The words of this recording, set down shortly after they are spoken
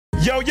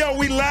Yo,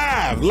 we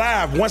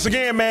live. Once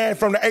again, man,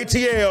 from the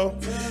ATL.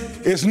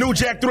 It's New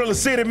Jack Thriller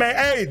City, man.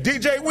 Hey,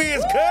 DJ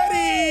Wiz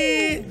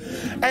Cuddy.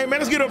 Hey, man,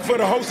 let's get up for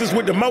the hostess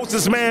with the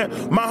mostest, man.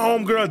 My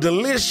homegirl,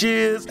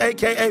 Delicious,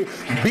 a.k.a.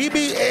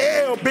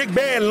 BBL, Big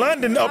Bad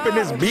London up in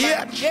this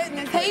bitch.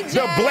 Hey,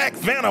 the Black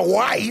Vanna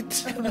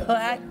White.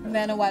 Black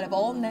Vanna White of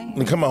all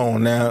names. Come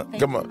on now.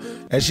 Come on.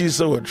 And she's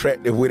so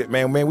attractive with it,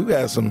 man. Man, we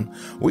got some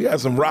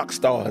rock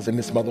stars in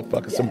this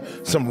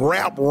motherfucker. Some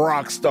rap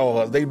rock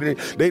stars. They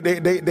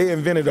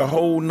invented a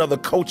whole nother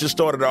culture,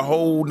 started a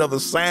whole nother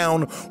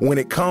sound when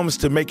it comes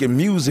to making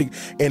music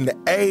in the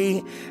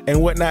A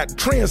and whatnot.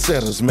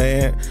 Trendsetters,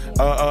 man.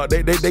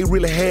 They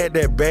really had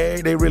that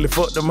bag. They really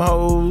fucked them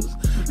hoes.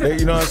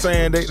 You know what I'm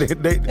saying?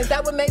 Is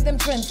that what made them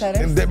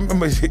trendsetters?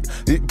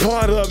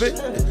 Part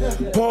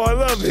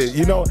of it.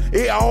 You know,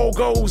 it all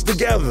goes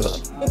together.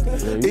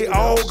 It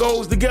all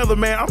goes together,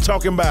 man. I'm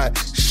talking about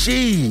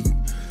She,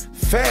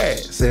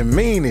 Fats, and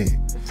Meanie.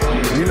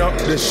 You know,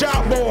 the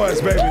Shop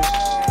Boys, baby.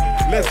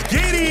 Let's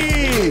get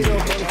it.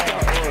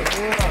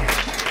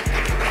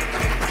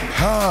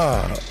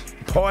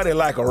 Party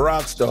like a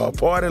rock star.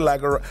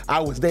 I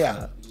was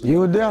there.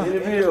 You were there.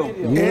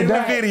 In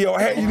the video.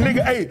 Hey,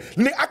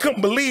 nigga, I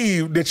couldn't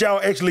believe that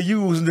y'all actually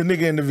used the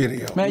nigga in the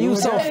video. Man, you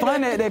was so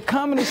funny at that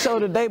comedy show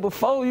the day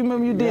before. You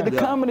remember you did the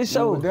comedy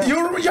show?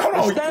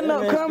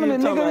 Stand-up comedy,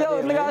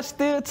 nigga. I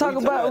still talk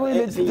about when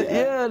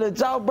the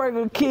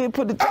Jawbreaker kid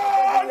put the...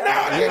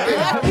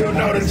 Oh, no, you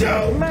know the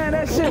joke. Man,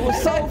 that shit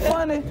was so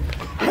funny.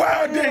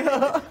 Wow,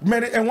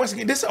 man, and once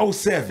again, this is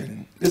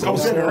 07. This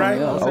is 07, right?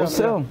 Yeah,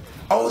 07.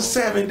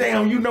 07,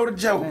 damn, you know the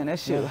joke. Man, that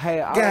shit had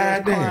all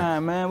that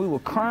crying, man. We were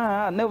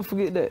crying. I'll never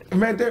forget that.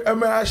 Man,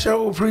 I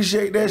sure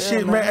appreciate that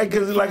shit, man.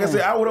 Because like I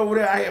said, I was over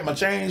there, I had my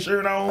chain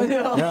shirt on.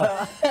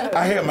 Yeah.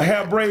 I had my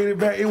hair braided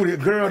back. It was a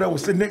girl that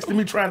was sitting next to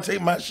me trying to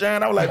take my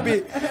shine. I was like,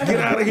 bitch, get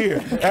out of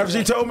here. After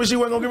she told me she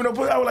wasn't gonna give me no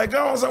pussy, I was like,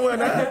 go on somewhere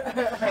now.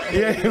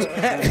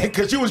 Yeah,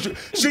 because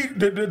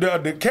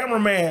the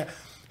cameraman,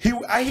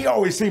 he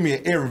always see me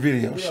in every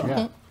video shoot.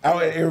 Yeah. I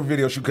was at every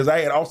video shoot because I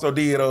had also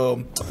did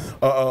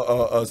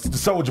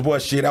Soulja Boy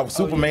shit. I was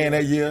Superman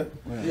that year.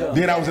 Yeah.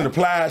 Then I was in the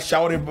Plies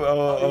shouting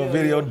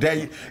video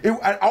day.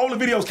 All the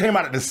videos came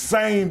out at the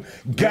same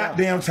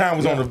goddamn time. It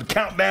was on the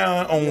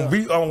countdown on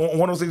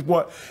 106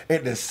 Boy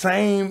at the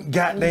same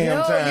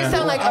goddamn time. You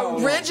sound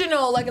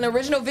like an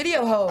original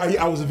video host.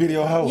 I was a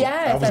video host.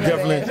 Yes, I was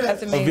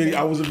definitely a video.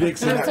 I was a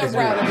vixen. I'm so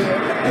proud of you.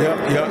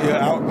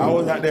 Yeah. I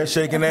was out there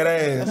shaking that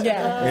ass.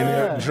 Yeah.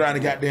 And trying to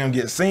goddamn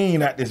get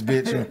seen out this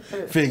bitch and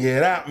figure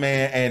it out,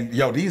 man. And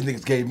yo, these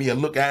niggas gave me a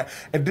look at,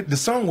 and the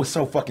song was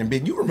so fucking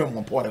big. You remember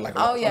when Party like?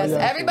 Oh yes,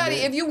 everybody.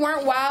 If you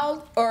weren't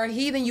wild or a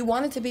heathen, you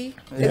wanted to be.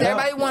 Because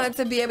everybody wanted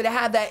to be able to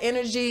have that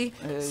energy,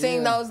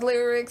 sing those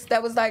lyrics.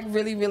 That was like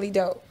really, really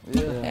dope.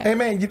 Yeah. Hey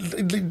man,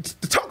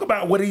 talk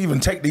about what it even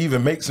take to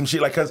even make some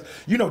shit like, cause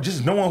you know,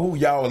 just knowing who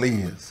y'all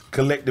is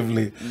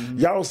collectively,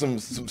 y'all some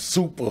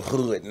super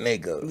hood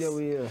niggas. Yeah,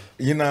 we are.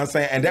 You know what I'm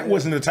saying? And that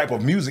wasn't the type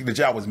of music that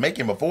y'all was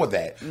making before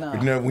that. No.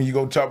 You know, when you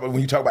talk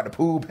about the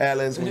Pool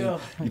Palace, when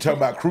you talk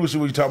about Crucial,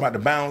 when you talk about the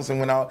Bounce and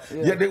when all,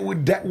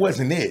 that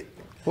wasn't it.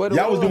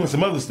 Y'all was doing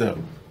some other stuff.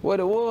 What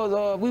it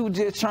was, we were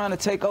just trying to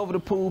take over the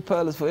Pool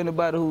Palace. For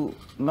anybody who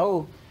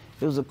know,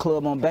 it was a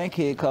club on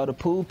Bankhead called the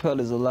Pool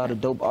Palace. A lot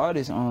of dope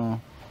artists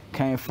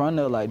came from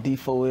there, like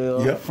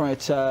D4L,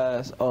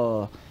 Franchise. It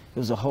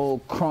was a whole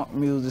crunk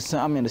music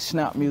scene. The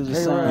snap music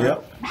scene.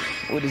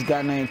 With this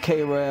guy named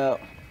K-Rab.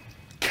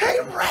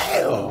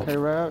 K-Rab?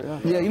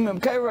 K-Rab, yeah. You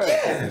remember K-Rab?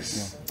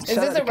 Yes. Is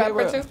this a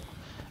rapper too?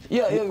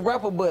 Yeah, a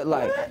rapper, but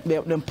like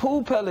them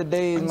Pool Palace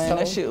days, man,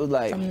 that shit was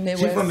like.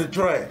 She from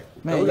Detroit.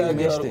 Man, you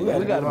missed it.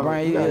 We gotta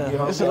bring you.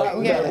 It's a lot.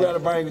 We gotta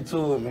bring you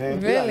to it,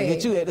 man. Really?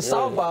 Get you at the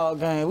softball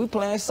game. We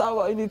playing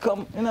softball. You need to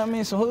come. You know what I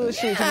mean? Some hood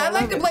shit. I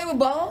like to play with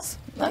balls.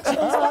 I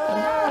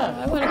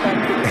want to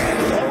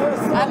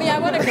come. I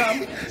want to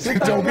come.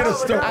 Don't get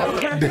us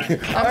started.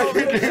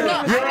 You're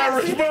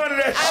not responding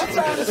to that shit. I'm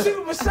trying to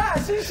shoot my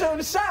shot. She shot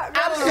the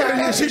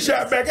shot. She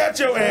shot back at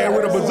your ass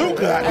with a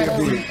bazooka out there,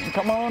 bitch.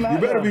 Come on now. You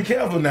better be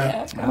careful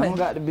now. I don't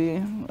got to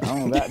be.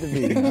 I've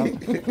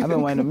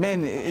been waiting a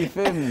minute. You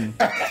feel me?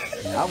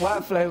 I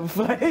watch Flavor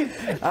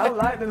Flav. I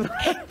like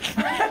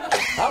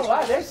I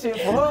watch that shit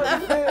for her.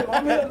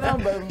 I'm here now,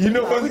 baby. You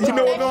know what's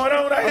going on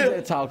out here? I'm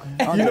just talking.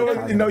 You know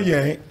what? No, you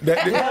ain't.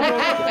 That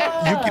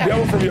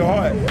was from your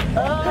heart.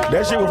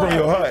 That shit was from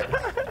your heart.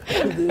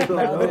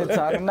 I'm just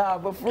talking. Nah,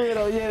 but for real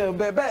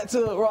though, back to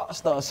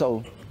Rockstar.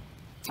 So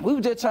we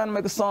were just trying to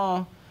make a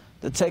song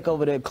to take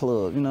over that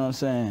club. You know what I'm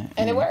saying?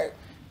 And it worked.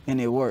 And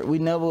it worked. We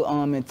never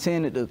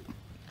intended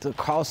to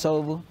cross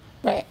over.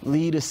 Right.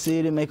 Lead the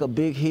city, make a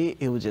big hit.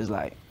 It was just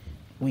like,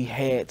 we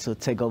had to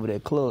take over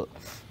that club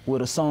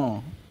with a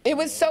song. It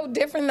was so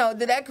different though.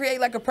 Did that create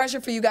like a pressure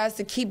for you guys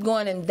to keep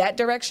going in that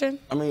direction?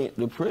 I mean,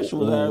 the pressure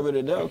was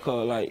already there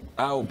because like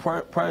our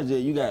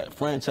project, you got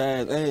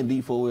Franchise and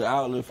D4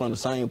 all in from the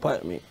same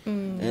apartment.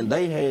 And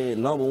they had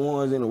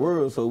 #1s in the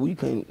world, so we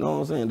couldn't, you know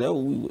what I'm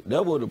saying?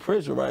 That was the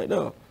pressure right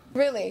there.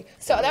 Really?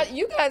 So that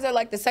you guys are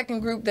like the second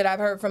group that I've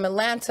heard from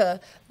Atlanta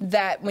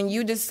that when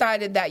you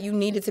decided that you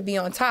needed to be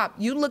on top,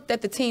 you looked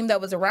at the team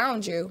that was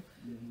around you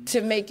to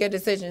make your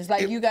decisions.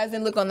 Like you guys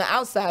didn't look on the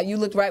outside, you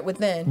looked right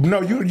within.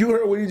 No, you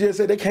heard what he just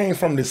said. They came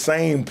from the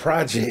same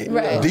project.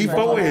 Right.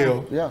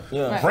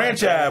 D4L,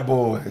 Franchise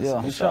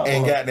Boyz,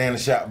 and goddamn the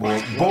Shop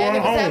Boys. Born And it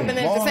was Home. happening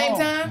at the same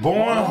time?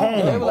 Born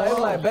Home. It was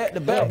like back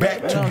to back.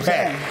 Back to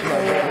back.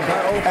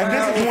 And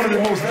this is one of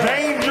the most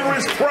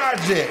dangerous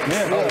projects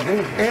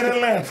in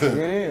Atlanta.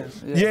 It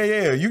is.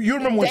 Yeah. You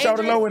remember when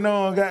Shawty Low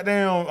and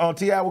goddamn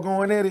T.I. were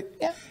going at it?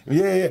 Yeah.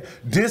 Yeah.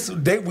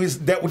 That was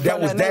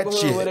that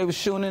shit. Where they was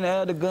shooting in the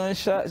air, the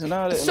gunshots and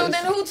all that. So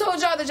then who told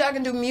y'all that y'all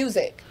can do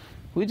music?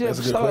 We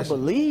just started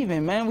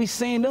believing, man. We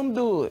seen them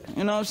do it.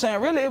 You know what I'm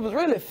saying? Really, it was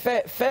really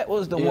Fat. Fat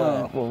was the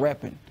one who was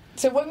rapping.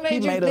 So what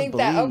made you think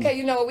that, okay,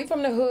 you know what, we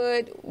from the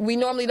hood, we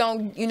normally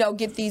don't,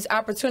 get these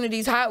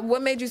opportunities.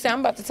 What made you say, I'm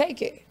about to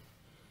take it?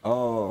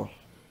 I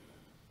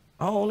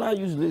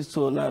used to listen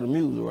to a lot of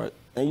music, right?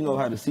 And you know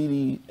how the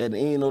CD at the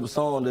end of the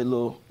song, that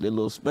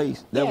little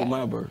space, that was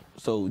my birth.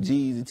 So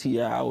Jeezy,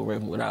 T.I., I was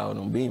rapping with all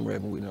them, been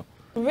rapping with them.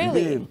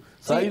 Really?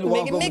 So I used to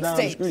walk up and down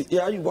the mixtapes? street.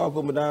 Yeah, I used to walk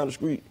up and down the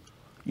street.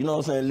 You know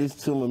what I'm saying? Listen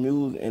to my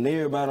music, and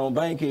everybody on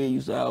Bankhead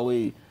used to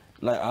always,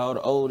 like all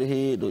the older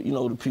head,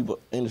 the people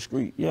in the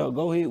street. Yeah,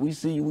 go ahead, we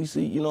see you,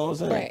 you know what I'm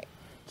saying? Right.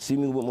 See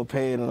me with my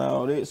pad and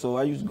all that. So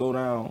I used to go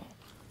down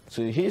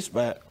to his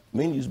spot.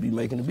 Men used to be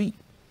making the beat.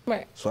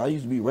 Right. So I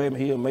used to be rapping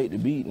here, make the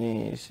beat,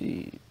 and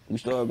shit. We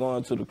started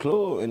going to the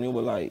club, and it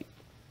was like,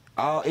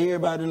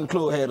 everybody in the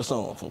club had a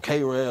song, from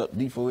K-Rap,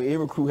 D4,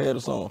 every crew had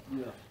a song.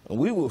 Yeah. And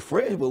we were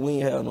fresh, but we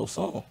ain't have no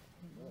song.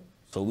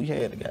 So we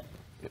had to get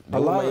a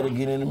lot to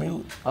get in the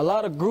music. A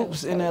lot of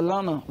groups in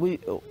Atlanta, we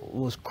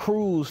was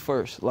crews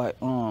first. Like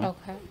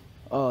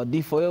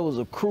D4L was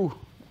a crew.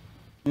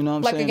 You know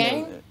what I'm saying? Like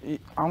a gang?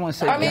 I want to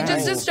say gang.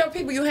 Just your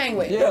people you hang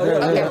with.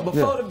 Yeah.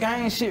 Before the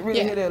gang shit really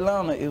hit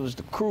Atlanta, it was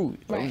the crew.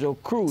 It was your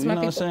crew, you know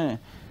what I'm saying?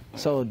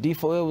 So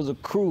D4L was a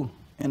crew.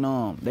 And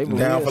they were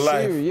down for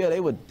life. Yeah, they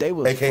were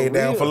AKA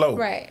down for low.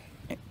 Right.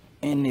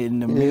 And then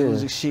the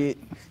music shit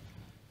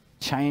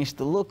changed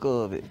the look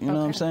of it. You know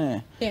what I'm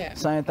saying? Yeah.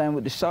 Same thing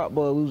with the Shop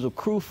Boy. We was a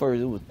crew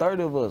first. It was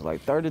 30 of us,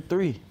 like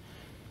 33.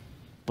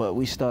 But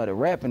we started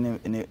rapping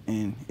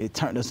and it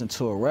turned us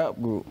into a rap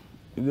group.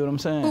 You get what I'm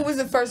saying? Who was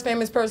the first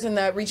famous person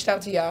that reached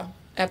out to y'all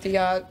after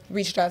y'all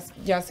reached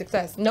y'all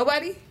success?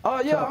 Nobody?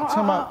 Oh yeah.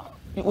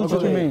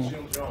 What you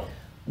mean?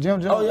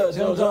 Jim Jones. Oh yeah,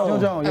 Jim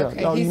Jones. Yeah.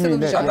 Okay. Oh, you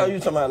mean that? I thought you were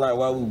talking about like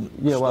why we.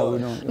 Yeah, why we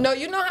doing? No,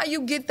 you know how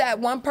you get that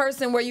one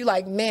person where you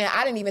like, man,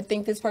 I didn't even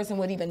think this person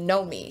would even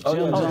know me.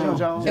 Jim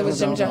Jones. It was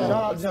Jim Jones. Shout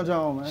out to Jim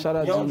Jones, man. Shout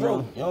out to Jim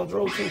Jones. Young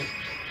Dro too.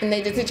 And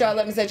they just hit y'all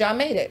up and said y'all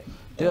made it.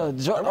 Yeah,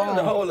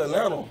 the whole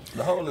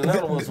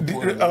Atlanta was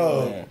supporting.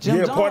 Jim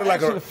Jones party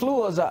like actually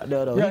flew us out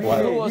there though. Yeah,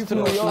 he flew us to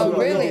New York. Oh,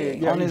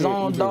 really? On his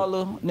own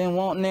dollar.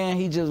 Then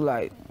he just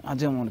like, I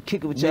just want to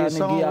kick it with y'all, nigga, give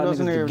y'all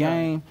niggas the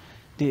game.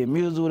 Did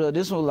music with her.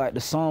 This was like the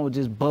song was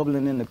just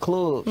bubbling in the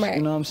clubs. Right.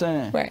 You know what I'm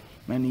saying? Right.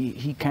 Man,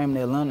 he came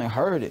to Atlanta and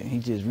heard it. He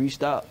just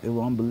reached out. It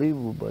was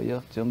unbelievable. But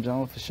yeah, Jim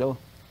Jones for sure.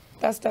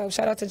 That's dope.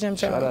 Shout out to Jim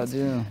Jones. Shout out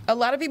Jim. A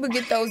lot of people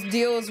get those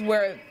deals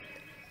where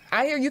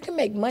I hear you can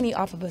make money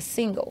off of a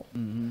single.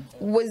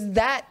 Was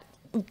that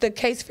the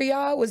case for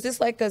y'all? Was this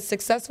like a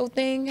successful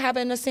thing,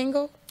 having a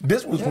single?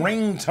 This was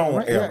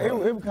ringtone era.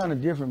 Yeah, it was kind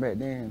of different back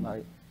then.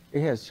 Like,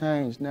 it has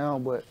changed now,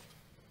 but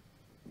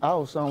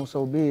our song was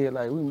so big,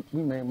 like, we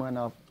made money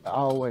off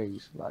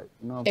always. Like,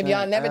 you know what I'm saying? If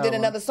y'all never did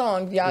another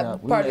song, y'all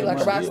party like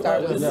a rock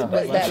star was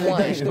that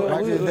one.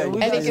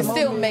 And it can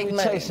still make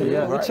money. We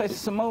chasing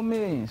some more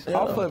millions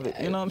off of it.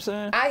 You know what I'm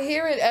saying? I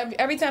hear it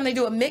every time they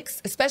do a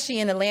mix, especially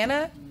in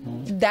Atlanta,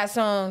 that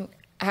song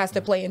has to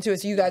play into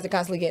it, so you guys are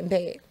constantly getting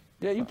paid.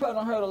 Yeah, you probably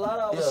done heard a lot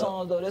of our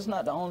songs though. That's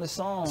not the only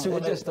song.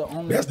 It's just the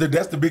only.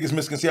 That's the biggest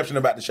misconception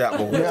about the Shop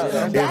Boys. Is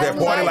that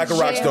Party Like a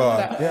Rock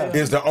Star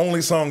is the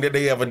only song that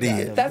they ever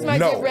did. That's my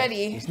Get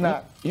Ready. It's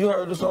not. You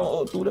heard the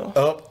song Up Through There?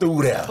 Up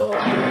Through There.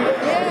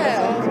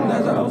 Yeah.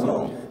 That's our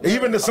song.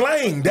 Even the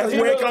slang, that's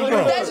where it comes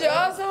from. That's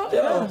your song?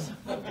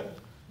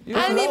 Yeah.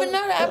 I didn't even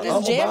know that. I'm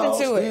just jamming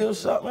to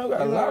it. Man, we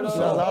got a lot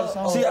of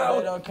songs. See,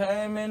 I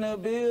came in the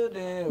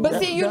building.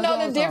 But see, you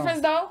know the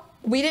difference though?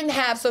 We didn't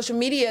have social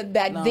media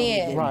back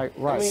then.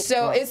 Right.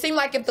 So it seemed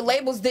like if the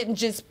labels didn't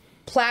just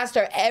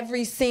plaster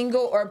every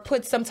single or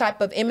put some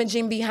type of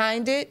imaging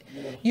behind it,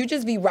 you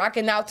just be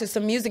rocking out to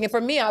some music. And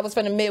for me, I was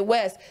from the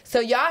Midwest. So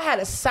y'all had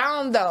a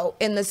sound though.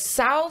 In the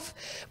South,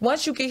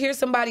 once you could hear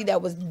somebody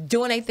that was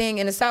doing a thing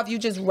in the South, you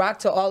just rock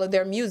to all of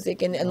their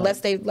music. And unless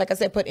they, like I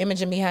said, put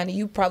imaging behind it,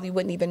 you probably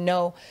wouldn't even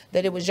know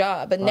that it was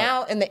y'all. But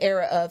now in the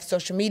era of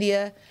social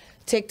media,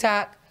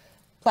 TikTok,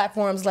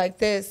 platforms like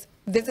this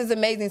is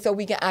amazing, so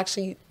we can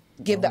actually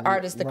give the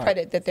artists the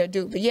credit that they're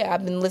due. But yeah,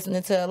 I've been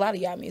listening to a lot of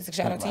y'all music.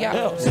 Shout out to y'all.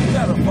 Yeah, see, we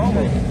got a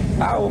phone.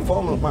 our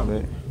formula, my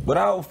man. But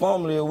our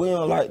formula, we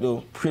don't like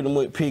to pretty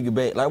much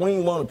piggyback. Like, we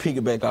ain't want to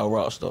piggyback our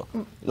rock stuff.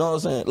 You know what I'm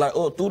saying? Like,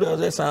 through there,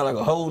 that sound like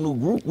a whole new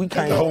group. We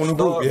can't whole new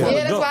group, yeah.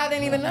 Yeah, that's why I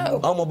didn't even know.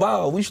 I'm a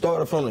ball. We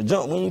started from the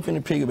jump. We ain't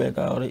finna piggyback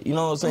all that. You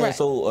know what I'm saying? Right.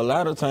 So a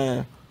lot of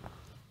time,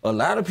 a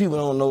lot of people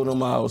don't know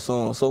them our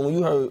songs. So when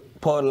you heard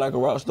Party Like a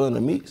Rock Star in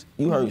the mix,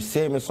 you heard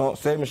 7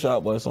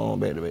 Shot Boy song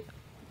back to back.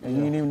 And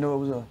you didn't even know it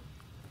was a.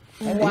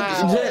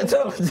 Wow.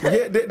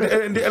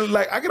 Yeah,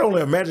 like I can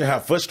only imagine how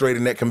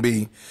frustrating that can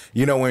be.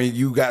 You know, when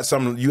you got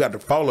to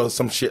follow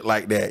some shit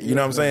like that. You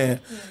know what I'm saying?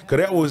 Because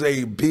that was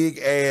a big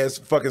ass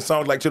fucking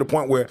song, like to the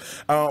point where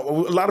a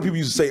lot of people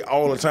used to say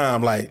all the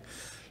time, like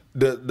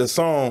the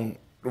song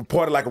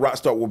Party Like a Rock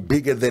Star were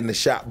bigger than the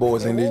Shot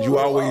Boys, and did you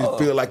always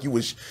feel like you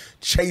was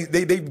chased?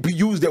 They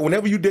used that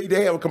whenever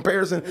they have a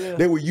comparison,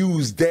 they would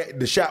use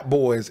the Shot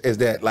Boys as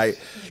that. Like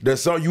the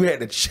song, you had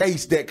to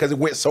chase that because it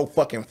went so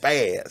fucking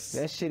fast.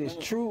 That shit is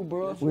true,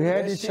 bro. We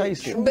had to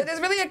chase it. But it's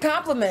really a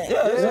compliment.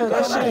 Yeah,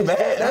 that shit is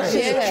bad. That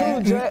shit is Yeah.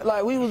 true, Jack.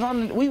 Like we was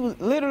under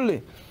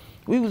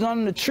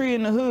the tree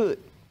in the hood.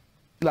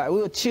 Like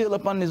we would chill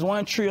up on this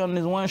one tree on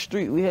this one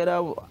street. We had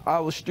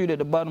our street at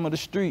the bottom of the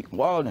street,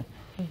 Walden.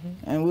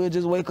 And we'll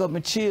just wake up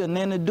and chill,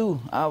 nothing to do.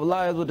 Our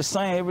lives were the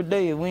same every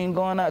day. If we ain't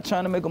going out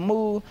trying to make a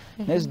move,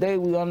 next day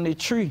we on the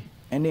tree.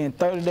 And then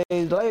 30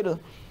 days later,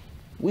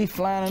 we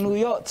flying to New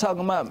York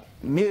talking about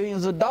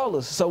millions of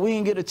dollars. So we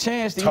didn't get a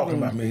chance to Talking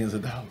about millions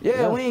of dollars.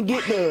 Yeah, we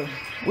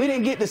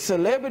didn't get the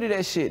celebrity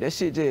that shit. That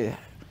shit just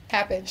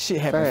Happened.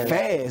 happened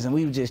fast, and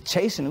we were just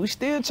chasing it. We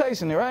still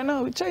chasing it right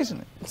now. We chasing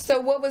it. So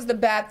what was the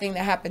bad thing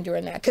that happened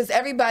during that? Because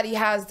everybody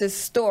has this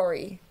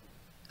story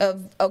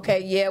of,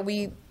 okay, yeah,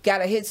 we got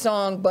a hit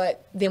song,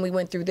 but then we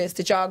went through this.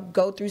 Did y'all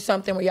go through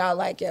something where y'all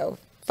like, yo,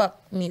 fuck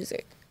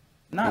music?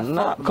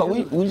 Nah, cause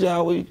we just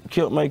always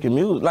kept making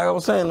music. Like I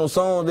was saying, those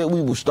songs that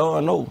we were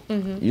starting over.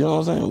 You know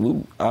what I'm saying?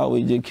 We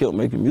always just kept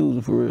making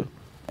music for real.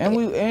 And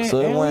we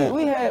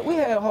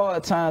had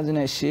hard times in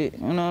that shit. You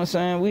know what I'm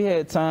saying? We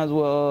had times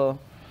where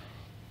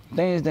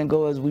things didn't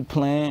go as we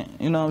planned.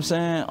 You know what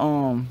I'm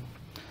saying?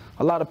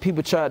 A lot of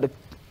people tried to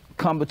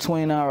come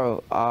between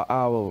our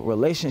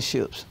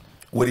relationships.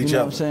 With each you know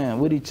other. What I'm saying?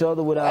 With each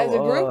other, with As a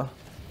group?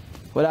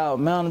 with our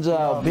manager,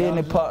 our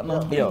business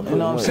partner. You know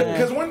what I'm saying?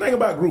 Because one thing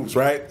about groups,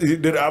 right,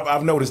 that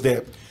I've noticed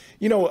that,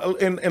 you know,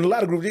 in a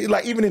lot of groups,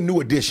 like even in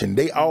New Edition,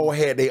 they all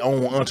had their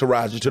own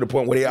entourage to the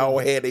point where they all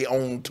had their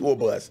own tour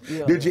bus.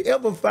 Yeah. Did you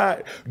ever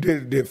find,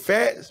 did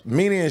Fats,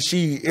 meaning and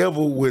she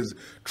ever was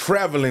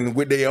traveling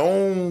with their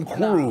own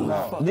crew?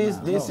 This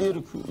is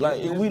the crew. Like,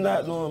 if we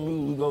not doing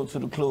music, we go to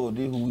the club,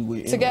 this who we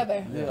with.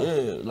 Together.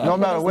 Yeah. Like, No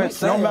matter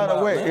what,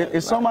 man.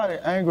 if somebody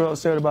angry or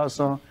upset about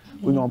something,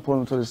 we gonna pull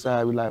them to the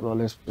side. We like, bro,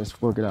 let's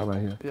work it out right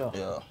here.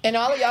 Yeah. And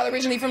all of y'all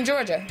originally from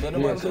Georgia?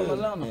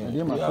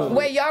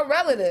 Wait, y'all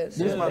relatives?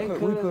 This my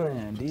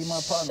cousin. These my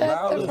partner.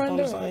 Shut the front From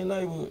the door. same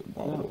neighborhood.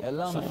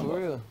 Atlanta for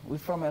real. We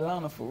from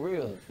Atlanta for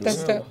real.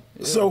 That's dope.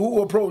 So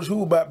who approached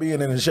who about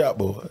being in the Shot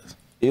Boys?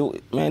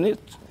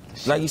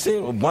 Like you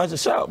said, a bunch of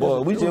Shot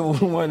Boys. We just was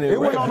one that It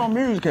wasn't on no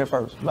music at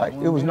first. Like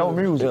it was no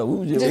music. Yeah, we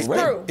was just Just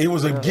crew. It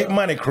was a get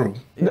money crew.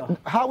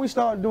 How we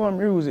started doing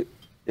music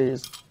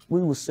is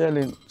we was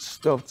selling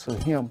stuff to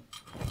him,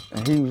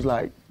 and he was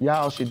like,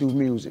 "Y'all should do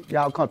music.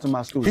 Y'all come to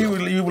my studio."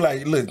 He was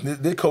like, look,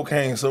 this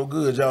cocaine so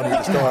good, y'all need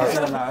to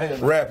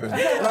start rapping.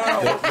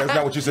 That's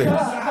not what you said.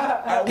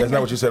 That's not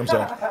what you said. I'm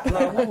sorry.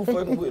 Nah, we were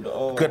fucking with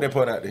Cut that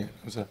part out there.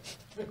 I'm sorry.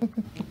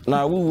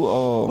 Nah, we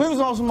were We was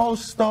on some more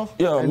stuff.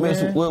 yeah, and mess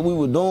with then- what we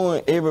were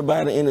doing.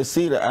 Everybody in the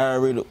city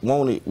already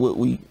wanted what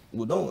we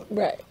were doing.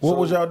 Right. What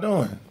was y'all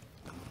doing?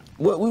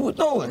 What we were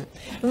doing.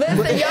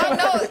 Listen,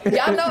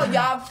 y'all know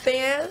y'all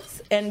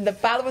fans and the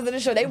followers of the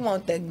show, they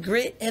want the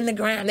grit and the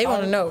grind. They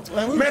want to know.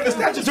 Man, the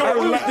statutory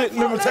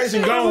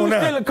limitation gone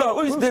now.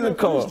 We still in the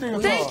car.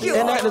 Thank you.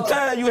 And at the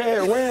time, you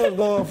had rims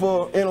going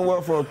for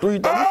anywhere from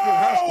 3,000.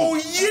 Oh,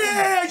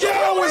 yeah,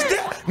 y'all was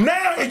there.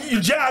 Now you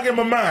jogging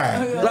my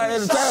mind. Like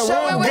at the time,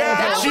 So rims that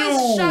Got was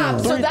you. shop.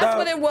 So that's 3,000.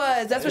 what it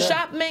was. That's what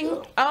shop mean?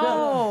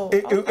 Oh.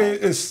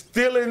 It's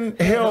stealing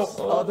help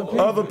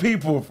other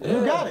people.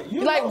 You got it.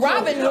 You like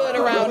Robin Hood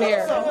around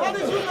here.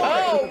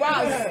 Oh,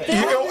 wow.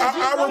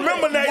 I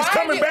remember now he's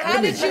coming back How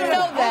to me. did you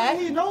know that?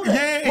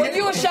 Yeah, Were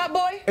you a shop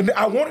boy? and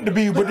I wanted to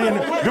be, but then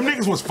them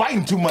niggas was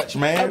fighting too much,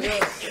 man.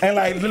 And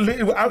like,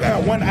 I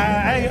got one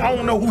eye. I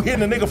don't know who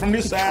hitting the nigga from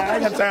this side. I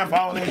ain't got time for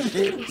all that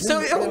shit. So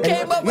who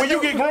came up When with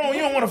you get grown,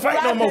 you don't want to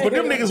fight no more. But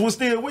them niggas was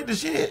still with the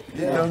shit.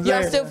 You know what I'm Y'all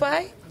saying? still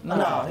fight?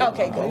 No.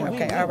 Okay, good.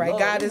 Okay, all right.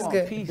 God is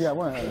good. Yeah,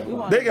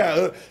 one. They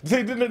got,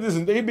 see,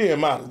 listen, they being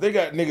modest. They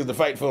got niggas to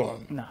fight for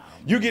them. No.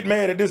 You get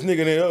mad at this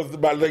nigga and the other,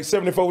 about like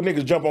 74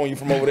 niggas jump on you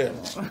from over there.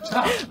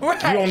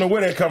 You don't know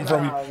where that come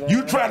from.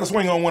 You try to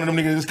swing on one of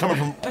them niggas that's coming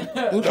from,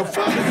 what the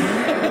fuck?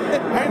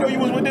 I didn't know you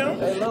was with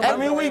them. I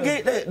mean, we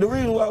get that. The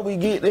reason why we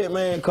get that,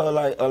 man, cause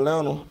like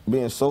Atlanta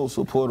being so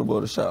supportive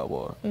of the Shot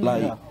Boy.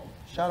 Like,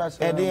 Shout out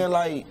to and then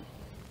like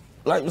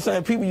I'm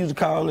saying, people used to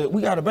call it,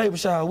 we got a baby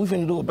shower, we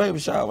finna do a baby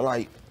shower.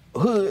 Like,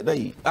 hood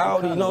they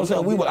all these, you know what I'm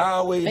saying? We were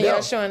always And there.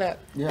 y'all showing up.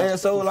 And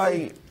so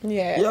like,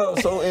 Yeah.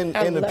 so and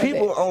I the love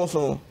people it. on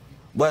some,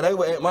 but they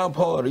were at my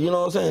party, you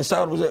know what I'm saying?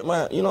 Shout was at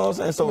my, you know what I'm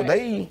saying? So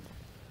Right.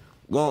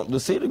 the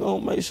city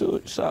gonna make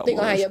sure Shout They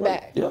gonna have your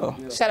back. Yeah.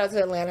 Shout out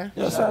to Atlanta.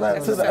 Yeah, shout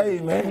out to the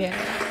A, man.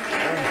 Yeah.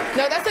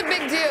 No, that's a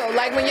big deal.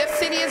 Like when your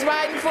city is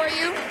riding for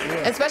you,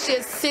 especially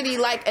a city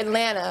like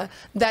Atlanta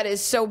that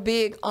is so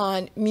big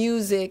on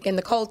music and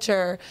the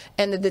culture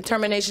and the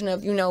determination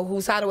of, you know,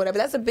 who's hot or whatever.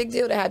 That's a big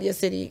deal to have your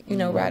city, you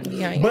know, riding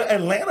behind you. But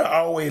Atlanta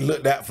always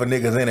looked out for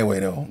niggas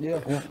anyway, though.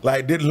 Yeah.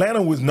 Like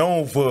Atlanta was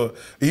known for,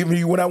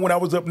 even when I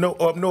was up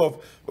north,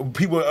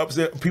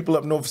 people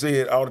up north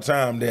said all the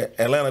time that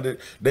Atlanta,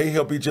 they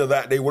help each other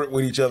out, they work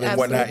with each other and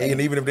whatnot. Absolutely.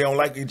 And even if they don't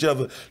like each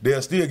other,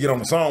 they'll still get on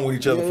the song with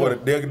each other.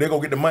 They're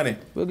gonna get the money.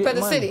 We'll get For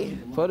the money. city.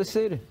 For the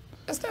city.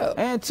 That's dope.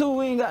 And two,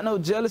 we ain't got no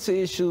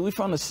jealousy issues. We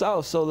from the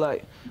South, so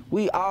like,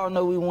 we all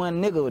know we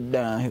one nigga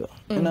down here.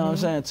 You know what I'm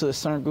saying? To a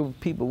certain group of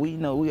people, we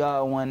know we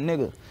all one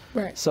nigga.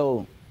 Right.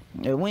 So,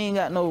 if we ain't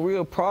got no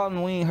real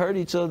problem, we ain't hurt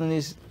each other, and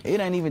it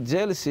ain't even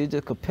jealousy, it's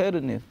just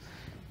competitive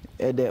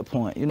at that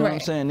point. You know what I'm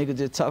Right. saying? Niggas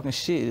just talking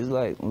shit. It's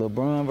like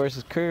LeBron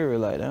versus Curry.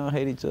 Like, they don't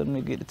hate each other,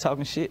 niggas get to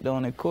talking shit though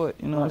on their court.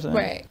 You know what I'm saying?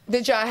 Right.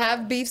 Did y'all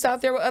have beefs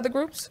out there with other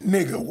groups?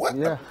 Nigga, what?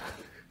 Yeah.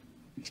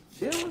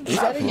 Is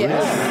that a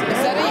yes?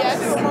 Is that a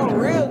yes? Come on,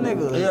 real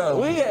niggas. Yeah.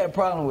 We had a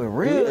problem with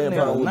real had niggas,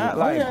 problem not with-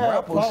 like We had a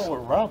rappers. problem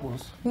with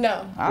rappers.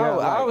 No.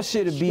 Our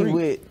shit would be street-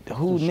 with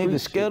who the street niggas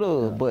scared shit,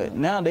 of, but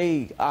now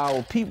they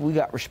our people. We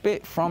got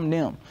respect from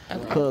them,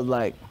 cause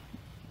like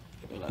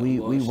we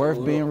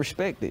worth being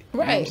respected. You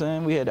know what I'm Right.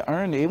 saying? We had to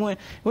earn it.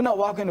 We're not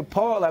walking the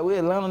park like we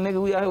Atlanta nigga.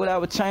 We out here with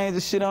our chains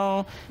and shit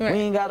on. Right. We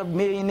ain't got a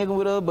million nigga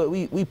with us, but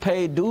we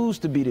paid dues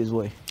to be this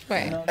way.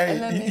 Right.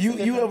 Hey, you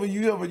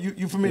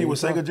familiar with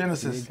Sega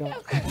Genesis?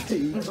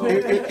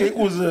 It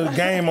was a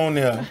game on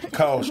there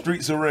called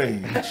Streets of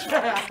Rage.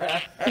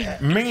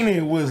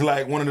 Meanie was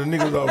like one of the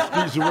niggas off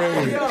Streets of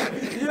Rage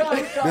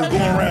that's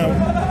going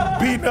around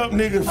beating up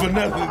niggas for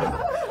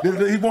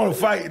nothing. He want to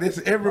fight. It's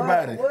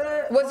everybody.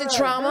 Was it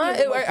trauma?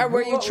 Or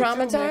were you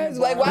traumatized?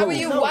 Like, why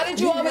did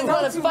you always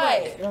want to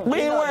fight? We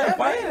ain't wearing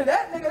fight.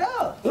 That nigga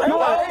up.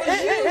 No,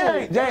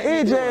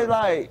 it just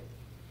like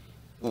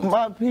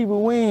my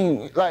people. We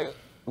ain't like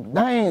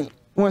they ain't.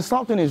 When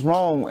something is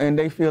wrong and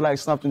they feel like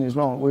something is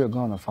wrong, we're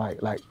gonna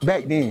fight. Like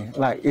back then,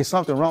 like if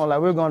something wrong, like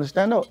we're gonna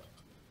stand up.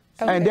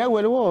 Okay. And that's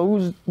what it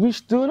was. We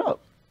stood up,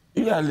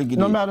 You gotta look at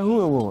no it. matter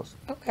who it was.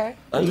 Okay.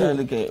 You gotta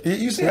look at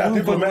You see how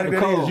diplomatic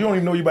that is? You don't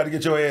even know you about to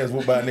get your ass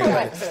whooped by a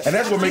nigga. And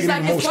that's what makes it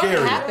even more It's gonna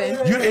scary.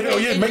 happen.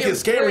 You make it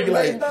scary. You're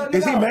like,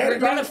 is he mad We're at me?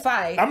 gonna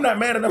fight. I'm not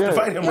mad enough to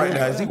fight him right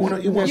now. Is he want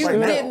to You fight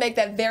now? did make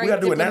that very We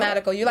gotta do it now?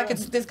 diplomatical. You're like,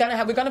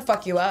 we're gonna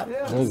fuck you up.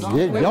 Don't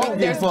get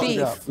There's fucked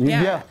beef. up.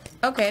 Yeah.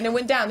 Okay, and it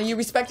went down. Did you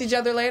respect each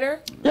other later?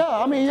 Yeah,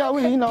 I mean, yeah,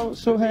 we,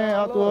 shook hands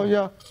after,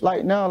 yeah.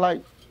 Like now,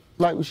 like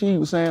what she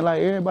was saying,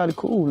 like everybody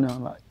cool now,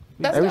 like.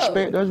 That's They dope.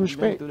 respect, there's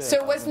respect.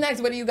 So what's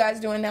next? What are you guys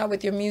doing now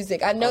with your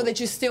music? I know that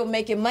you're still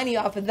making money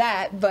off of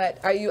that, but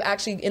are you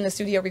actually in the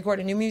studio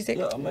recording new music?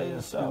 Yeah, man,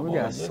 We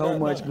got so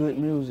much good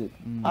music.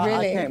 I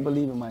Really? can't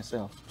believe it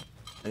myself.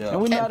 Yeah.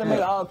 And we know how to make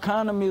all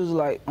kind of music,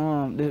 like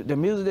the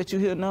music that you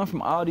hear now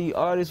from all these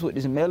artists with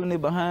this melody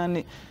behind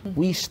it.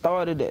 We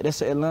started that. That's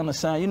the Atlanta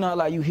sound. You know how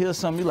like you hear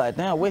something, you like,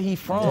 damn, where he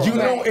from? You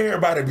know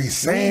everybody be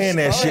saying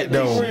that shit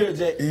though. Keep real,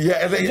 Jack.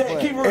 Yeah, Jack,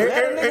 keep real.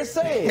 Let a nigga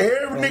say it.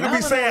 every nigga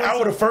be saying I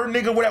was the first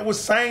nigga that was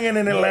singing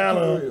in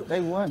Atlanta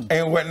They won.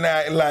 and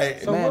whatnot.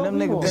 Like, Man, them what we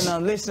niggas was? been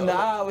on listening to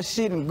our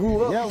shit and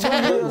grew up.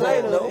 Yeah, 2 years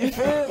later, you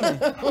feel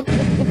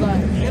me?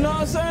 Like, you know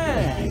what I'm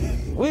saying?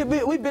 We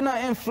been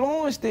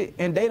influenced it,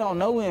 and they don't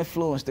know we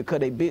influenced it, cause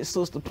they big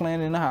sister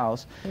playing in the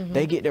house.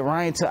 They get the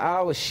right to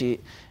our shit,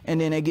 and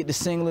then they get to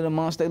single it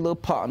amongst their little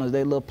partners.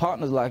 They little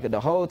partners like it. The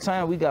whole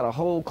time we got a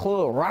whole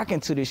club rocking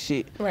to this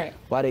shit. Right.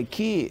 While they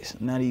kids,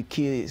 now these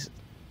kids,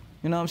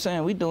 you know what I'm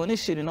saying? We doing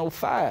this shit in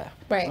 05.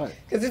 Right.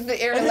 Because it's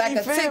the era You like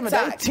a feel me? They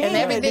TikTok, 10 and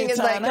at everything that is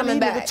like time. coming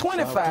Them niggas back.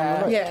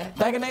 25. Yeah.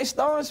 Thinking they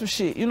starting some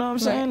shit. You know what I'm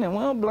saying? Right. And we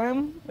don't blame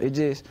them. It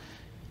just,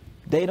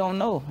 they don't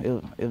know.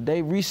 If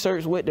they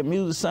research what the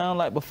music sound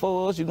like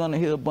before us, you're gonna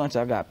hear a bunch.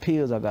 I got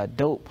pills, I got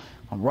dope,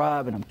 I'm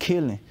robbing, I'm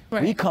killing.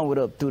 Right. We come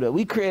up through that.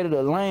 We created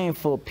a lane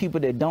for people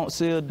that don't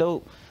sell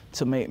dope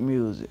to make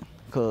music.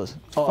 Cause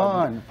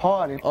Fun,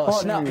 party,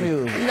 snap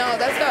music. You know No,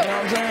 that's what dope.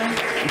 I'm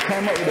saying? We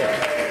came up with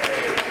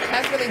that.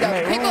 That's really dope.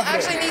 Make People room for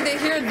actually it. need to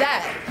hear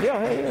that. Yeah,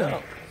 hey,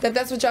 yeah.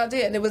 That's what y'all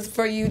did. It was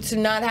for you to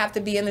not have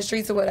to be in the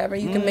streets or whatever.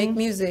 You can make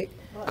music.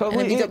 Cause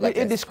and it be dope like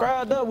it this.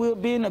 described us. We'll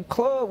be in the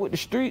club with the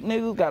street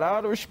niggas, got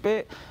all the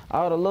respect,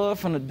 all the love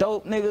from the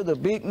dope niggas, the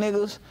big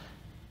niggas,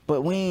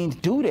 but we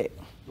ain't do that.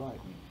 Right.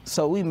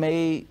 So we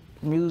made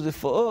music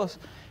for us,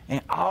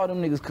 and all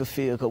them niggas could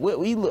feel. Cause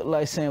we look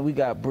like saying we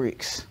got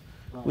bricks.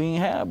 We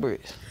ain't have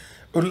bricks.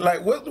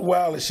 Like, what's the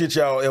wildest shit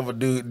y'all ever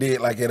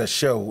did like at a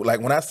show? Like,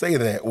 when I say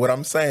that, what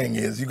I'm saying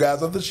is, you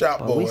guys are the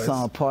Shop We Boys.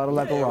 saw party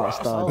like a rock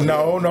star.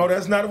 No,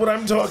 that's not what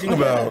I'm talking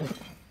about.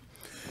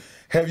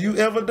 have you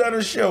ever done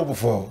a show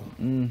before?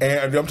 And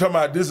I'm talking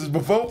about this is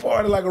before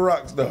Party Like a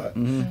Rock Star.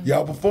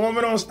 Y'all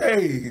performing on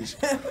stage,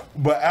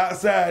 but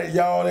outside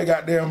y'all they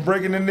got them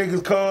breaking the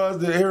niggas' cars.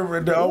 The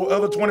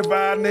other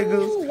 25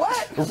 niggas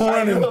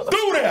running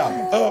through there,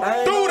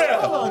 through there.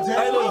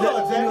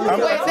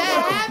 Wait,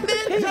 that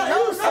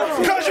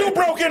happened? Cause you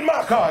broke in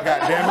my car,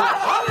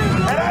 goddammit.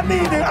 And I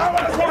need it.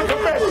 I just want a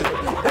confession.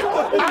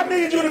 I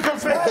need you to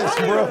confess,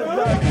 bro.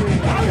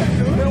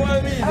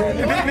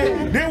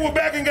 Then we're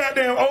back in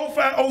goddamn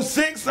 05,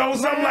 06 or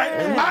something like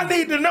that. I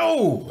need to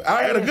know.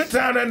 I had a good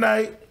time that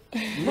night.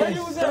 Where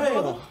you was at,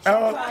 brother?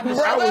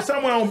 I was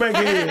somewhere on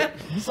Bankhead.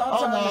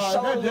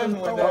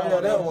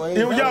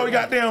 Y'all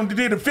goddamn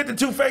did a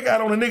 52 fake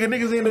out on a nigga.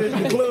 Niggas in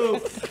the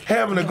club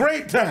having a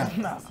great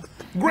time.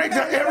 Great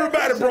time.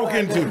 Everybody broke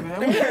into.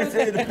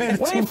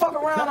 We ain't fuck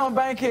around on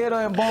Bankhead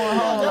or in Born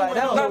Home like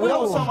that.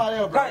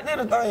 Like,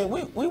 that's the thing.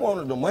 We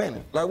wanted the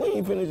money. Like, we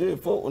ain't finna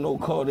just fuck with no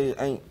car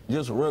that ain't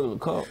just a regular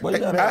car.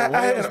 But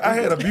I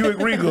had a Buick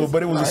Regal,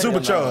 but it was a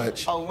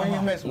supercharged. Oh, when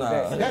you mess with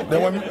that.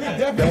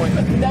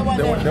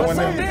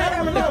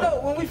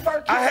 When we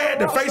first I had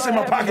the face in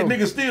my pocket.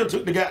 Niggas still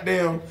took the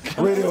goddamn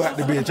radio out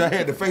the bitch. I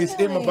had the face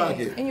in my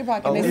pocket. In your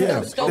pocket. They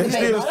Yeah, stole they the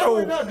still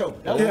baby.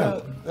 stole.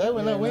 Yeah. We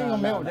ain't gonna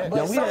mess with that.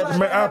 Yeah, we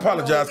had Man, I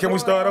apologize. Can we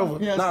start over?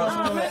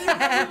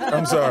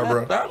 I'm sorry,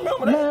 bro. I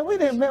remember that. Man, we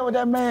didn't mess with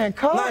that man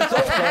car. We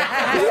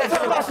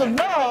talking about some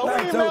no. We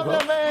didn't mess with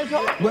that man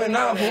car. But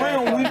now, for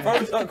real, when we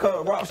first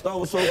cause Rockstar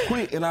was so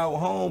quick and our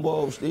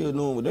homeboys was still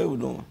doing what they were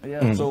doing.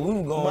 Yeah. So we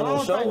were going But I on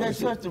don't shows. think they and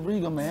shit. touched the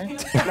Regal, man. We We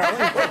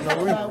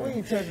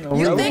ain't touching no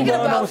You Regal. thinking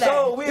about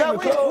that? We Yeah, in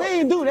the club. we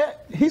ain't do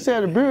that. He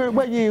said the beard.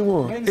 What year it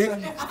was?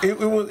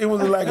 It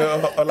was like a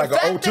The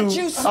fact that you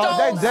 02. stole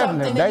they definitely-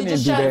 something they and you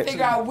just didn't do trying to that.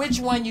 figure out which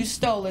one you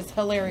stole is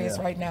hilarious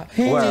right now.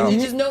 Wow. You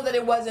just know that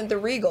it wasn't the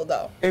Regal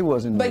though. It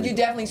wasn't. But you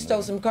definitely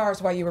stole some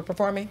cars while you were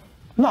performing.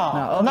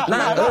 No, not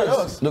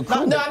us. The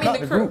crew. No, I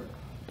mean the crew.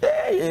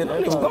 Yeah, that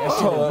nigga going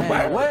hard.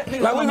 Man, what?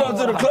 Like we go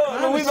to the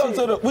club,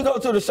 we go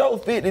to the show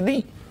 50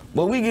 deep.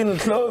 But we get in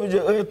the club and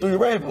just every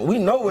rapping. We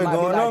know what's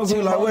going on. So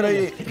we like, where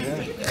they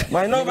at?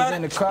 Man, nobody.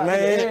 In the car,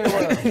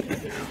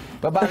 Man.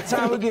 But by the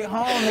time we get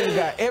home, nigga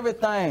got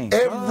everything.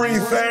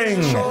 Everything.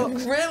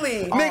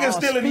 Really? Niggas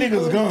stealing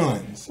niggas'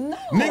 guns. No.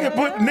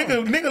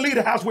 Nigga leave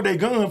the house with their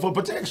gun for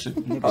protection.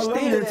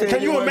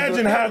 Can you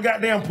imagine how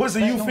goddamn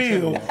pussy you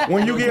feel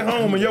when you get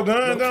home and your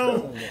gun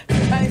gone?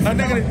 A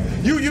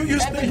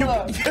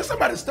nigga,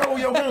 somebody stole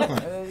your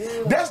gun.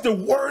 That's the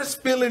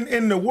worst feeling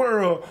in the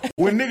world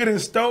when nigga done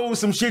stole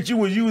some shit you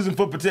was using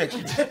for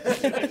protection.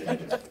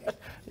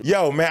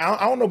 Yo, man,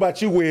 I don't know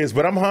about you, Wiz,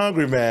 but I'm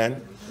hungry,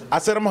 man. I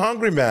said I'm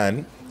hungry,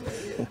 man.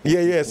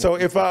 Yeah. So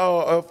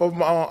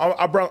I'm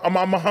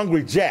a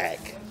hungry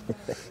Jack.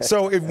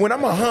 So when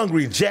I'm a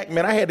hungry Jack,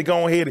 man, I had to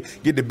go ahead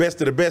and get the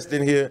best of the best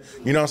in here,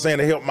 you know what I'm saying,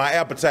 to help my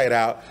appetite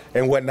out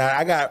and whatnot.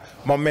 I got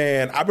my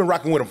man, I've been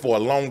rocking with him for a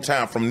long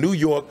time, from New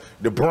York,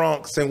 the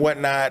Bronx and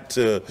whatnot,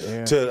 to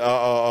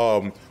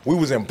we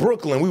was in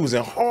Brooklyn, we was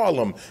in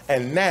Harlem,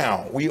 and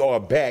now we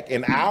are back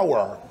in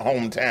our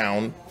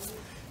hometown,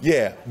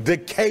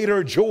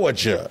 Decatur,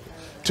 Georgia.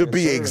 To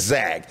be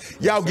exact.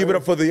 Y'all give it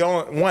up for the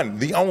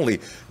only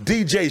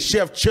DJ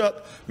Chef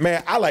Chuck.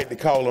 Man, I like to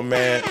call him,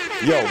 man.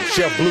 Yo,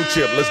 Chef Blue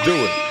Chip, let's do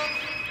it.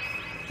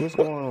 What's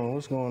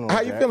going on?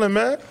 How you feeling,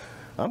 man?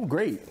 I'm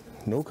great.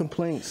 No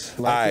complaints.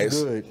 All Life right.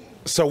 is good.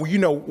 So,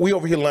 we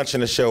over here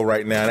lunching the show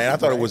right now, and I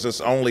thought it was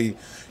just only,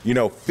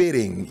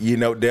 fitting,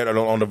 that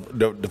on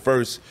the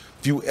first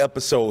few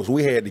episodes,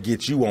 we had to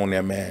get you on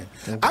there, man.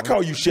 Okay. I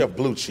call you Chef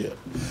Blue Chip.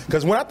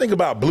 Because when I think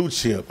about Blue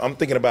Chip, I'm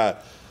thinking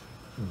about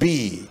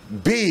big.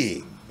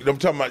 I'm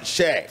talking about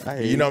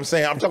Shaq. You know what I'm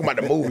saying? I'm talking about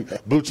the movie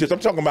Blue Chips. I'm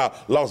talking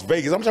about Las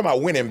Vegas. I'm talking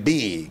about winning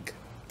big.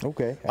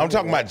 Okay. I'm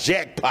talking about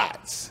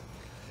jackpots.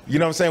 You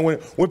know what I'm saying?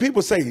 When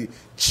people say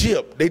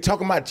chip, they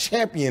talking about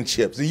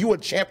championships. Are you a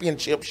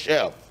championship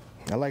chef?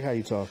 I like how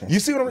you talking. You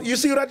see what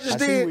I just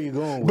did? I see where you're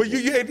going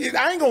with But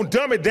I ain't gonna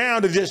dumb it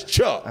down to just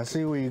Chuck. I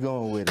see where you're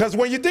going with it. Because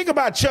when you think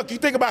about Chuck, you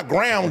think about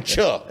ground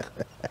Chuck.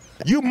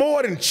 You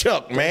more than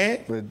Chuck,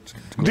 man.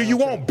 Do you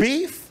want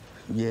beef?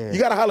 Yeah. You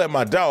gotta holler at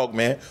my dog,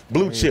 man.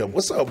 Blue Chip.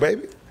 What's up,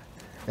 baby?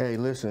 Hey,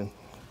 listen.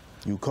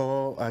 You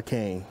called, I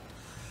came.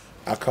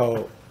 I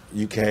called,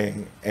 you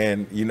came,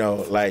 and you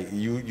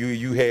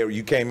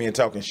came in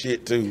talking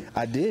shit too.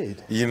 I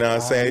did. You know what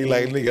I'm saying?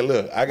 Like, nigga,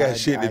 look, I got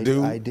shit to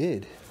do. I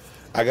did.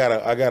 I got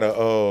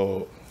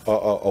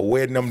a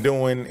wedding I'm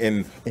doing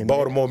in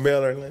Baltimore,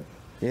 Maryland.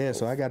 Yeah,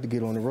 so I got to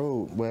get on the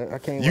road. But I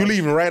can't. You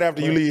leaving right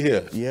after you leave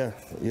here?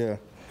 Yeah.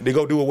 They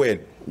go do a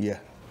wedding? Yeah.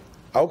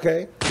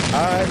 Okay. All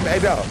right, hey,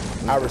 dog.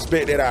 I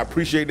respect that. I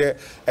appreciate that.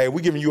 Hey,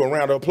 we giving you a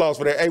round of applause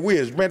for that. Hey,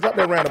 Wiz, man, drop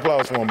that round of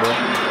applause for him, bro.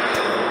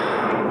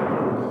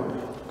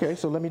 Okay,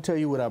 so let me tell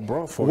you what I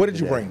brought for you. What did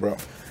you bring, bro?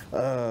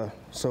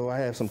 So I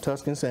have some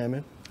Tuscan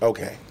salmon.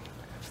 Okay.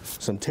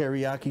 Some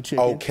teriyaki chicken.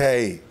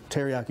 Okay.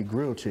 Teriyaki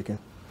grilled chicken.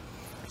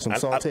 Some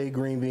sauteed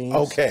green beans.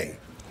 Okay.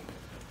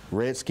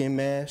 Red skin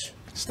mash.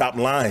 Stop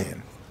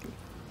lying.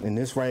 And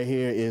this right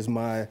here is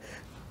my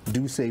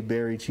Douce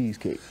berry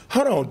cheesecake.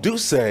 Hold on,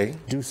 Douce.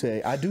 Douce,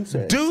 I do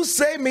say.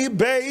 Douce me,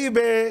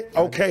 baby.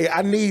 Okay,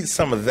 I need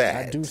some of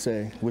that. I do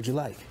say. Would you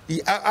like?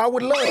 Yeah, I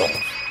would love.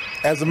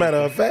 As a matter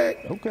of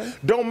fact. Okay.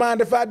 Don't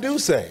mind if I do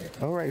say.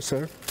 All right,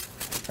 sir.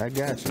 I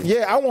got you.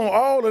 Yeah, I want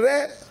all of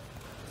that.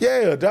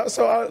 Yeah, dog.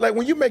 So like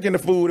when you making the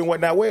food and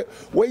whatnot, where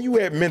you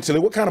at mentally?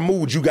 What kind of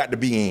mood you got to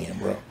be in,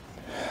 bro?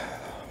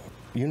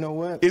 You know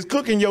what? Is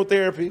cooking your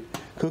therapy?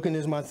 Cooking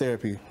is my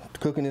therapy.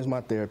 Cooking is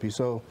my therapy.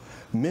 So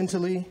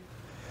mentally,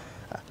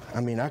 I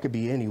mean, I could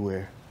be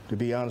anywhere, to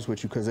be honest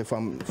with you, because if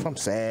I'm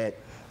sad,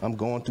 I'm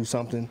going through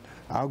something,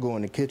 I'll go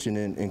in the kitchen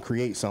and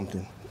create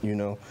something, you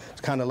know? It's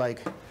kind of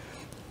like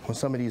when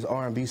some of these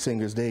R&B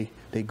singers, they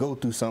go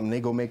through something, they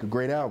go make a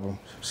great album.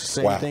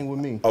 Same thing with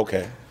me.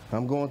 Okay.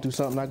 I'm going through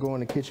something, I go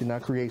in the kitchen, I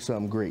create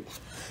something great.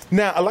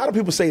 Now, a lot of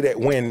people say that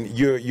when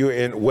you're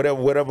in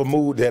whatever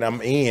mood that I'm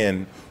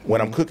in,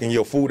 when I'm cooking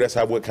your food, that's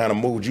what kind of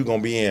mood you're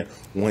gonna be in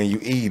when you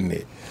eating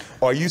it.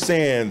 Are you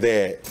saying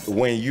that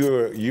when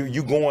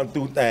you going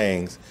through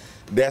things,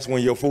 that's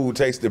when your food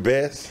tastes the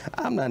best?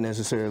 I'm not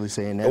necessarily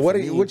saying that.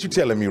 What you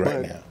telling me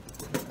right now?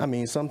 I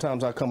mean,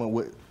 sometimes I come up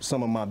with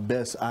some of my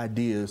best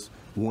ideas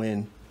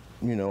when,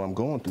 you know, I'm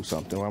going through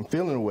something or I'm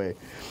feeling a way.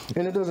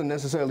 And it doesn't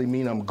necessarily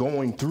mean I'm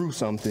going through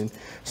something.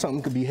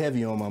 Something could be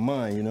heavy on my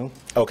mind, you know?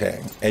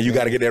 Okay, and you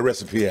got to get that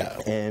recipe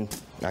out. And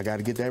I got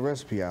to get that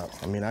recipe out.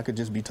 I mean, I could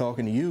just be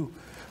talking to you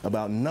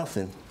about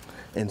nothing,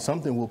 and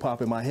something will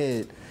pop in my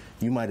head.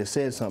 You might have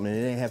said something, and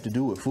it ain't have to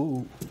do with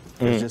food.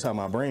 It's just how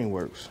my brain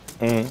works.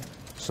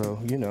 So,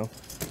 you know.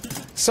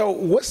 So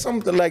what's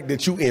something like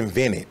that you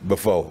invented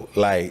before,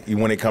 like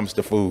when it comes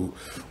to food?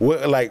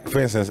 What, like,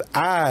 for instance,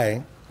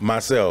 I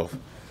myself,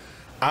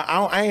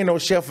 I ain't no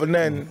chef or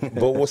nothing,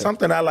 but what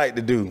something I like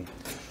to do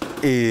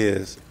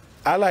is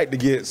I like to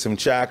get some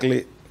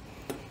chocolate,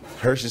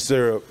 Hershey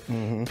syrup,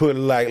 put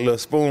like a little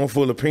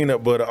spoonful of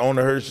peanut butter on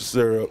the Hershey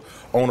syrup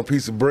on a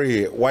piece of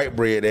bread, white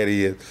bread that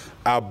is.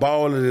 I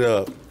ball it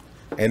up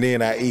and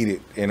then I eat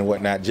it and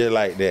whatnot, just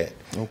like that.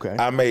 Okay.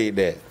 I made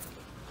that.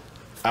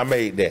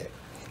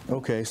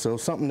 Okay, so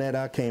something that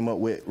I came up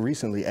with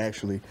recently,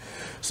 actually.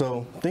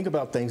 So think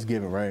about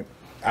Thanksgiving, right?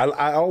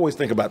 I always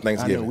think about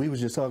Thanksgiving. I know, we was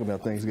just talking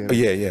about Thanksgiving.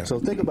 Yeah. So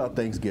think about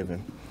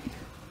Thanksgiving.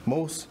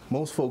 Most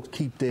folks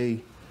keep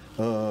they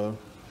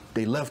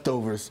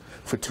leftovers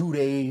for 2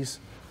 days,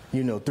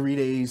 you know, 3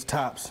 days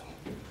tops.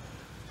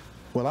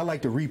 Well, I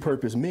like to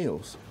repurpose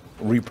meals.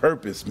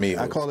 Repurpose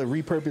meals. I call it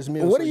repurpose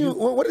meals.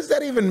 What does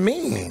that even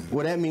mean?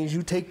 Well, that means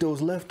you take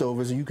those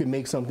leftovers and you can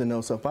make something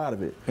else up out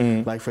of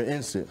it. Like, for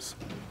instance,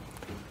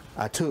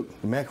 I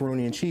took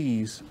macaroni and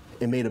cheese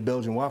and made a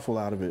Belgian waffle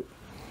out of it.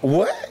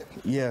 What?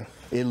 Yeah.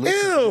 It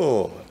looks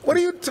Ew! What are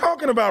you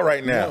talking about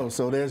right now? No,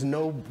 so there's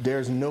no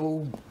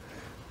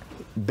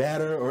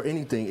batter or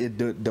anything.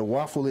 The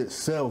waffle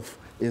itself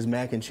is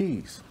mac and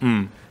cheese.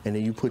 And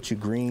then you put your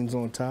greens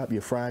on top,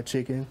 your fried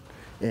chicken,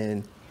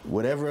 and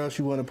whatever else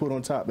you want to put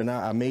on top. And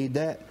I made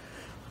that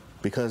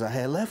because I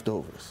had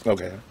leftovers.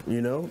 Okay. You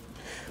know?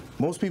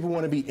 Most people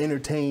want to be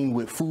entertained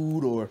with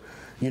food or,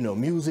 you know,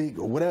 music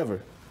or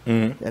whatever.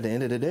 At the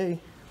end of the day,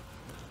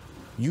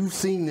 you've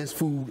seen this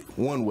food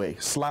one way,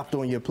 slopped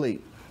on your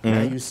plate.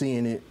 Now you're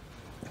seeing it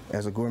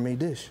as a gourmet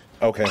dish.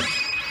 Okay.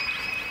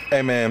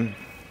 Hey, man.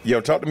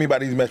 Yo, talk to me about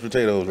these mashed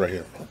potatoes right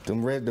here. The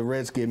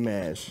red skin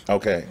mash.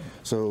 Okay.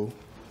 So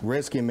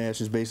red skin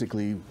mash is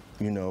basically,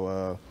 you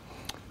know,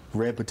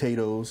 red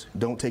potatoes.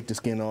 Don't take the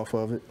skin off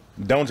of it.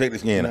 Don't take the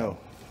skin off. No.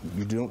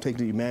 You don't take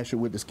you mash it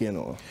with the skin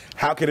on.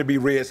 How can it be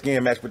red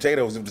skin mashed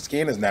potatoes if the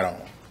skin is not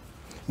on?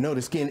 No,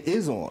 the skin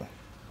is on.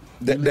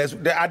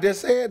 I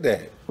just said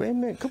that. Wait a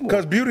minute, come on.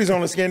 Because beauty's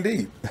on the skin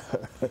deep.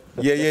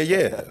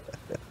 Yeah.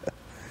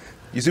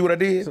 You see what I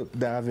did? So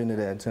dive into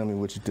that and tell me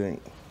what you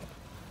think.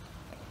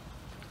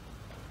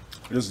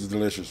 This is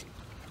delicious.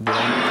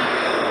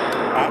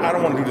 I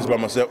don't want to do this by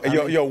myself. Hey,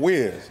 yo,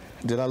 Wiz.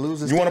 Did I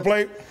lose a You want to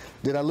play?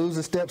 Did I lose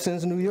a step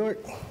since New York?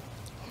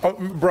 Oh,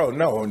 bro,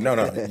 no.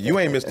 You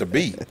ain't missed a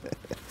beat.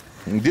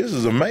 This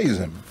is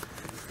amazing.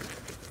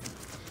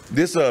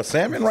 This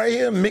salmon right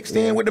here mixed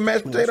in with the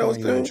mashed potatoes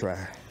too.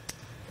 Try.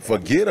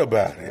 Forget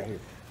about it.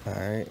 All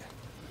right.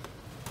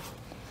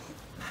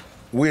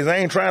 Wiz, I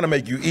ain't trying to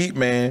make you eat,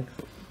 man,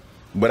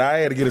 but I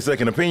had to get a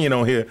second opinion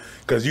on here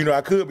because, you know, I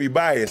could be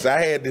biased.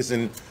 I had this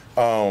in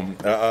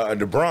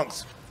the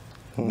Bronx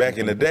back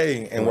in the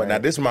day and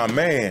whatnot. This is my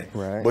man.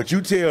 Right. But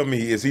you tell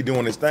me, is he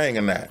doing his thing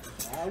or not?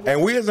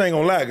 And Wiz ain't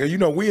gonna lie, because you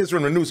know Wiz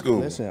from the new school.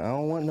 Listen, I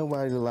don't want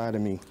nobody to lie to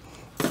me.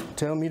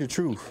 Tell me the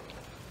truth.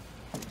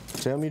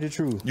 Tell me the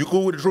truth. You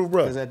cool with the truth,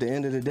 bro? Because at the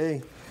end of the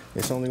day,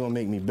 it's only gonna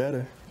make me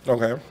better.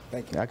 Okay.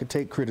 Thank you. I could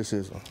take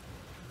criticism.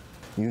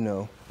 You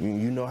know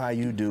how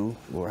you do,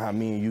 or how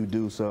me and you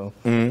do. So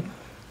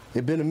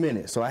it's been a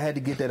minute, so I had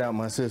to get that out of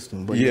my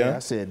system. But yeah, I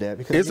said that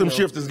because it's some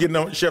chefs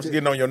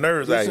getting on your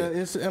nerves out here.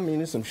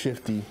 There's some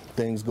shifty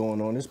things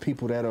going on. There's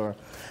people that are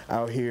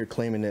out here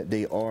claiming that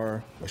they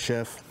are a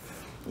chef,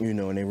 you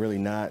know, and they really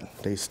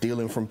not. They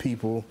stealing from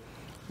people,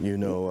 You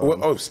know.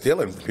 Oh,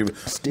 stealing people.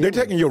 They're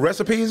taking your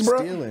recipes, bro?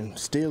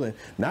 Stealing.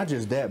 Not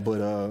just that, but,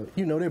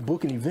 you know, they're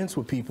booking events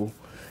with people,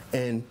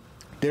 and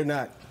they're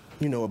not,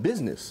 you know, a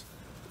business,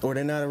 or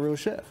they're not a real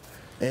chef.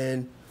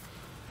 And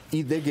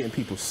they're getting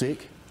people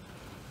sick,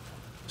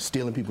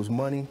 stealing people's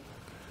money,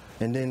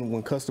 and then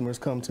when customers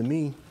come to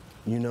me,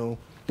 you know,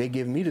 they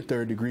give me the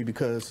third degree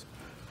because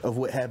of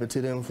what happened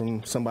to them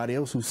from somebody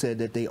else who said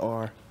that they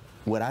are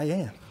what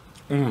I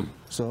am.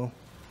 So,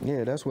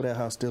 yeah, that's where that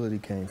hostility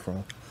came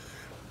from.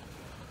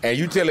 And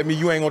you telling me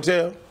you ain't gonna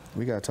tell?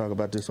 We gotta talk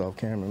about this off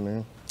camera,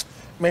 man.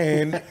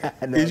 Man,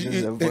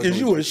 is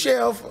you a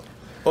chef?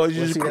 Or is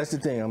you see, that's the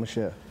thing, I'm a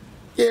chef.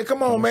 Yeah,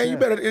 come on, man. You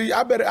better.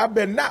 I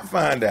better not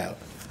find out.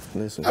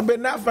 Listen. I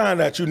better not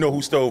find out you know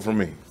who stole from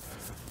me.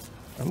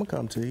 I'm gonna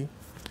come to you.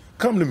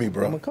 Come to me,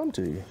 bro. I'm gonna come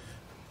to you.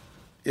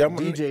 Yeah,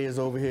 DJ is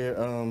over here.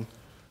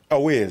 Oh,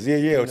 Wiz.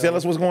 Yeah. Tell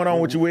us what's going on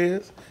with you,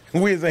 Wiz.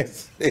 Wiz ain't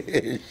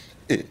said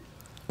shit.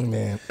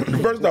 Man.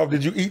 First off,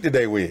 did you eat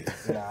today, Wiz?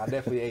 Nah, I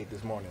definitely ate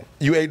this morning.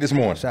 You ate this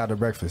morning? Shout out to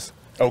breakfast.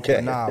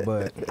 Okay.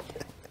 But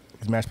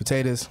these mashed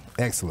potatoes,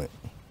 excellent.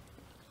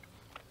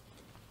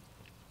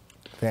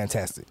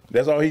 Fantastic.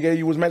 That's all he gave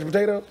you was mashed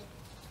potatoes?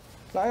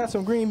 I got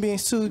some green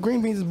beans too.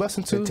 Green beans is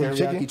busting too. The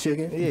teriyaki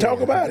chicken. Yeah,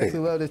 Talk about it. I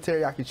love the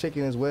teriyaki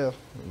chicken as well.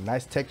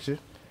 Nice texture,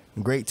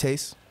 great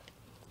taste.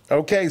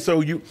 Okay,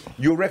 so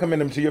you'll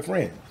recommend them to your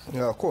friends?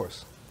 Yeah, of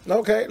course.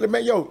 Okay,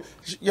 man, yo,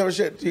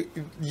 shit,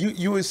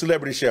 you a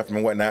celebrity chef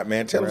and whatnot,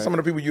 man. Tell them some of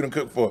the people you done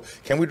cooked for.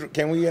 Can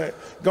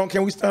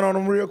we stun on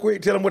them real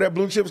quick? Tell them where that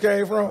blue chips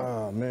came from.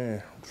 Oh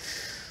man,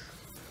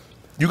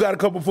 you got a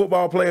couple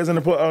football players in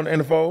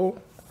the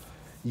fold.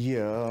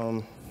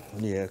 Yeah,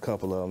 a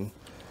couple of them.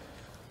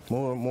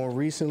 More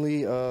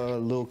recently,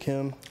 Lil'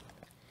 Kim.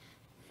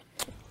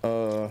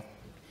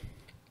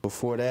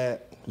 Before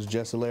that, it was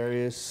Just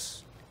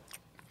Hilarious.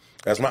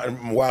 That's my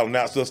Wild and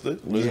Out sister.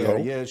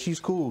 Yeah, she's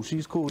cool.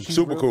 She's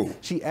super cool.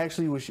 She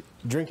actually was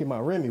drinking my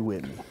Remy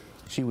with me.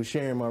 She was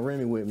sharing my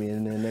Remy with me,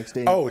 and then the next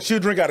day. Oh, she'll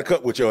drink out a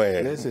cup with your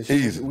ass.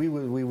 Listen, we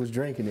was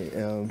drinking it.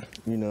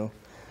 You know.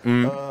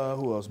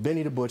 Who else?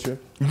 Benny the Butcher.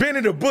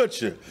 Benny the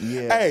Butcher.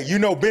 Yeah. Hey, you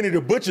know Benny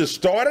the Butcher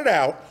started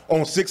out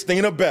on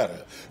 16 or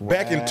Better.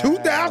 Back in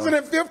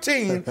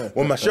 2015,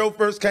 when my show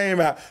first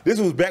came out, this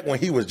was back when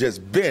he was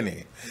just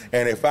Benny.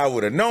 And if I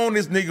would have known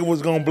this nigga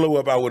was gonna blow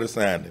up, I would have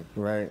signed him.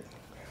 Right.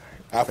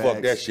 I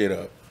fucked that shit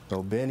up.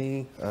 So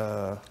Benny.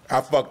 I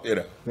fucked it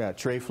up. We got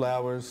Trey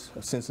Flowers,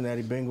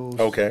 Cincinnati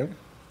Bengals. Okay.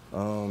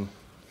 Jaron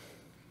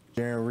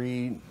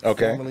Reed.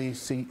 Okay. Formerly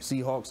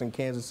Seahawks in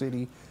Kansas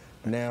City.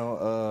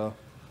 Now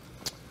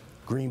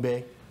Green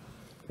Bay.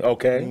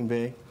 Okay. Green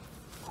Bay.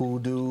 Cool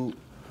dude.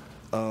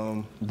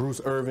 Bruce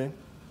Irvin.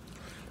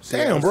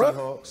 Damn,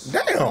 bro.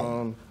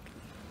 Damn.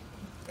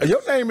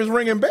 Your name is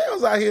ringing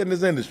bells out here in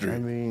this industry. I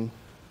mean,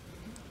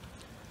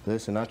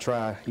 listen, I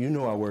try. You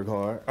know I work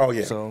hard. Oh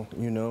yeah. So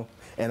you know,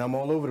 and I'm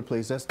all over the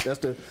place. That's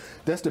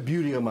the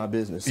beauty of my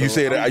business. So you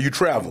said you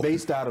travel. I'm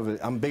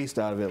based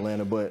out of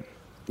Atlanta, but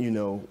you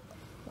know,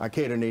 I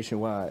cater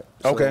nationwide.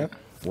 So okay.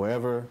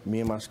 Wherever me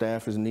and my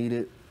staff is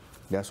needed,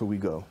 that's where we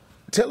go.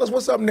 Tell us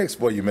what's up next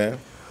for you, man.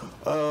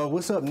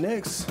 What's up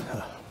next?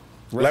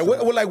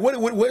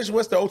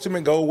 What's the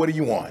ultimate goal? What do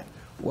you want?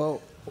 Well,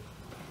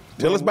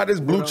 tell us about this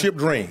blue chip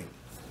dream.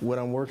 What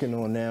I'm working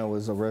on now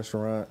is a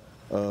restaurant.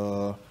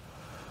 It's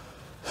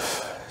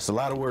a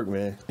lot of work,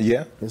 man.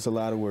 Yeah. It's a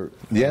lot of work.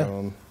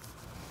 Yeah.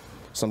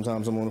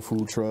 Sometimes I'm on a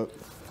food truck.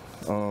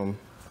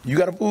 You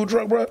got a food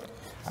truck, bro?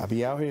 I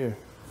be out here.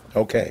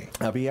 Okay.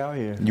 I be out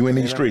here. You in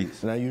these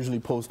streets? And I usually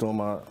post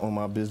on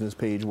my business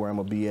page where I'm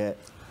gonna be at.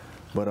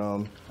 But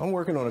I'm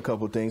working on a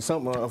couple of things.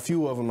 A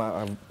few of them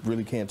I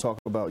really can't talk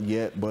about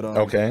yet. But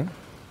okay.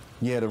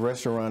 Yeah, the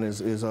restaurant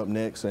is up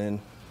next,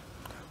 and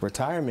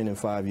retirement in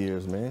 5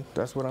 years, man.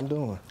 That's what I'm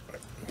doing.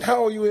 How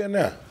old are you in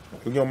now?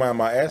 If you don't mind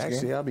my asking.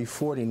 Actually, I'll be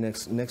 40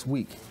 next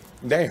week.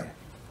 Damn.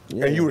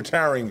 Yeah. And you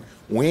retiring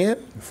when?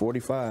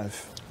 45.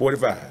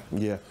 45.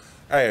 Yeah.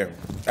 Hey,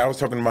 I was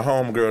talking to my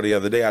homegirl the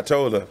other day. I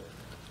told her,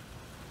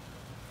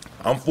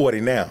 I'm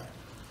 40 now.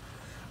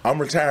 I'm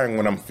retiring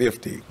when I'm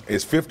 50.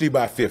 It's 50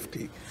 by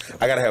 50.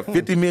 I got to have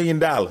 $50 million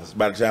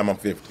by the time I'm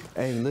 50.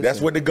 Hey, listen, that's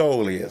what the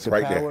goal is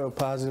right there. The power of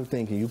positive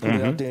thinking. You put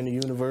it out there in the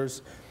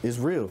universe, it's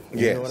real.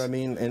 You know what I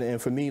mean?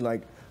 And for me,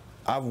 like,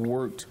 I've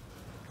worked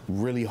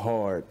really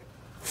hard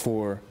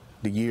for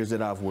the years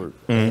that I've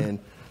worked. And,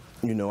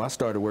 you know, I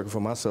started working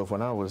for myself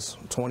when I was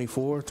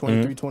 24,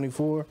 23,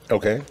 24.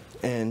 Okay.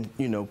 And,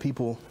 you know,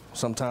 people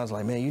sometimes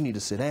like, man, you need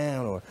to sit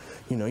down, or,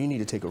 you know, you need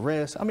to take a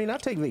rest. I mean, I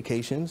take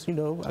vacations, you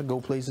know, I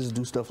go places,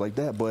 do stuff like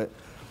that, but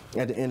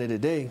at the end of the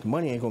day,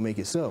 money ain't gonna make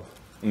itself.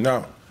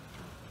 No.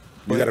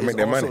 You gotta make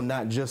that money. It's also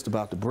not just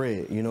about the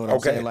bread, you know what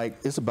I'm saying? Like,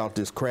 it's about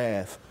this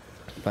craft.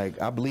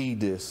 Like, I bleed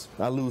this.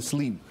 I lose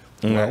sleep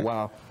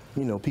while,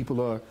 you know,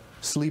 people are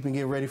sleeping,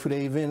 getting ready for the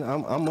event.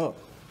 I'm up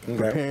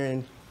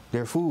preparing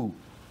their food.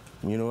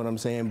 You know what I'm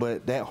saying?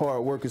 But that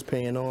hard work is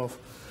paying off,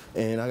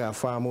 and I got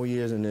 5 more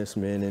years in this,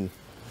 man, and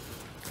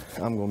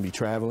I'm gonna be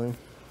traveling,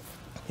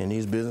 and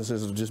these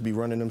businesses will just be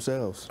running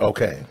themselves.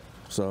 Okay.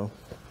 So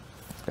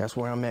That's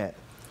where I'm at.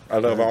 I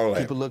love all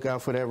that. Keep a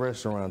lookout for that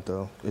restaurant,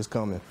 though. It's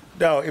coming.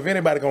 Dog, if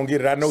anybody gonna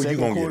get it, I know you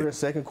gonna get it.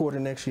 Second quarter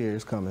next year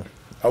is coming.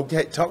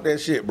 Okay, talk that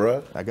shit,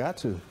 bro. I got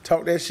to.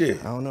 Talk that shit.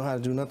 I don't know how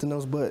to do nothing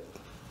else but.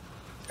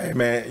 Hey,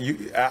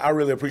 man, I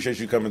really appreciate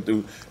you coming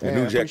through the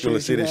New Jack Killer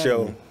City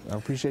show. I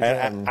appreciate you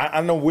having me.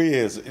 I know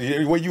Wiz.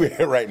 Where you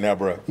at right now,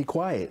 bro? He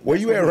quiet. Where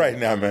you at right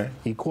now, man?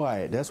 He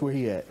quiet. That's where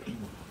he at.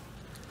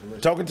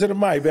 Talking to the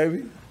mic,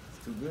 baby.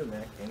 It's too good,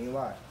 man. Can't even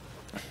lie.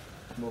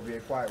 I'm over here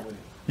quiet with it.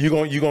 You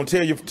gonna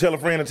tell a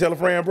friend and tell a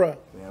friend, bro?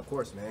 Man, of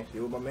course, man.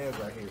 Get with my man's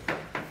right here.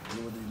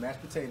 Get with these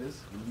mashed potatoes.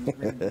 Get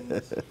with these green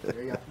beans.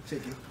 Teriyaki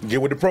chicken.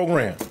 Get with the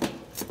program.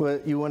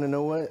 But you want to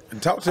know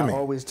what? Talk to me. I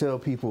always tell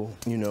people,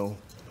 you know,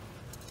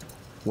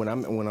 when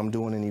I'm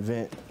doing an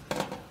event,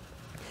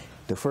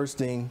 the first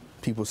thing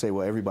people say,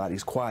 well,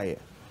 everybody's quiet.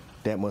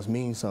 That must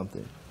mean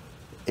something.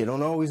 It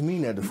don't always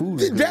mean that the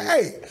food is good.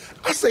 Hey,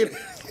 I say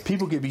that.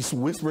 People can be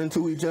whispering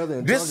to each other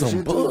and This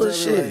talking some shit to each other.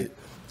 bullshit.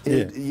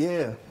 Like,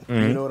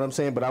 you know what I'm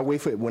saying? But I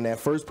wait for it when that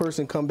first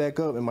person come back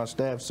up and my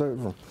staff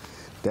serve them.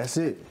 That's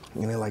it.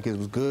 And they're like, it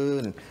was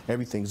good and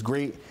everything's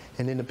great.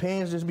 And then the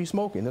pans just be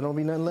smoking. There don't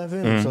be nothing left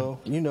in them. So,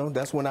 you know,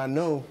 that's when I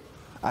know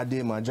I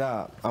did my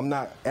job. I'm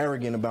not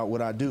arrogant about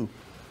what I do.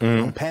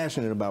 I'm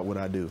passionate about what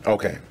I do.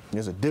 Okay.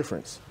 There's a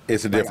difference.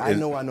 It's a Like, difference.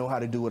 I know how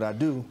to do what I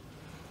do,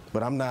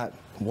 but I'm not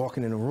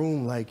walking in a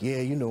room like, yeah,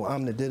 you know,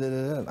 I'm the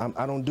da-da-da-da.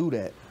 I don't do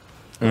that.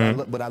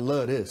 But I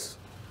love this.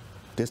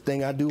 This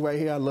thing I do right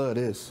here, I love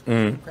this.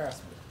 Yeah.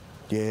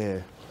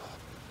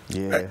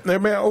 Yeah. Hey,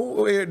 man,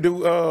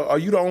 are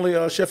you the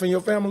only chef in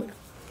your family?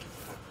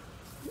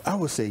 I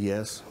would say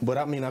yes, but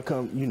I mean,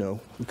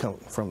 we come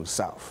from the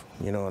South,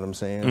 you know what I'm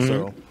saying?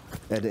 So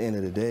at the end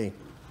of the day,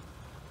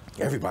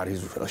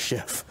 everybody's a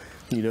chef.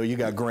 You know, you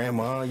got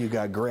grandma, you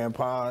got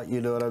grandpa,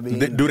 you know what I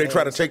mean? Do they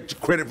try to take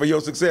credit for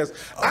your success?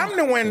 I'm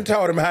the one who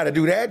taught them how to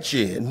do that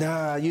shit.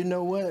 Nah, you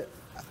know what?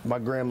 My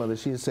grandmother,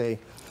 she'd say,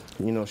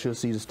 you know, she'll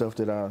see the stuff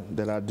that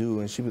I do,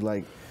 and she'd be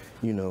like,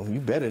 you know, you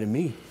better than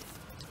me.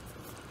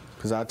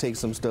 Because I take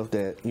some stuff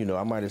that, you know,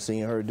 I might have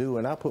seen her do,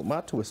 and I put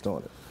my twist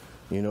on it.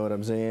 You know what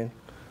I'm saying?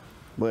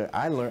 But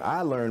I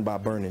learned by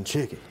burning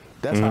chicken.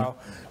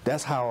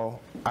 That's how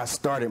I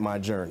started my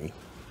journey.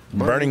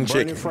 Burning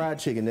chicken. Burning fried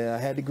chicken. Then I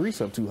had the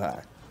grease up too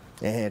high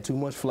and had too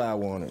much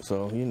flour on it.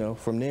 So, you know,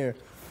 from there,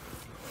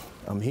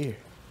 I'm here.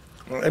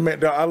 Hey,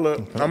 man,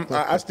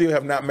 I still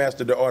have not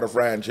mastered the art of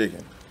frying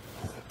chicken.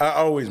 I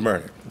always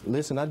burn it.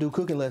 Listen, I do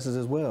cooking lessons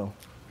as well.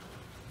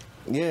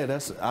 Yeah,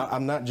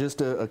 I'm not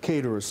just a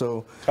caterer,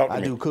 so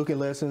I do cooking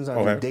lessons.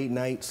 I do date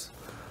nights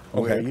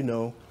where, you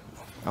know,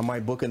 I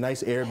might book a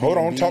nice Airbnb. Hold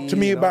on, talk to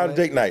me about a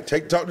date night.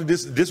 Talk to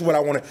this. This is what I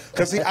want to.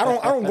 Cause see, I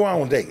don't go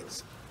out on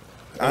dates.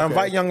 I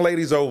invite young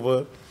ladies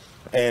over,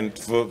 and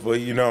for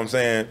you know what I'm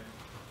saying.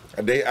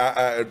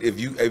 If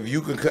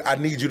you can, I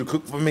need you to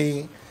cook for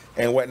me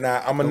and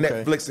whatnot. I'm a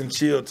Netflix and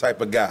chill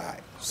type of guy.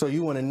 So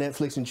you want to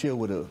Netflix and chill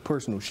with a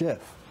personal chef?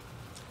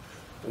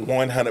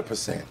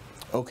 100%.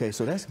 Okay,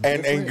 so that's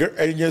and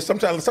you know,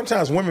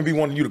 sometimes women be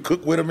wanting you to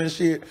cook with them and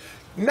shit.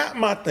 Not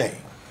my thing.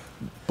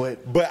 But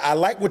I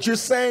like what you're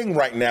saying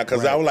right now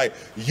because I was like,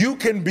 you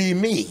can be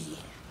me.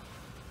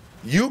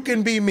 You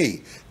can be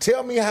me.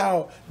 Tell me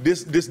how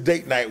this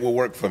date night will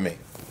work for me.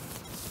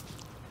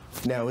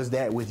 Now, is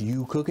that with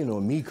you cooking or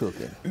me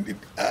cooking?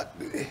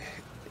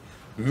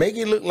 Make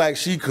it look like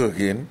she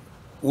cooking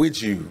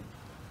with you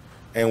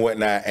and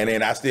whatnot, and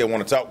then I still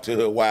want to talk to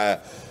her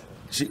while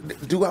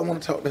do I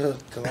want to talk to her?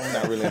 Because I'm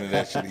not really into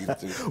that shit either,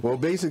 too. Well,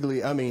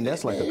 basically, I mean,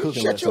 that's like a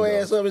cooking Shut your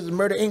ass up. It's a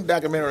Murder, Inc.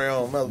 documentary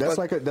on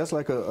motherfucker. That's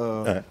like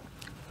a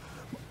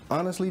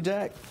honestly,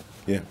 Jack,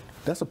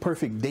 that's a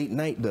perfect date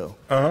night, though.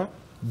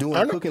 Doing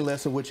a cooking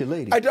lesson with your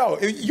lady. I don't.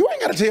 You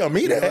ain't got to tell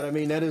me that. You know what I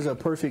mean? That is a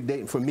perfect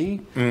date. For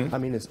me, I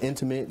mean, it's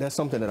intimate. That's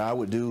something that I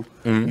would do.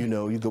 You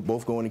know, you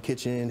both go in the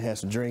kitchen, have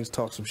some drinks,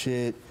 talk some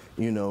shit,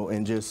 you know,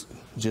 and just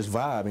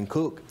vibe and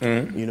cook.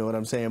 You know what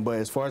I'm saying? But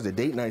as far as the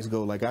date nights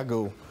go,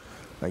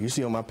 like you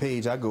see on my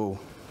page, I go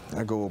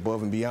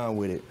above and beyond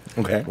with it.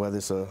 Okay. Whether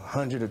it's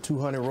 100 or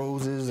 200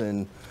 roses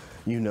and,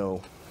 you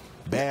know,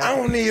 bath. I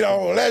don't need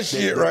all that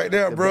shit right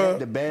there, bro.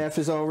 The bath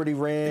is already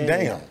ran.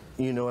 Damn.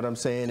 You know what I'm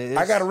saying?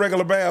 I got a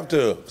regular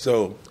bathtub,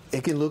 so.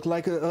 It can look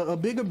like a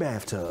bigger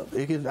bathtub.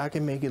 I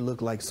can make it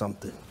look like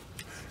something.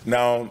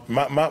 Now,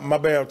 my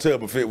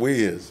bathtub will fit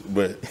Wiz,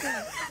 but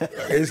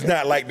it's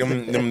not like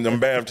them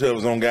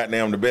bathtubs on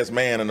goddamn the best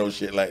man or no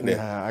shit like that.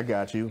 Nah, I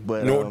got you.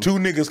 But no, two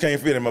niggas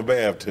can't fit in my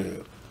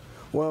bathtub.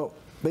 Well,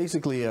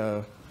 basically,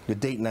 the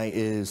date night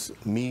is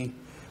me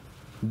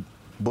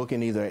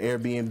booking either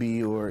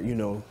Airbnb or, you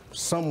know,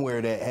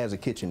 somewhere that has a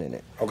kitchen in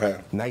it. Okay.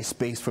 Nice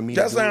space for me to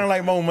do. That sounds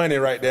like more money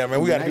right there,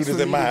 man. We got to do this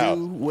in my house.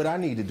 Do what I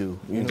need to do.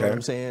 You know what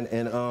I'm saying?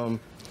 And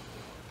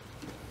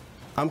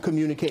I'm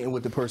communicating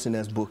with the person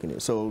that's booking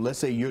it. So let's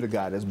say you're the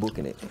guy that's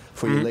booking it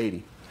for your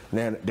lady.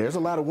 Now, there's a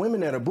lot of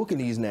women that are booking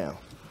these now.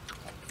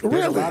 There's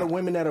Really? a lot of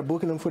women that are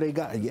booking them for their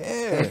guys.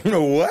 Yeah.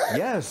 What?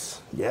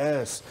 Yes.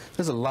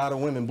 There's a lot of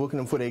women booking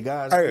them for their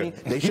guys. Hey. I mean,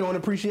 they showing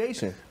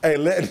appreciation. Hey,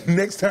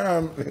 next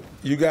time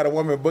you got a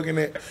woman booking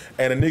it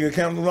and a nigga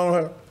cancels on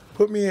her,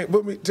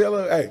 tell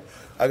her, hey,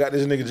 I got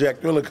this nigga Jack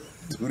Thriller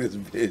do this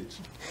bitch.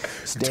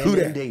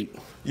 Stand-in date.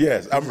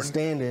 Yes. I'm a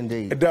stand-in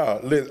date.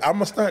 Dog, listen,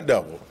 I'm a stunt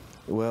double.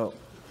 Well,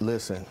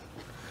 listen,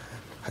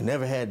 I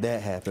never had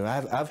that happen.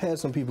 I've had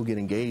some people get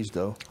engaged,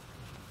 though.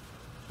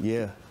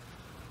 Yeah.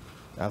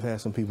 I've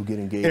had some people get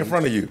engaged. In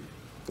front of you?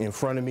 In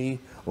front of me,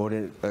 or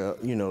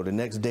the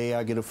next day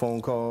I get a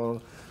phone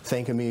call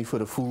thanking me for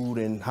the food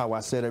and how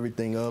I set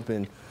everything up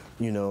and,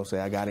 say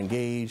I got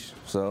engaged.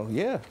 So,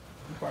 yeah.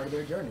 You're part of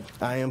their journey.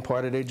 I am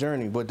part of their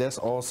journey, but that's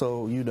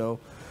also,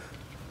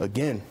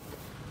 again,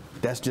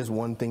 that's just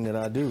one thing that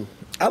I do.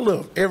 I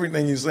love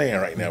everything you're saying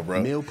right now,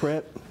 bro. Meal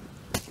prep.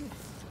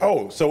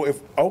 Oh, so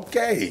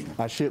okay.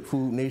 I ship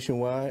food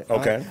nationwide.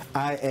 Okay.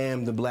 I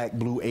am the Black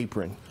Blue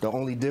Apron. The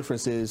only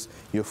difference is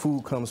your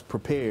food comes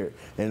prepared,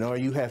 and all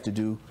you have to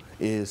do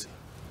is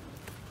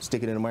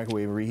stick it in the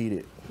microwave and reheat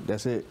it.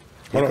 That's it.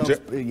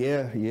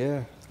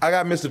 Yeah. I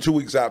got Mr. 2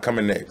 Weeks Out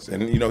coming next,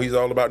 and he's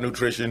all about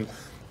nutrition.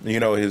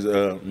 He's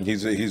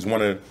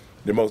one of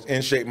the most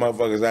in shape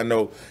motherfuckers I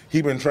know.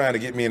 He been trying to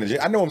get me in the gym.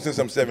 I know him since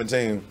I'm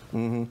 17.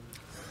 Mm-hmm.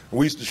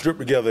 We used to strip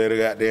together at a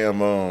goddamn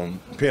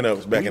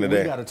pinups back in the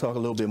day. We got to talk a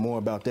little bit more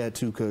about that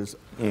too, because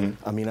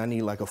I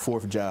need like a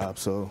fourth job.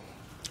 So.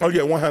 Oh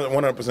yeah,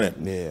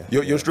 100%.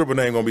 Yeah. Your stripper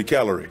name gonna be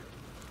Calorie.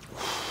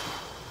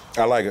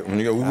 I like it.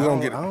 We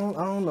gonna get. I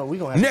don't know. We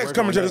gonna have next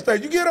coming to the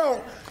stage. You get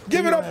on.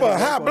 Give it up for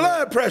high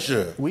blood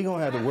pressure. We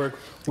gonna have to work.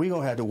 We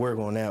gonna have to work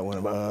on that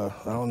one. I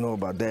don't know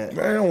about that.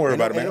 Man, don't worry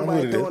about it, man.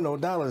 Nobody throwing no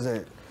dollars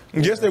at.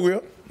 Yes, they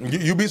will.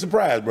 You be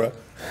surprised, bro.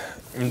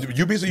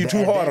 You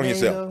too hard on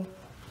yourself.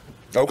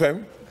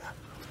 Okay.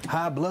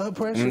 High blood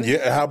pressure?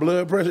 Yeah, high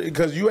blood pressure,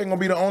 because you ain't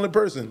gonna be the only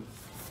person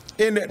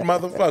in that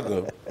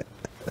motherfucker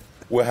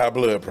with high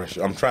blood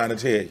pressure. I'm trying to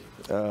tell you.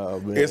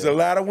 Oh, man. It's a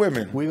lot of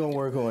women. We gonna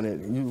work on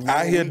it.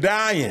 Out here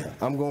dying.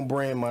 I'm gonna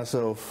brand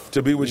myself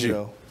to be with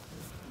you.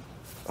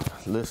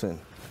 Listen,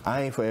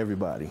 I ain't for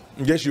everybody.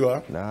 Yes, you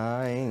are.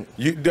 Nah, I ain't.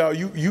 You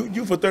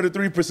for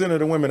 33% of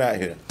the women out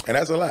here, and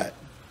that's a lot.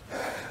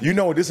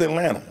 This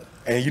Atlanta.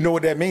 And you know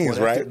what that means,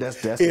 right?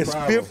 That's it's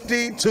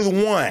 50 to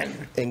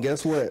 1. And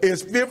guess what?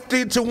 It's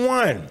 50 to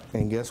 1.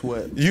 And guess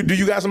what? Do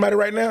you got somebody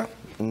right now?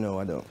 No,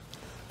 I don't.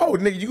 Oh,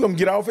 nigga, you gonna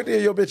get off it there,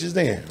 your bitches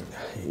then?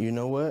 You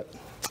know what?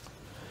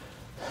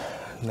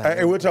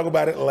 Hey, we'll talk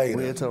about it later.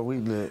 We'll talk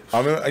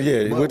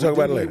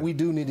about it later. We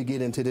do need to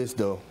get into this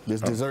though.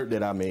 This dessert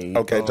that I made.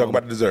 Okay, talk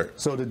about the dessert.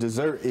 So the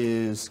dessert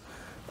is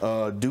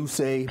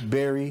Douce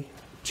berry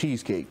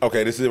cheesecake.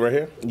 Okay, this is it right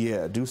here?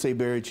 Yeah, Douce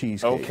berry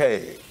cheesecake.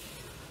 Okay.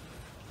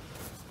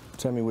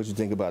 Tell me what you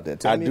think about that.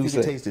 Tell me if you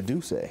can taste the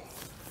Douce.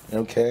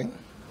 Okay.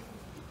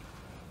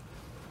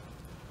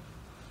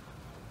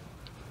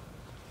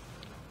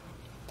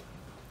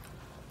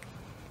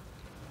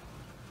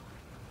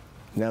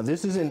 Now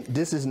this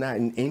is not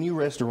in any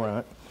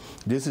restaurant.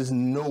 This is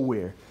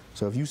nowhere.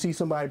 So if you see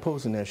somebody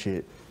posting that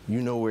shit,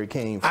 you know where it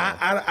came from.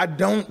 I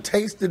don't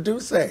taste the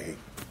Douce.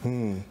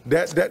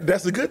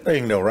 That's a good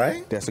thing though,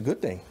 right? That's a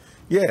good thing.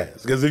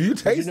 Yes, because if you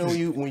taste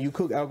when you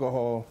cook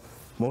alcohol,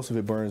 most of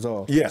it burns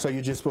off. Yeah. So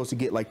you're just supposed to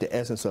get like the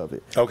essence of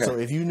it. Okay. So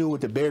if you knew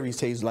what the berries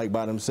taste like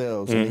by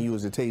themselves and then you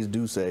was to taste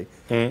Douce,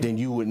 then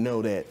you would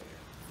know that,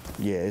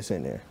 yeah, it's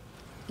in there.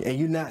 And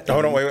you're not.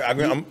 Hold on,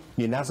 wait.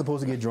 You're not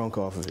supposed to get drunk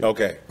off of it.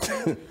 Okay.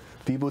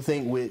 People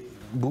think with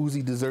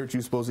boozy dessert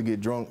you're supposed to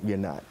get drunk. You're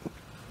not.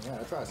 Yeah,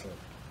 I try some.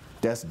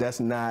 That's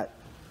not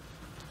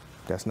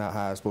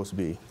how it's supposed to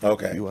be.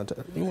 Okay. You want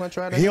to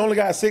try that? He only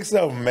got 6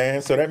 of them,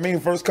 man. So that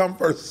means first come,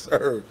 first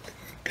serve.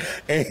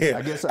 And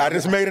I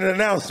just made an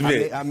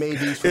announcement. I made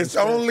these. It's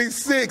only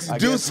 6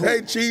 Douce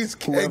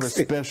cheesecakes. Whoever's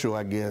special,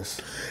 I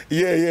guess.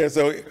 Yeah.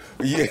 So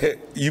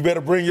you better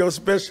bring your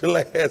special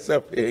ass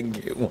up here and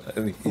get one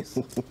of these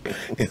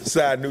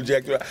inside New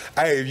Jack.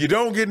 Hey, if you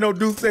don't get no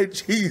Douce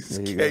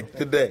cheesecake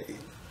today,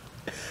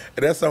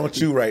 that's on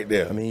you right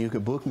there. I mean, you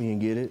could book me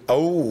and get it.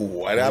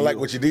 Oh, I like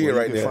what you did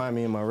right there. You can find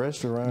me in my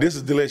restaurant. This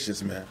is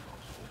delicious, man.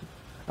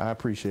 I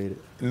appreciate it.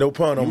 No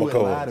pun on my code. You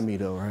wouldn't lie to me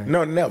though, right?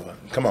 No, never.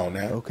 Come on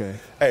now. Okay.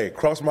 Hey,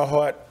 cross my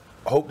heart,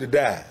 hope to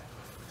die.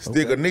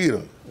 Stick a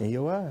needle in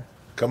your eye.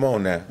 Come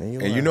on now.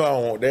 And you know I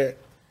don't want that.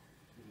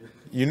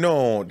 You know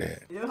I don't want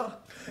that. Yeah.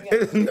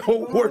 There's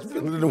no worse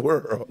feeling in the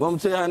world. Well, I'm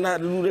tell you how not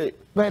to do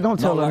that. Man, don't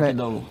tell them that.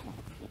 Don't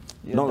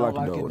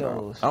lock your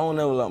doors. I don't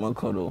never lock my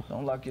car door.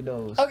 Don't lock your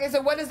doors. Okay,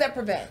 so what does that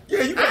prevent?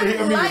 Yeah, you gotta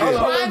hear me.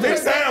 It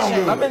sounds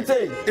good. I've been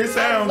telling you. It sounds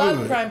good. I love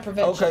good. crime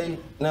prevention. Okay,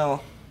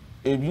 now,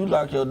 if you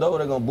lock your door,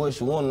 they're gonna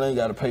bust your window, then you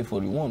gotta pay for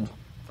the window.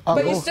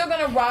 But you're still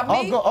gonna rob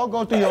me? I'll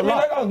go through your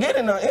lock. They're gonna get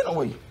in there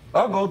anyway.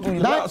 I'll go through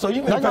your lock, so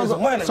you can pay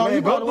some money. So man.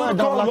 you go through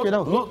the car, lock your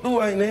door. Look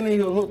through, ain't then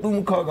he'll look through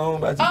my car, go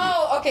on back to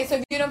Oh, okay, so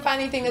if you don't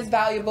find anything that's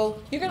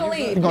valuable, you're gonna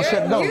leave. You're gonna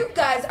shut the door. You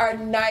guys are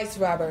nice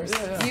robbers.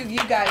 Yeah. You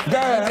guys.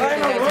 I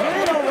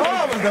ain't no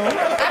robbers though.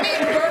 I mean,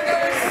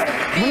 burgers.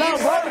 We're not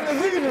robbing the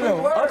leader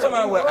though. I'm talking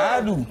about what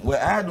I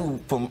do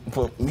for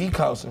me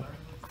costing,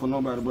 for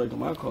nobody breaking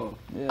my car.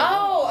 Yeah.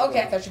 Oh,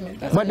 okay. I thought you meant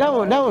that. But that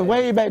was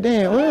way back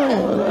then.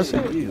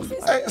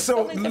 Hey,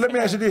 so let me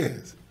ask you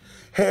this.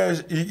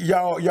 Has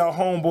y'all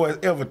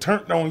homeboys ever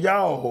turned on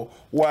y'all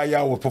while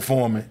y'all was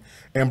performing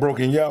and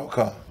broken y'all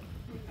car?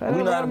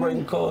 We know how to break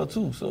the car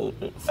too, so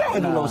we don't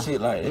do no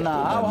shit like that.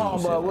 Nah, our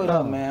homeboy with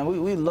us, man.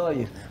 We love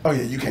you. Oh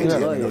yeah, you can't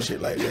tell me no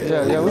shit like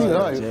that. Yeah, we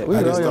love you. We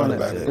just love thought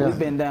about it.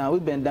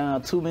 We've been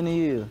down too many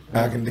years.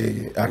 I can dig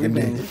it. I can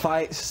dig it.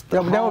 Fights.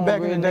 Yeah, but that was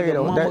back in the day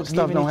though. That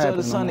stuff don't happen.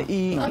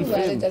 I'm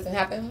glad it doesn't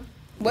happen.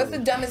 What's the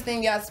dumbest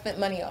thing y'all spent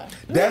money on?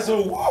 That's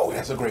a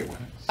great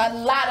one. A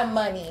lot of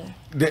money.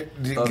 A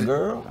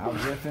girl? I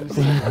was just finna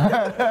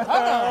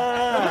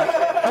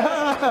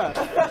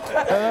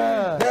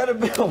That'll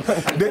be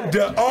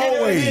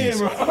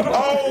always.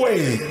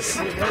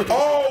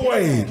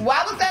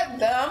 Why was that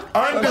dumb?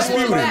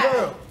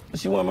 Undisputed.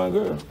 She wasn't my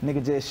girl.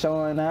 Nigga just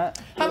showing out.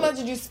 How much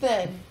did you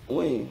spend?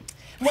 When?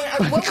 What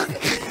was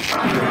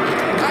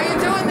Are you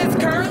doing this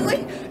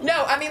currently?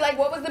 No, I mean, like,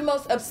 what was the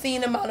most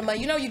obscene amount of money?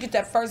 You know, you get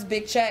that first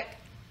big check,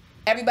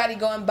 everybody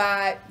go and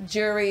buy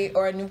jewelry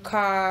or a new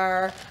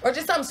car or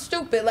just something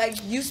stupid. Like,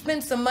 you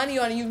spend some money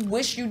on it, you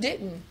wish you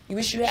didn't. You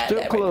wish you had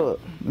strip that. Club.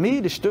 Right?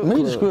 Me, the strip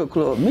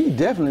club. Me,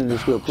 definitely the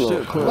strip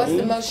club. What's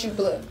the most you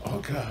blew? Oh,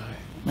 God.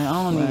 Man,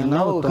 I don't even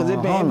know, because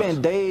it been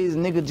days,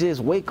 nigga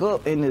just wake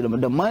up and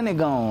the money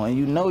gone, and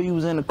you know you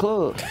was in the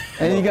club.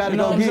 And you gotta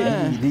go get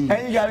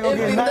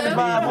 9,500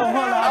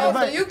 out the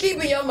bank. So you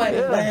keeping your money.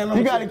 Yeah.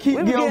 You gotta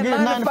get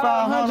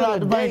 9,500 out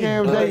the bank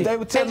every day. They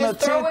were telling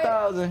us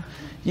 10,000,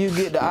 you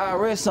get the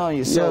IRS on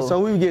you. So, yeah, so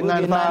we would get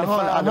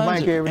 9,500 out the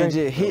bank every day. And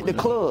just hit the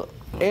club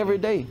every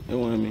day. You know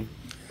what I mean?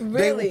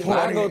 Really?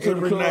 I go to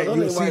the club,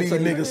 you'll see these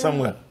niggas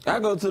somewhere. I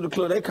go to the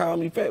club, they call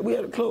me fat. We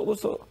at the club,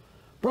 what's up?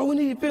 Bro, we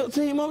need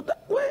 15 more.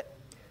 What?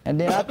 And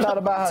then I thought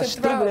about how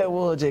stupid that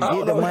was, just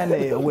get the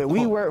money where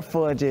we work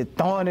for, just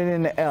throwing it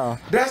in the air.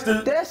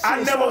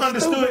 I never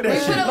understood that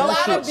shit. We put a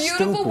lot of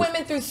beautiful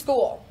women through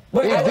school.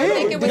 But I don't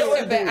think it was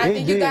stupid. I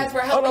think you guys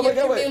were helping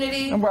your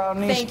community.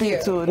 Thank you.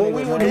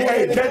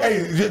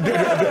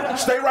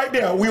 Stay right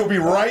there. We'll be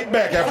right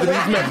back after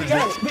these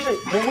messages.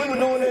 When we were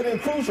doing that in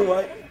Crucial,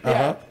 right?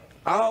 Uh-huh.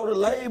 All the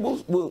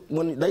labels,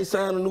 when they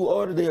sign a new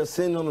order, they'll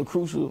send them to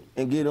Crucial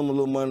and give them a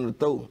little money to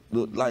throw,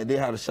 like they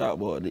had a shop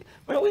boy did.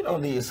 Man, we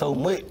don't need so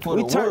much for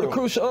the world. We turned the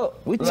Crucial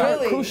up. We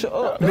turned Crucial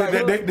up.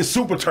 The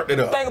super turned it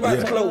up. Think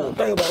about clothes.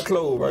 Think about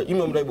clothes, right? You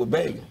remember they were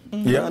begging.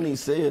 Yeah. I need to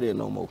say that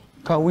no more.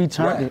 Cause we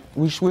turned it,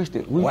 we switched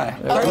it. Why?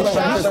 Y'all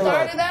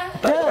started that?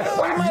 Hey,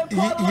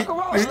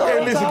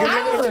 listen,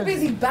 I was too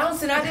busy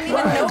bouncing. I didn't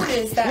even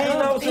notice that. You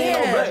know, see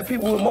no black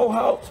people with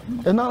mohawks.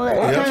 No,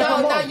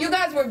 you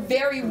guys were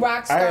very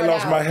rock star. I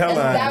lost my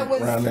hairline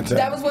around that time.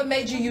 That was what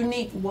made you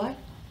unique. What?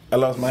 I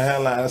lost my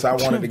hairline, so I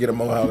wanted to get a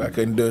mohawk. I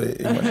couldn't do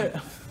it. It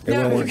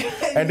wouldn't work.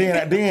 And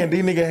then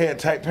these niggas had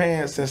tight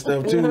pants and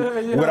stuff too,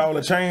 with all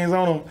the chains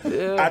on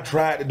them. I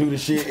tried to do the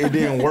shit, it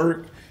didn't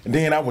work. And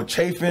then I was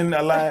chafing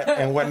a lot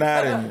and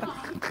whatnot, and I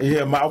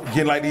was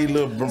getting like these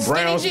little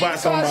brown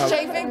spots on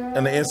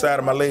the inside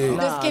of my leg.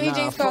 The skinny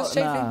jeans cause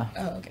chafing? Oh,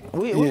 okay.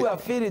 We got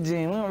fitted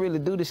jeans. We don't really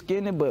do the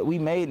skinny, but we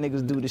made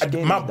niggas do the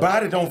skinny. My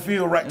body don't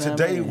feel right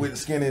today with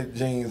skinny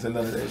jeans and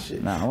none of that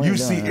shit. You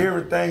see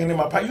everything in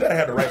my pocket. You gotta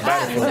have the right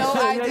body for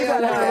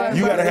that.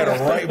 You gotta have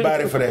the right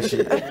body for that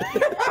shit.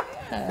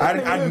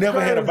 I never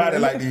had a body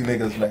like these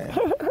niggas, man.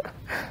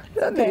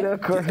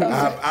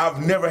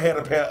 I've never had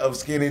a pair of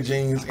skinny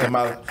jeans in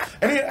my life.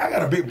 And then I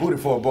got a big booty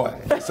for a boy.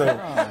 So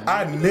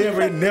I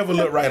never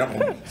look right on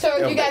me.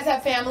 So you guys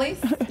have families?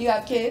 You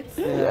have kids?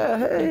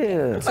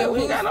 Yeah. So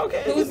who's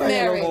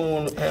married?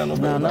 No,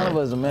 none of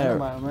us are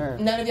married.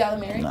 None of y'all are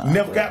married?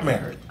 Never got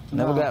married.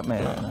 Never got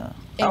married, no.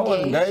 I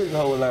wasn't engaged a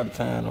whole lot of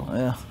time though.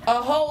 Yeah.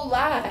 A whole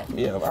lot?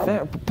 Yeah.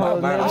 I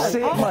proposed never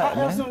 6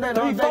 months, man.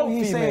 I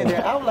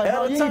was like,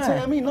 bro, you ain't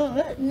tell me none of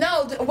that.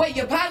 No, wait,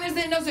 your partners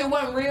didn't know, so it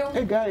wasn't real?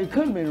 It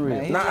couldn't be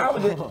real. Nah, I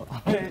was just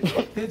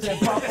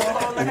pop a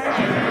hole in it.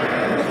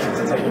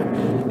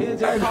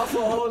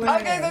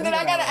 Okay, so then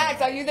I gotta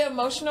ask, are you the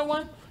emotional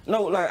one?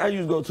 No, like I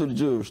used to go to the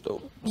jewelry store.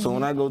 So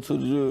when I go to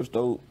the jewelry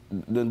store,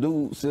 the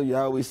dude Celia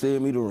always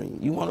send me the ring.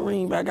 You want a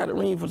ring? But I got a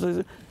ring for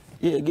Celia.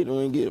 Yeah, get the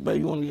ring, get it,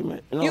 baby. You want to get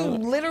married? You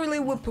literally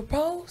would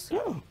propose?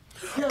 Yeah.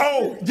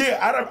 Oh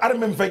yeah, I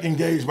done been fake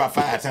engaged about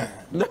 5 times.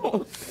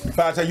 No.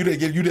 5 times you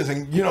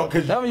didn't, you know,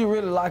 cause that when you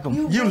really like them.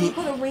 You really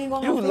put a ring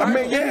on her? I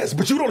mean, yes,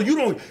 but you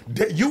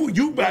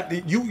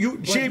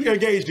she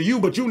engaged to you,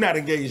 but you not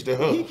engaged to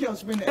her. He kept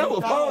spending It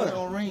was fun.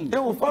 on rings.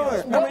 It was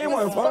fun. I mean, it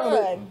wasn't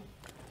fun.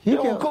 It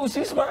was cool.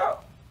 She smiled.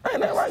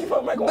 Ain't that right? You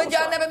supposed to make one. But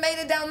y'all never made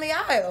it down the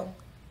aisle.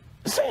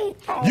 See,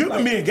 you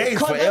can be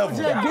engaged forever.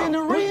 Just getting the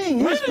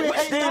ring. He spent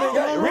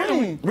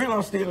 $8 Really,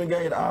 I'm still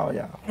engaged to all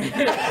y'all.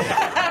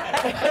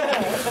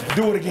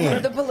 Do it again.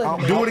 Do it again.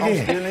 I'm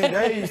still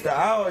engaged to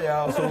all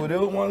y'all. So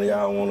whatever one of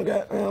y'all want to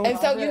get. And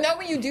so you know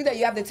when you do that,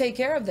 you have to take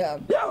care of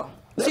them. Yeah.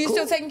 So you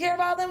still taking care of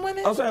all them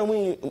women? I'm saying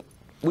we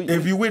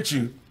if you with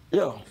you,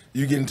 yeah,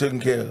 you getting taken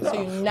care of.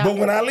 So but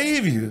when I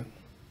leave you,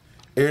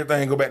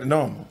 everything go back to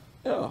normal.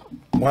 Yeah.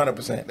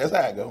 100%. That's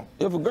how it go.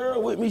 If a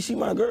girl with me, she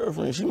my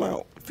girlfriend. She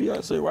my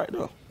fiance right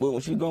there. But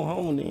when she go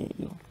home, then,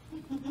 you know.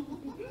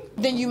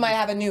 Then you might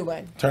have a new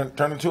one.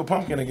 Turn into a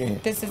pumpkin again.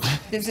 This is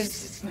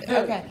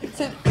okay.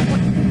 So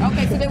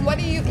then what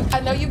do you? I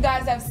know you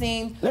guys have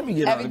seen Let me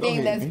get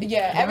everything that's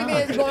everything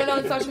that's going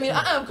on social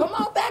media. Come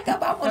on back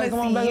up. I want to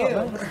see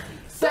you.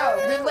 So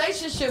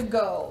relationship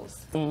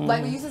goals.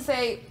 Like we used to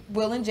say,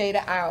 Will and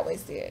Jada. I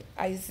always did.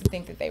 I used to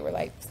think that they were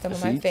like some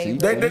of my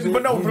favorites. But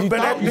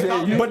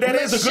that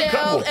is a good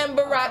couple. Michelle and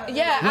Barack.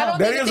 Yeah, I don't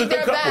think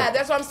they're bad.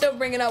 That's why I'm still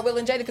bringing up Will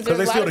and Jada because there's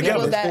a lot of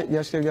people that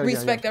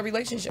respect their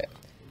relationship.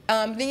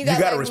 Then you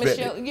got like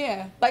Michelle.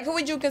 Yeah. Like who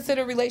would you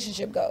consider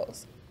relationship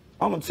goals?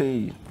 I'm gonna tell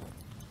you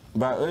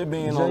about us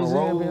being on the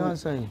road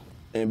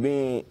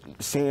and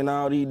seeing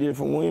all these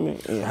different women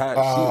and how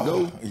shit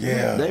go.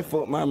 Yeah. They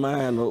fucked my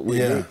mind up with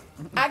that.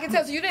 I can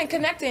tell. So you didn't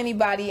connect to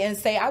anybody and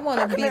say, I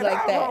want to be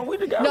like that.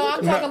 No,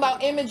 I'm talking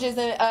about images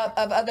of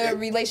other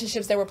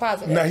relationships that were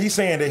positive. Now he's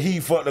saying that he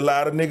fucked a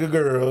lot of nigga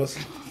girls.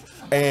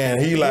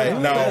 And he like,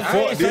 no,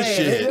 fuck this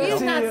shit.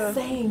 He's not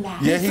saying that.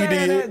 Yeah, he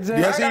did.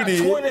 Yes, he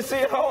did.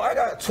 I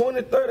got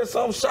 20, 30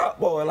 some shop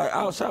boy. Like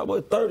I was shop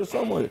boy 30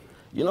 somewhere.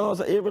 You know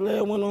what I'm saying? Every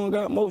last one on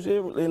got most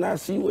every, and I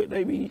see what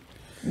they be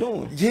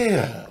doing.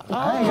 Yeah. Come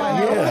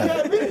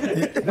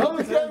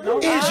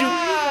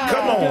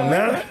on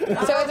now.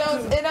 So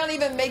it don't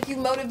even make you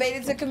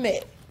motivated to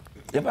commit.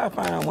 If I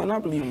find one, I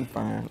believe we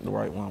find the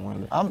right one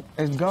one day.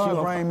 If God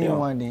bring me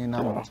one, then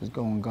I'm just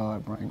going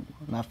God bring me.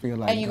 And I feel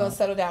like. And you gonna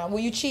settle down?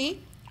 Will you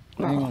cheat?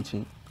 I ain't gonna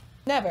cheat.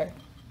 Never.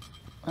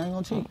 I ain't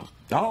gonna cheat.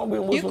 I don't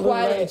been with some women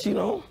I ain't cheat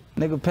on.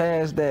 Nigga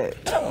passed that.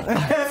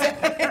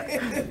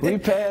 We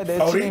passed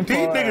that. Oh, these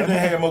niggas done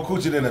had more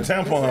coochie than a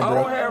tampon, bro. I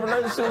don't have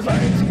relationships. I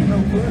ain't cheating no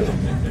good.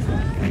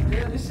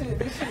 Yeah, this shit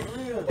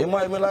real. It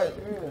might be like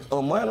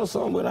a month or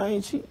something, but I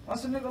ain't cheat.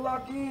 Once a nigga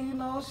lock in, you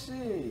know,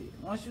 shit.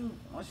 Once a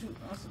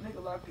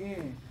nigga lock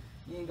in,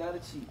 you ain't gotta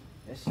cheat.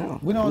 That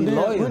shit. We don't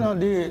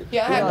did.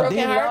 Y'all had broken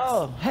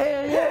hearts?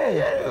 Hell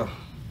yeah.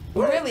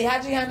 Really?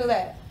 How'd you handle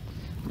that?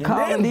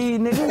 Calling these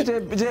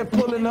niggas just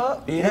pulling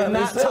up and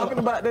not talking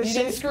about that shit.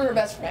 You didn't screw her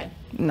best friend?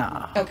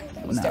 Nah. Okay,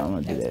 that was dope. I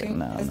don't do that. Cool.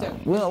 Nah. We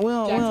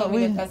told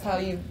me that's how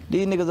you.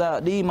 These niggas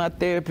out. These my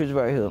therapists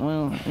right here.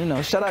 You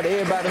know, shout out to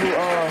everybody who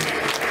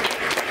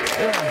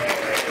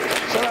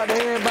shout out to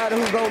everybody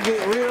who go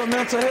get real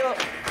mental help.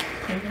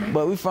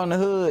 But we from the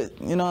hood,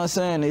 you know what I'm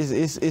saying?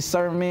 It's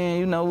certain men,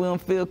 you know, we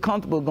don't feel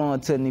comfortable going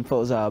telling these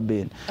folks our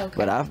business. Okay.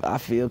 But I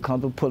feel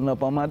comfortable pulling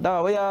up on my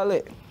dog. Where y'all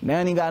at? They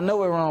ain't got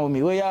nowhere wrong with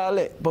me. Where y'all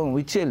at? Boom,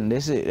 we chilling.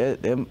 That's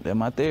it. That's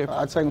my therapy.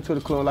 I take them to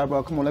the club, like,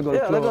 bro, come on, let's go to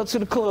the club. Yeah, let's go to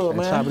the club,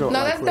 man. No,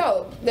 that's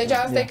dope. That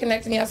y'all stay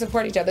connected and y'all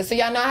support each other. So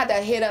y'all know I had to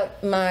hit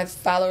up my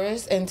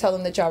followers and tell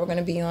them that y'all were going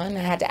to be on. I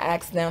had to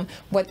ask them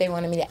what they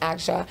wanted me to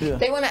ask y'all. Yeah.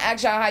 They want to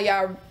ask y'all how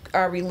y'all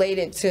are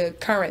related to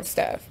current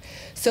stuff.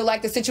 So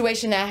like the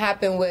situation that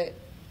happened with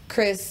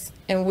Chris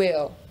and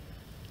Will.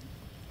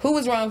 Who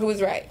was wrong, who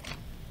was right?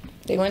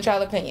 They want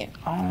y'all opinion.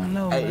 I don't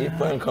know, Hey, man.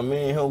 if I come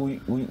in here, we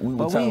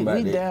were talking about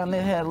that. We down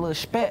there had a little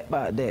spat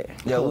about that.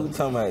 Yeah, we were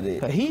talking about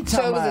that.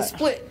 So it was a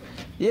split?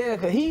 Yeah,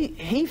 because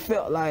he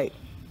felt like,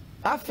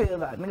 I feel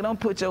like, nigga, don't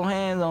put your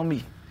hands on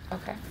me.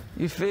 Okay.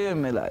 You feel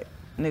me? Like,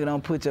 nigga,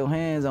 don't put your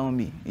hands on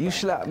me. You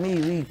slap me,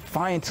 we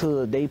fight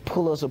till they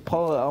pull us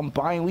apart. I'm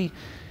buying,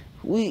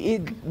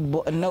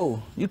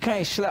 no, you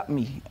can't slap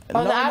me.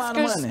 On no the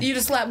Oscars, you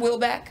just slap Will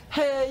back?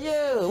 Hell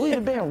yeah, we'd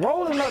have been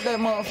rolling up that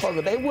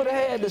motherfucker. They would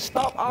have had to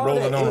stop all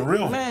rolling that. On the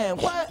real. Man,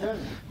 what?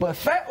 But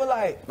Fat was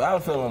like, I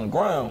fell on the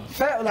ground.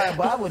 Fat was like,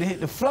 but I would have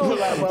hit the floor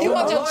like, bro. You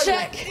want your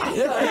check?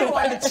 Yeah, you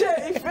want the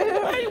check, you feel me?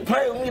 Man, you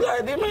play with me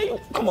like that, man.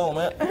 Come on,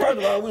 man. First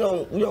of all, we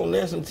don't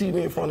national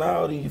TV in front of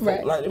all these folks.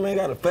 Right. Like, they man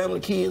got a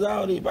family, kids,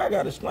 all these, but I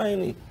got to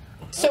explain it.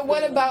 So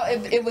what about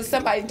if it was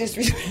somebody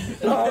disrespectful?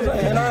 You know what I'm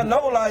saying? And I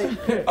know,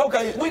 like,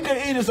 okay, we can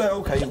either say,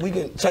 okay, we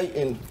can take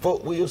and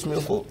fuck Will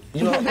Smith for,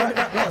 you know, I'm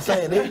not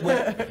saying that,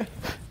 but,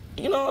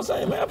 you know what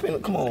I'm saying, man?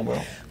 Come on, bro.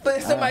 But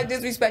if somebody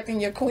disrespecting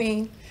your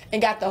queen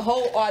and got the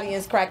whole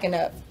audience cracking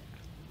up.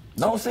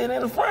 Don't sit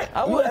in the front.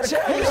 I would have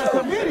checked. He's a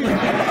comedian.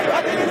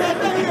 I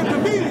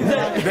didn't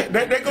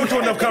know They go to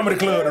enough comedy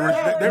club.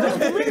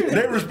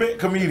 They respect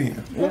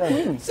comedians.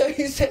 Yeah. So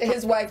you said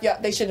his wife,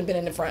 they shouldn't have been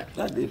in the front.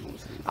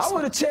 I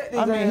would have checked his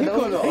I mean, he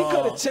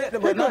could have checked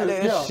it, but not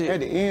that shit. At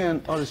the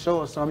end of the show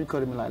or something, he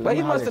could have been like, but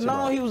he must have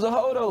known he was a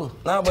hoe though.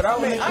 Nah, but I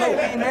ain't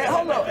man.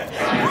 Hold up.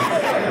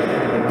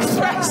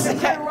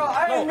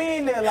 I ain't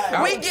mean that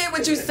like. We get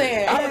what you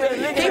saying.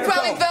 He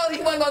probably felt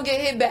he wasn't gonna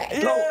get hit back.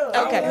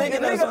 Yeah. Okay.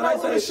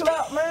 Nigga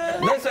slap,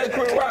 man. They say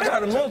Chris Rock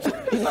got a mental.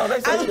 You know,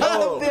 they say Chris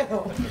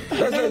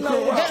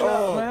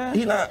Rock,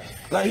 he not,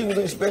 like he was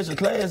in special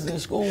classes in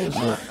school and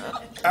shit.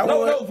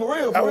 No, for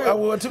real. I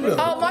would too.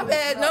 Oh, my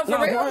bad. No,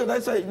 for real. They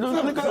say,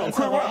 look at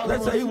Chris Rock. They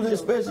say he was in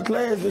special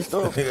classes and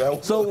stuff.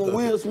 So when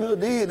Will Smith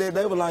did that,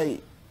 they were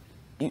like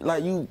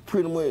you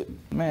pretty much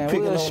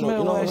picking Will on Smith, you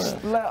know what I'm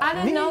saying? I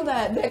didn't know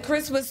that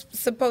Chris was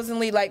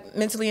supposedly like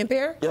mentally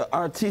impaired. Yeah,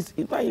 artistic.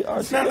 You think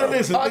artistic? Now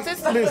listen.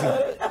 Autistic?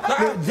 Listen.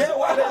 Just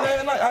why that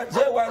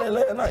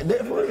last night?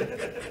 That for real.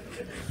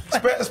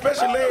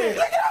 Especially legs.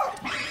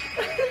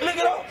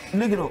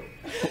 Look it up.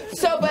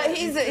 So, but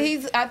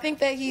he's. I think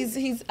that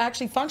he's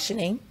actually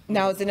functioning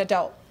now as an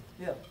adult.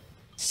 Yeah.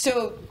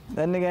 So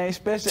that nigga ain't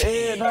special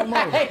ed no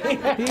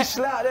more. He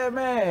slapped that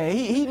man.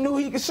 He knew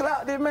he could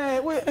slap that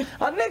man.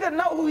 A nigga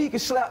know who he can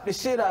slap the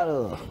shit out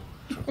of.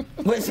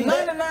 But see,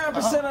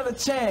 99% of the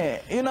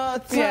chance, you know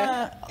what I'm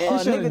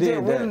saying? Nigga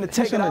just willing to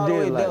take it all the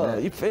way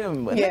down. You feel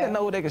me? But nigga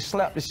know they can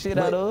slap the shit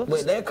out of.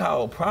 But that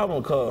called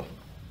problem, cause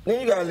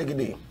then you gotta look at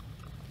this.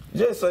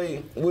 Just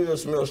say Will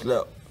Smith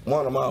slapped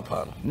one of my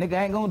partners. Nigga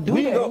ain't gonna do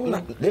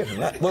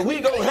that. But we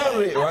gonna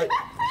handle it, right?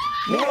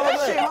 You know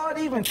that shit hard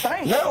to even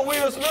think. Now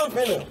Will Smith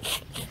finna.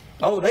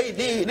 Oh, they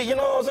did. You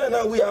know what I'm saying?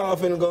 Now we all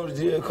finna go to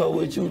jail, cause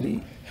what you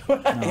did.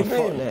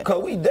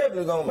 Cause we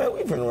definitely gonna, man,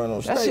 we finna run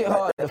on stage. That shit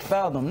hard to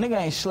fathom. Nigga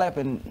ain't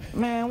slapping,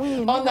 man, we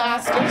ain't. On the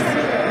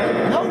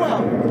Oscars?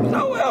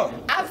 Nowhere.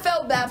 I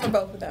felt bad for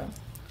both of them.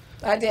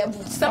 I did.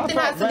 Something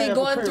has to be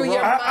going through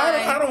your mind.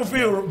 I don't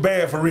feel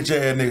bad for rich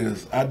ass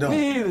niggas. I don't.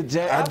 Me either,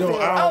 Jack. I don't.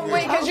 Oh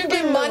wait, because you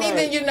get money,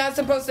 then you're not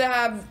supposed to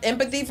have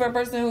empathy for a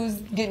person who's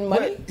getting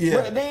money.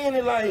 But then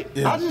it like,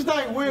 I just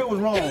think Will was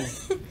wrong.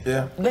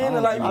 Yeah. Then it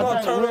like you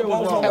gonna turn up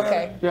on somebody.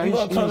 Okay. You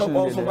gonna turn up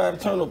on somebody,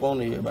 turn up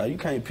on everybody. You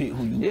can't pick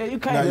who you. Yeah, you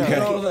can't. No, you can't. You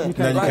know what I'm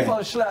saying? Like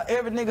for slap,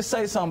 every nigga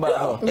say something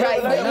about her.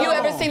 Right. But you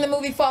ever seen the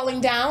movie Falling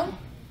Down?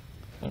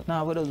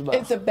 Nah, what it was about?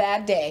 It's a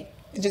bad day.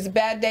 It's just a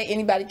bad day.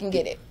 Anybody can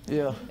get it.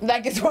 Yeah.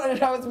 Like it's one of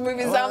those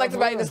movies. Sound like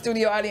somebody in the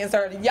studio audience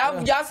heard it.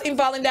 Y'all seen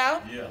Falling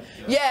Down? Yeah.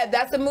 Yeah,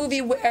 that's a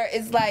movie where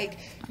it's like,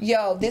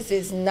 yo, this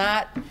is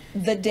not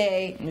the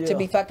day to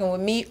be fucking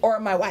with me or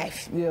my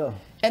wife. Yeah.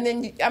 And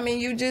then I mean,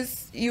 you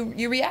just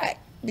you react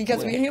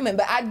because we're human.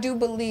 But I do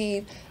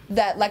believe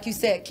that, like you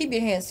said, keep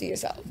your hands to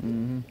yourself.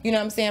 Mm-hmm. You know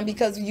what I'm saying?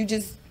 Because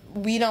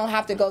we don't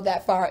have to go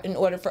that far in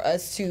order for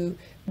us to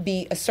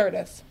be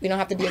assertive. We don't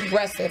have to be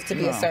aggressive to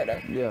be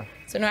assertive. Yeah.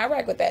 So no, I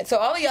rock with that. So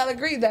all of y'all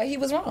agree that he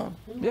was wrong.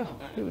 Yeah,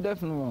 he was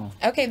definitely wrong.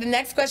 Okay, the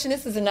next question.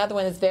 This is another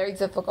one that's very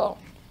difficult.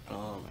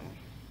 Oh man.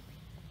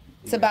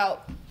 It's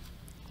about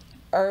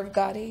Irv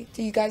Gotti.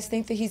 Do you guys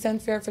think that he's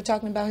unfair for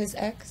talking about his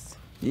ex?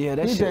 Yeah,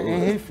 that shit.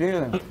 In his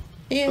feelings.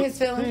 He in his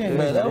feelings? Yeah,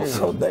 man,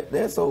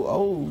 that's so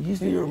old. You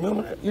still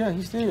remember that? Yeah,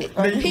 he still.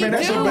 Man,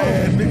 that's so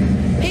bad,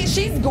 man.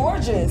 She's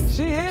gorgeous.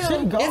 She is.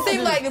 It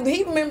seemed like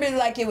he remembered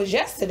like it was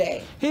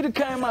yesterday. He'd have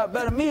came out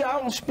better. Me, I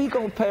don't speak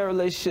on past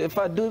relationship. If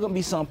I do, it's gonna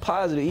be something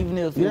positive, even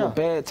if it's a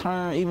bad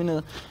turn, even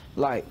if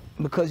like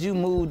because you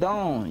moved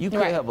on. You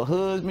could have a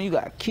husband, you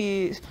got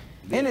kids,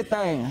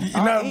 anything.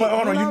 But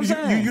hold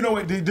on, you know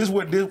what? This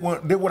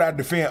what I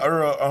defend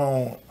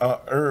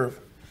Irv.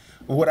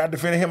 What I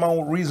defend him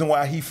on, reason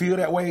why he feel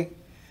that way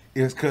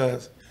is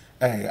because,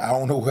 hey, I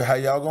don't know how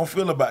y'all gonna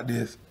feel about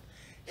this.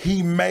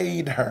 He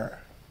made her.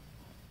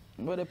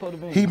 What they supposed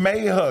to be? He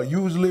made her.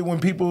 Usually when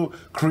people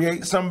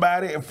create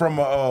somebody from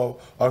a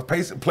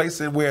place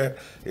where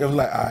it was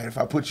like, all right, if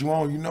I put you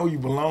on, you know you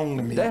belong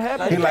to me. That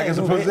happened. He like it's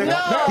a possession.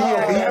 No.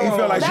 He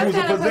felt like she was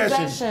a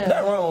possession.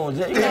 That wrong.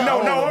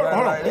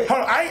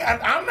 Hold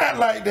on. I'm not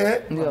like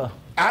that. Yeah.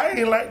 I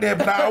ain't like that,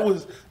 but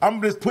I'm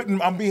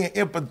being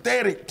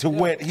empathetic to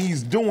what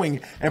he's doing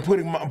and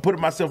putting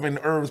myself in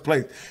Irv's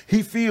place.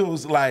 He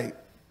feels like,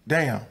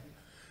 damn.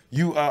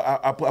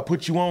 I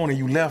put you on and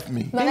you left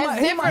me. No, that's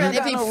different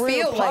if he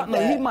feel like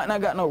that. He might not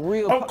got no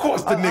real. Of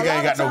course, the nigga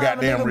ain't got no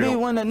goddamn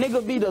real. When the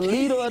nigga be the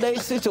leader of their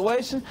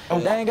situation,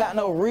 they ain't got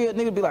no real.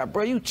 Nigga be like,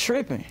 bro, you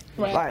tripping?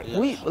 Right.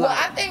 Like Well,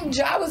 I think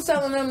Ja was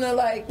telling them to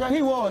like. Yeah,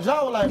 he was.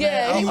 Ja was like,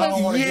 yeah, he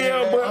was.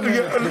 Ja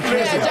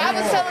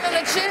was telling them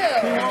to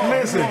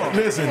chill.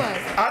 Listen.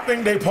 I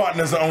think they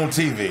partners on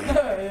TV.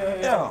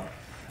 Yeah.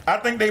 I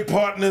think they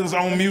partners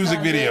on music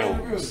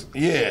videos.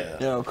 Yeah.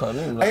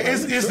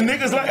 It's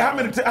niggas like how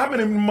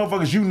many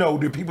motherfuckers you know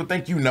that people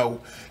think you know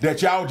that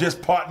y'all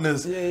just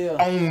partners on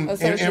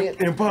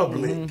in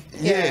public.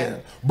 Mm-hmm. Yeah.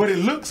 But it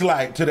looks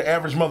like to the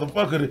average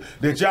motherfucker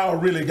that y'all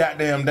really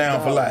goddamn down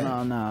for life.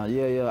 No.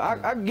 Yeah.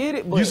 I get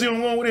it, but you see what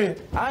I'm going with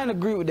it? I didn't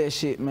agree with that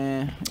shit,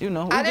 man. You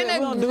know, we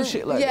don't do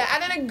shit like that. Yeah, I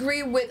didn't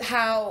agree with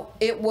how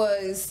it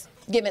was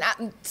given.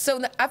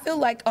 So I feel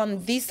like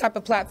on these type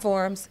of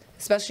platforms,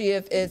 especially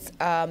if it's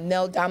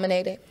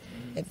male-dominated,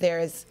 if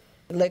there's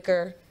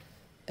liquor,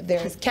 if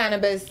there's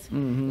cannabis,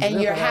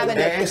 and you're having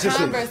a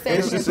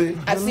conversation.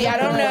 I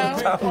don't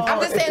know. I'm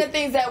just saying the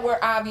things that were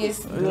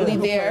obviously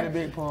there.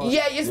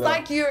 Yeah, it's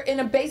like you're in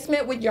a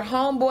basement with your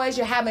homeboys,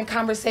 you're having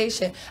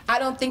conversation. I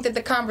don't think that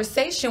the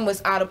conversation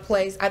was out of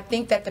place. I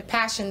think that the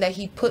passion that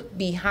he put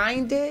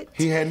behind it.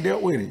 He hadn't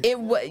dealt with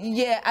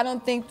it. I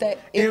don't think that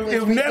it was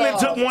If Nelly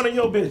took one of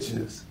your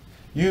bitches,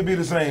 you'd be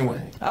the same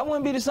way. I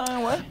wouldn't be the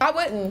same way. I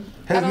wouldn't.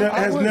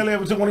 Has Nelly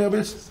ever took one of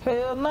your bitches?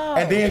 Hell no.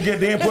 And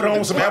then put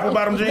on some apple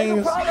bottom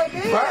jeans?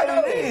 He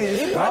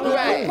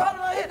probably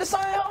not hit the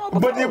same home.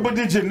 But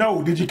did you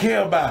know? Did you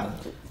care about her?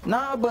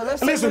 Nah, but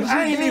let's listen.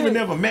 I ain't even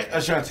never met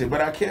Ashanti,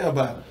 but I care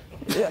about her.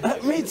 Yeah,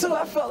 me too.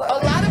 I felt like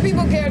a lot of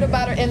people cared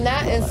about her in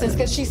that instance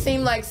because she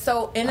seemed like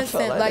so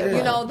innocent. Like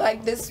you know,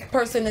 like this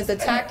person is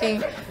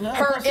attacking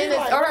her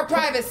innocence or her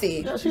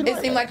privacy. It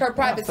seemed like her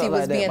privacy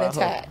was being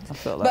attacked.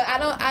 But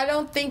I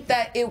don't think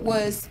that it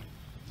was.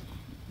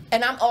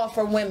 And I'm all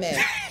for women.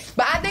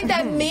 But I think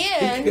that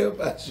men... He care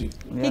about you.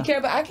 I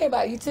care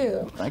about you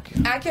too. Thank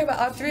you. I care about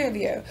all three of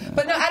you.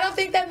 But no, I don't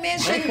think that men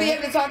shouldn't be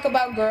able to talk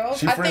about girls.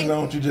 She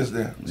friend-zoned you just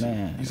there.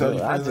 Man. You saw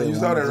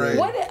that, right?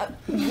 What?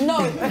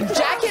 No,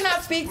 Jack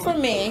cannot speak for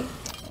me.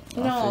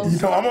 No. You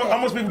know, I'm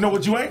gonna speak know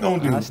what you ain't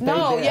gonna do.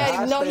 No, he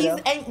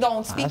ain't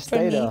gonna speak for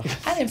me.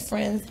 I didn't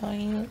friends on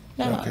you.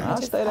 No, Okay.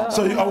 I'll stay there.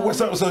 So what's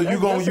up? So you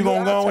gonna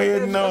go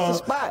ahead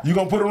and you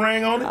gonna put a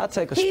ring on I'll it?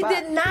 take a spot. He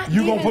did not.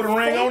 You gonna even put a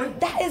ring say- on it?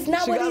 That is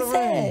not She what got he a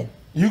said. ring.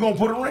 You gonna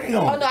put a ring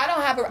on Oh it? no, I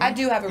don't have a. I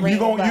do have a ring. You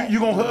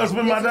gonna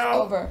husband my this is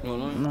dog?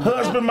 over.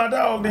 Husband my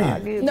dog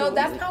then? No,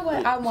 that's not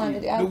what I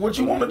wanted. What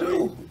you want to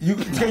do?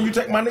 Can you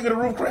take my nigga to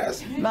Roof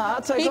Crest? Nah,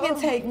 I'll take He her. can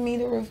take me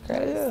to Roof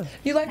Chris. Yeah.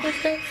 You like Roof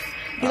Chris?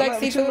 You I like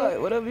what you seafood? like,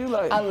 whatever you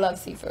like. I love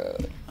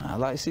seafood. I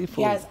like seafood.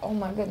 Yes. Oh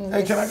my goodness.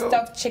 Hey, The can I go?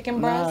 stuffed chicken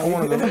breast. I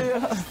want to go.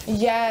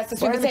 Yes, the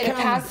sweet Bring the potato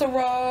camera.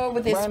 casserole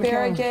with Bring the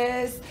camera.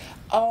 asparagus.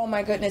 Oh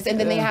my goodness. And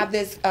then they have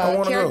this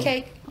wanna carrot go.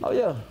 cake. Oh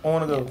yeah. I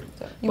want to go.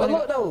 You But wanna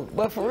look though,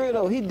 but for real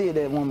though, he did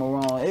that woman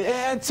wrong.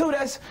 And two,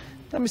 let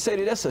me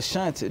say that's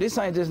Ashanti. This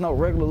ain't just no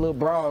regular little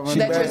broad. that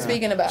bad. you're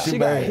speaking about. She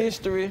bad. got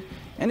history,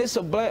 and it's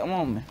a black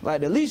woman.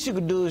 Like the least you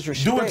could do is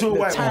respect Do it to a the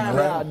white time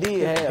woman, y'all right?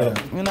 did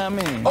have. You know what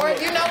I mean? Or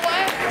you know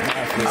what?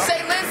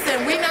 Say,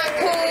 listen, we not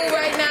cool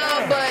right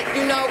now, but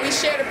you know we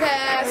share the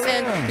past,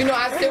 and you know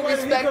I still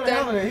respect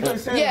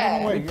them.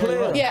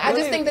 Yeah, I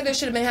just think that it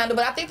should have been handled.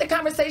 But I think the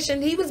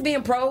conversation he was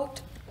being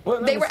probed.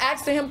 They were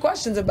asking him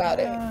questions about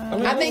it.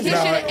 I think he should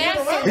have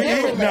answered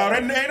differently. No,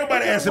 ain't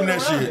nobody asked him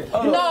that shit.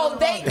 No,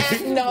 they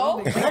asked,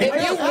 no. If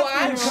you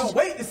watch,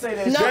 Wait to say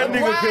that. no, That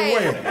nigga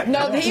can right.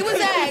 No, he was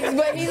asked,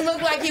 but he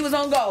looked like he was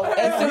on go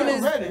as soon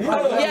as.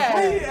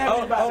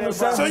 Yeah.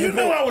 So you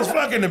knew I was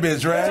fucking the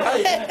bitch,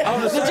 right?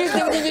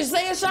 Did you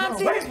say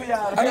Ashanti? You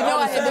know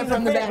I hit them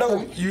from the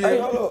bathroom. Hey,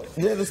 hold up.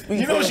 Yeah, to speak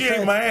You know for she the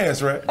ate my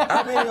ass, right?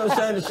 I've been in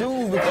Ashanti's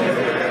shoes before.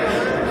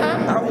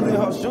 I was in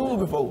her shoes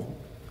before.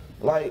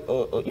 Like,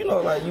 you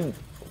know, like you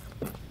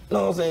know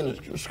what I'm saying,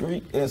 the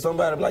street, and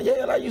somebody be like,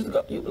 yeah, I used to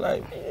go. You be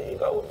like, yeah, you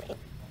go with me.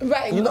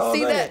 Right. You know what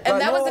See I'm that, saying? and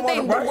Like, that no was the one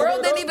thing. wanna The bring world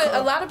it didn't up.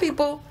 even. A lot of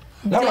people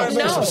No, didn't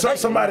know.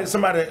 somebody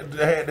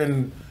had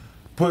then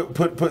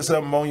put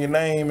something on your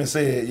name and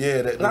said,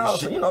 yeah, that Nah, so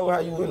shit. you know how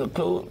you in the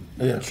club,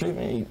 Yeah.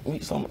 tripping, you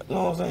meet somebody, you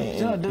know what I'm saying?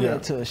 You don't do Yeah.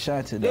 that to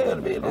Ashanti. Yeah, though.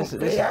 to be This-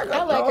 I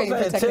like how you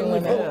protecting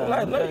women.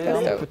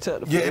 Yeah,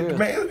 protect the Yeah,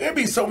 man, it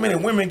be so many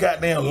women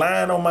goddamn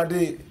lying on my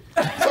dick.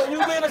 So you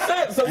been a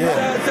set, so you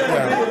trying to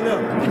tell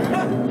them.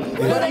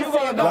 What they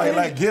say about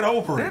Like get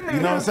over it. You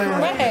know what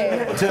I'm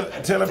Right. saying?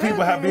 Telling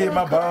people how big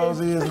my balls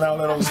is and all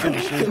that old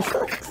stupid shit.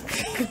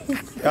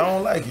 I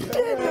don't like it.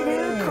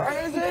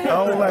 I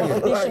don't like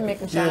it. You should make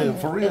them Yeah, shine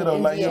for real though.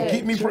 Like, yo, Yeah.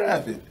 keep me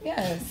private.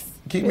 Yes.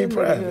 Keep me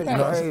private. You know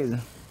what I'm saying?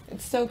 Crazy.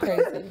 It's so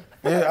crazy.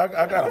 Yeah,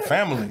 I got a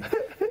family.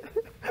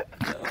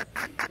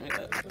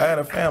 I had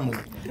a family.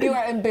 You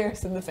are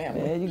embarrassing the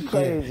family. Man, you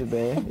crazy,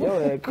 man. Yo,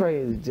 that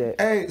crazy, Jack.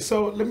 Hey,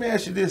 so let me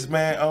ask you this,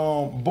 man.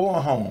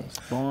 Born homes.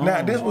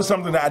 Now, this was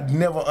something that I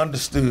never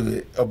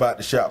understood about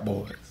the Shop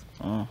Boys.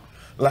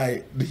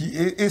 Like,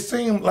 it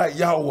seemed like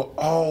y'all were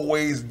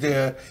always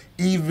there,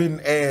 even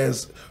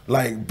as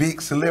like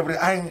big celebrity.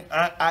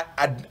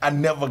 I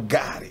never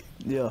got it.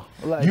 Yeah.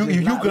 Like, You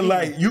just not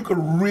could you could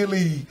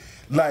really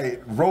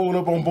like roll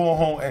up on Born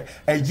Home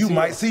and you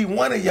might see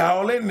one of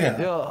y'all in there.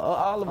 Yeah,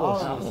 all of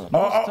us.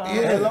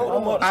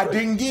 Yeah, I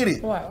didn't get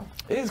it. Wow.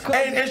 It's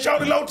crazy. And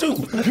Shorty Low too.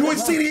 You would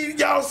see these,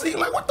 y'all see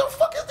like, what the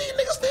fuck is these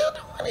niggas still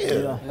doing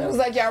here? It was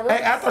like y'all.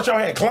 Hey, I thought y'all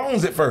had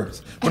clones at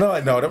first, but I'm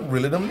like, no, them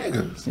really them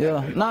niggas.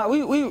 Yeah, nah,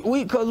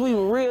 we, cause we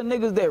were real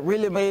niggas that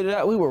really made it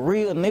out. We were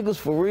real niggas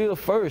for real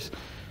first.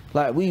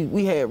 Like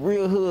we had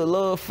real hood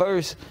love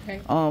first. Okay.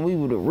 We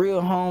were the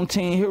real home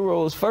team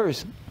heroes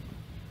first,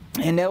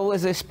 and that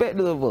was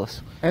expected of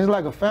us. And it's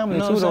like a family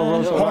You know too, what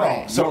I'm though, saying? bro. Hold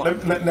Right. on. So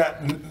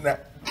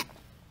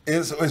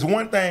it's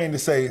one thing to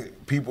say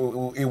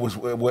people it was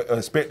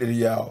expected of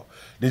y'all.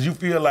 Did you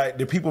feel like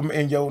the people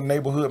in your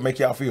neighborhood make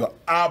y'all feel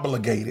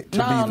obligated to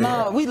be there?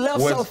 No, we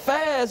left so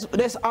fast.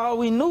 That's all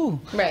we knew.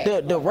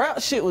 Right. The rap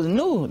shit was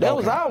new. That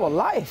was our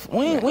life.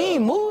 We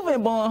ain't move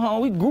in Born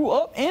Home. We grew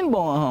up in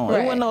Born Home.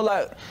 Right. It wasn't no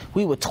like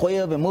we were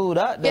 12 and moved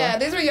out there. Yeah,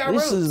 these were your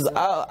This roots. is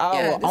our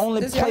Yeah, only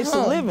this your place of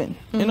home. living.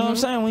 You know what I'm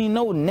saying? We ain't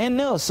know nothing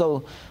else.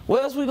 So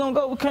where else we gonna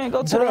go? We can't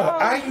go to Bruh, the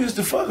house. I used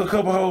to fuck a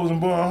couple hoes in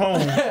Born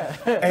Home,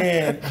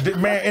 and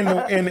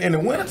man, in the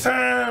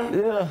wintertime,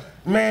 Yeah.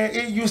 man,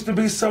 it used to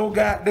be so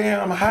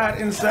goddamn hot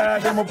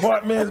inside them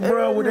apartments,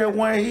 bro, with that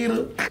one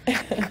heater.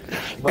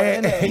 But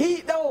in the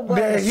heat though, but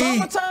in the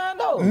summertime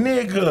though.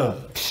 nigga,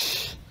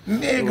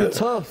 Nigga,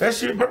 tough. that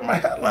shit broke my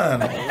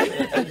headline.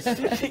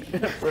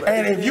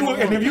 And if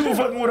you were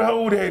fucking with a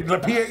hoe that the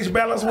pH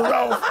balance was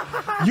off,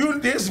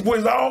 this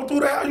was all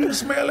through the house. You can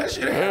smell that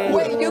shit.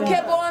 Wait, you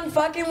kept on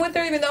fucking with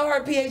her even though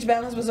her pH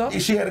balance was off?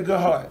 She had a good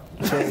heart.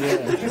 Yeah,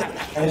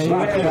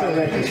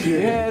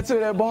 to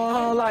that boy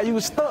home like you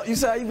was stuck. You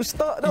said you was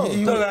stuck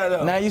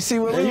though. Now you see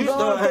what we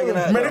going through.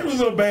 Man, it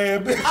was a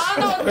bad bitch. I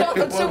don't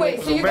know. So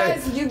wait, so you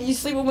guys, you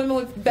sleep with women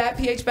with bad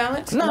pH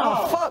balance?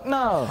 No, fuck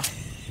no.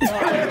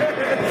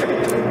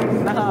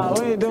 Nah,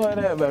 we ain't doing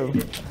that,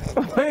 baby.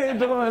 We ain't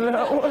doing that.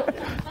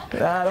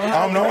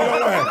 I'm the only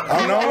one.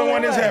 I'm the only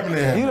one that's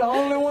happening. You the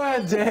only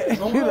one, Jack. You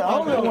the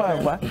only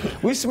one, boy.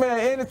 We smell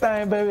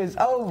anything, baby, it's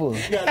over.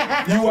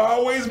 You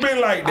always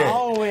been like that.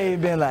 Always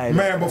been like that.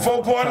 Man,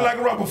 before Party Like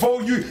a Rock,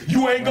 before you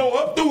ain't go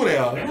up through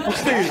there.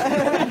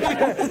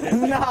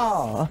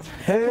 No.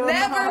 Hell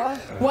Never. no.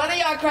 One of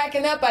y'all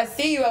cracking up. I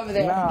see you over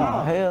there.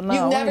 Nah, hell no.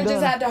 You never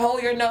just had to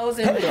hold your nose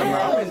and. Keep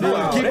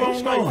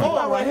on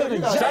going. I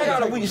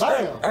got a weak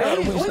stomach.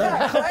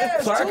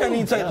 So I can't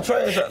even take the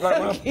trash out.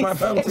 Like my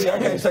family, I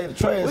can't take the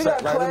trash out. We got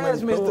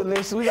class, Mr.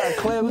 Lisa. We got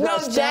class. No,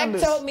 Jack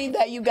told me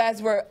that you guys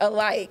were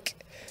alike.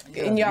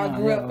 And y'all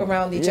grew up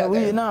around each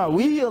other.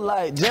 We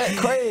like Jack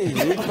crazy.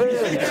 You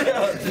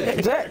feel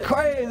me? Jack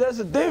crazy, that's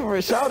a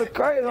difference. Shout it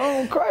crazy,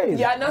 I'm crazy.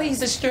 Yeah, I know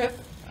he's a strip.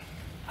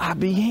 I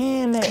be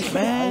hearing that,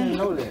 man. I didn't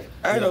know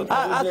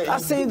that. I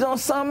seen you on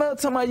something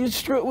else talking about you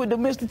strip with the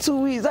Mr. 2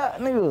 Weeks out,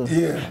 nigga.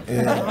 Yeah.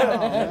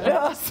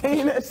 Yeah, I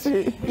seen that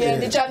shit. Yeah,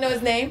 did y'all know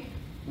his name?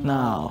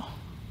 No.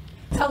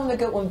 Tell him the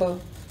good one, boo.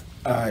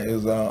 It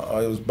was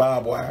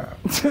barbed wire.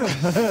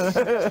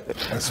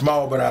 It's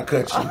small, but I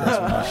cut you.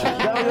 That's my shit.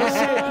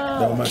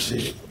 That was my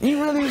shit.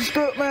 You really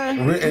strip, man?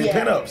 And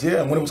pinups,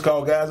 yeah, when it was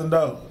called Guys and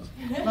Dogs.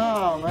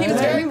 No, man. He was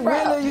very You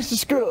proud. really used to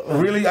strip.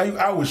 Really,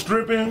 I was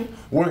stripping,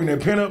 working at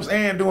pinups,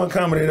 and doing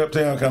comedy at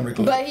Uptown Comedy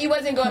Club. But he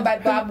wasn't going by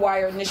Bob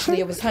Wire initially.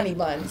 It was Honey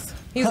Buns.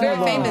 He's very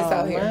famous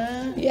out here.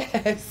 Man.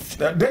 Yes.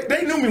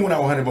 They knew me when I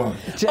was Honey Bun.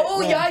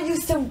 Oh, y'all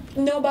used to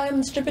know about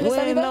him stripping his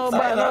Honey Buns?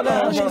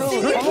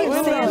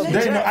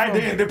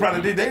 They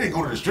probably did. They didn't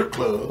go to the strip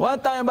club. One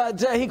thing about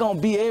Jack, he gonna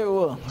be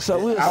everywhere. So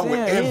we'll I see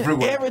went him.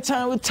 everywhere. Every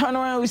time we turn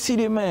around, we see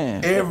this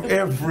man.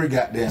 Every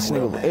goddamn way,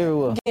 man.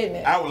 Everywhere.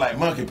 I was like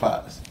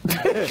monkeypox.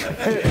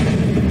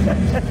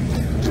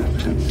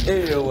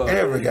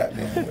 Every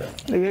goddamn way.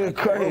 Nigga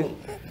crazy.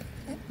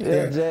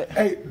 Yeah, Jack.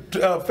 Hey,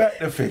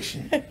 fact or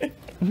fiction?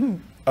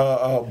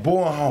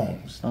 Born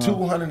homes,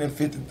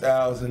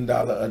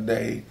 $250,000 a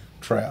day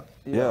trap.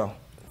 Yeah,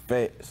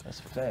 facts. That's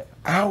a fact.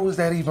 How is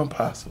that even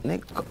possible?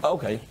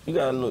 Okay, you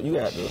gotta look. You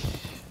got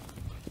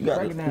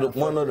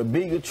one of the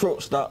biggest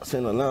truck stops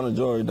in Atlanta,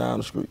 Georgia, down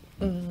the street.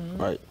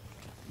 Right.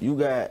 You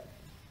got.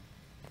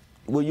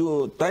 Well,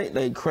 you'll think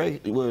they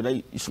crack. Well,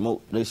 they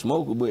smoke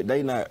it, but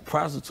they not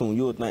prostituting.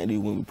 You'll think they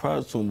women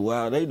prostituting, but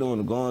while they doing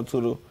it, going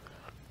to the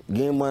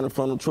getting money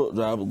from the truck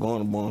driver, going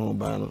to Born Home,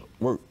 buying the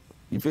work.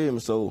 You feel me?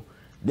 So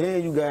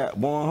then you got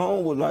Born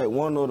Home was like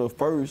one of the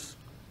first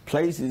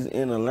places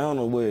in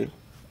Atlanta where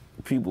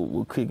people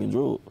were kicking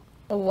drugs.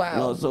 Oh, wow. You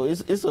know, so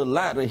it's a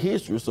lot of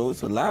history. So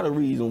it's a lot of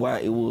reason why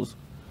it was.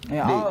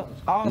 Yeah,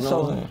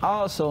 also, you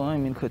know I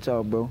ain't mean to cut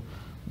y'all, bro,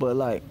 but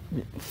like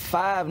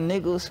 5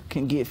 niggas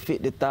can get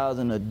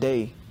 50,000 a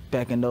day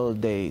back in those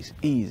days,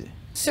 easy.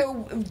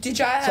 So did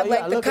y'all have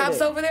like the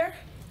cops over there?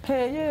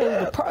 Hell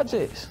yeah, the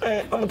projects.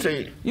 Man, I'm gonna tell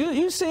you.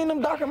 You seen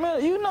them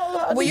documentaries? You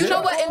know. Well, you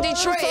know what? In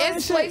Detroit,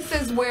 it's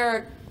places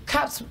where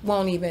cops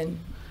won't even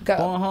go.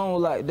 Born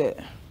Home like that.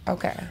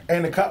 Okay.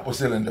 And the cop was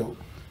selling dope.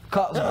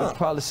 Cops was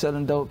probably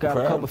selling dope. Got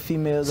a couple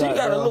females So out you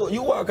gotta there. look.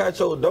 You walk out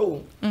your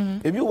door.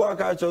 If you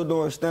walk out your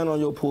door and stand on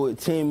your porch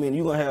 10 minutes,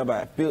 you gonna have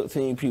about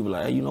 15 people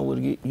like, hey, you know what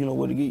to get. You know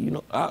what to get. You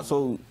know.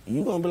 So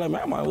you gonna be like,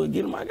 man, I might as well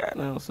get him my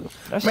goddamn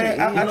self. Man,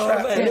 I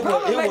tried. They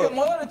probably making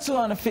more than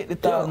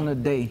 250,000 a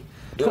day.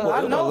 Cause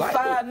I know like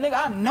 5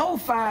 niggas. I know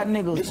 5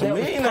 niggas It's that a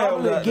was million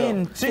probably dollars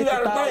getting See, you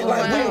gotta think 50,000.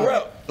 like we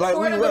rap. Like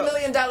we $250 rap.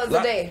 million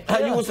a day. How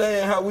you was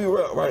saying how we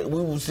rap, right?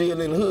 We was still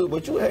in the hood,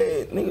 but you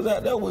had niggas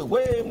out there with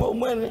way more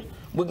money.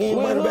 We getting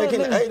money back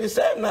in the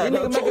 87 now. That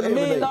nigga making $1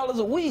 million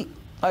a week.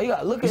 Oh, you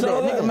gotta look at that.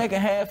 Nigga making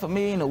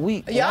 $500,000 a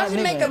week. Y'all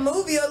should make a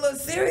movie or a little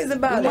series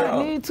about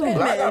it. Need to.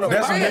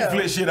 That's some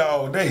Netflix shit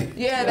all day.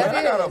 Yeah,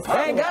 that is. They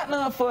ain't got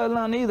none for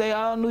Atlanta either. They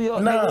all New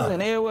York niggas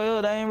and everywhere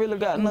else. They ain't really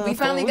got none. We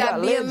finally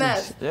got legends.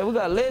 BMF. Yeah, we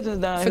got legends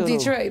down For here.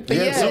 Detroit. But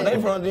Yeah, So they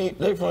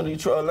from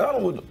Detroit.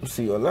 Atlanta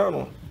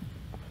Atlanta.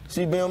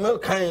 See, BML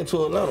came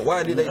to Atlanta.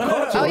 Why did they come to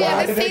Oh, Atlanta? yeah,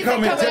 Why this did they season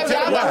come in? coming up. Tell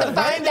Y'all me about to why.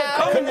 find out.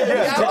 Tell me Y'all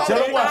about why. to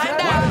find Why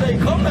out. did they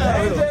come down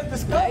here?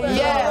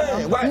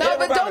 Yeah. Why No, but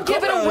everybody don't give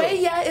come it down away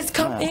here? yet. It's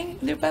coming.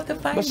 They're about to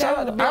find shout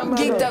out out. to I'm BMF,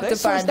 geeked up they to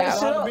find switched that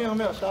shit out.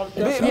 up.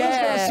 Bitch,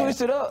 Yeah.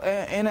 switched it up.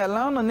 In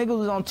Atlanta, niggas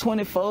was on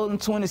 24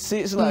 and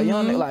 26, like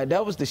young niggas, like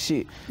that was the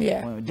shit.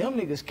 Yeah. When them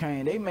niggas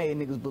came, they made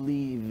niggas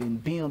believe in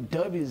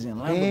BMWs and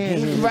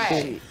Lamborghinis.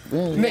 Right.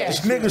 This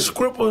nigga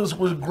Scrippers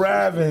was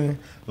driving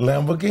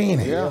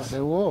Lamborghini. Yeah, they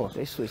was.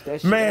 They switched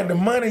that shit Man, up. the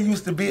money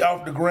used to be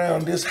off the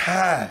ground this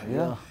high.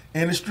 Yeah.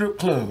 in the strip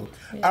club.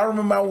 I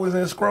remember I was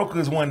in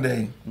Scrokers one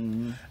day,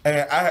 and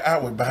I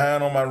was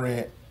behind on my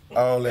rent,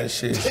 all that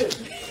shit.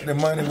 The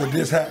money was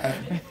this high.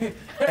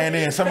 And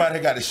then somebody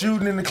got a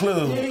shooting in the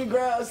club.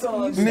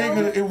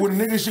 Nigga, when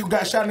the nigga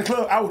got shot in the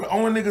club, I was the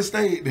only nigga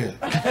stayed there.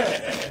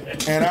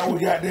 And I was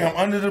goddamn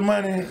under the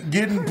money,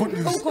 getting put.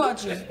 Who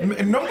caught you?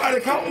 Nobody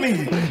caught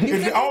me.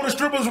 If all the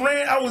strippers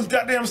ran, I was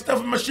goddamn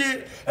stuffing my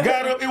shit.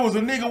 Got up, it was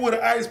a nigga with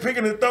an ice pick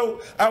in the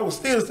throat. I was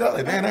still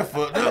like, man, that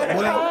fucked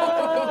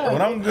up.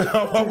 When I'm good,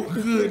 I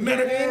was good.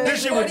 Nigga,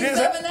 this shit was this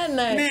high.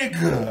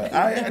 Nigga,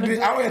 I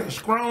had a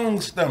strong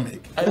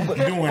stomach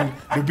doing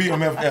the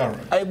BMF era.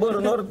 Hey, but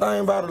another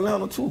thing about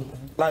Atlanta too,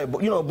 like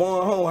you know,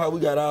 Born Home, how we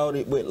got all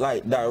it, but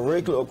like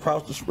directly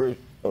across the street,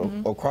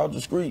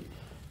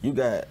 you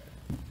got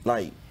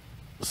like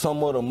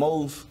some of the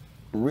most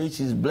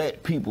richest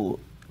black people,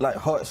 like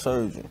heart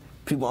surgeon,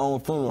 people own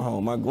funeral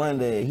home. My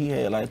granddad, he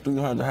had like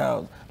 300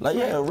 houses. Like,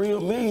 yeah, a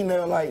real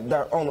millionaire, like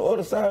on the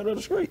other side of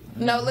the street.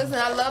 No, listen,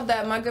 I love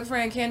that. My good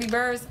friend Candy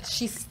Burrs,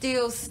 she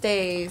still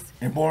stays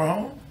in Born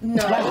Home.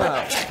 No.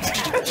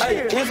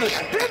 Hey,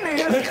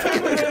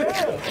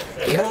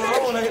 Born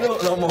Home ain't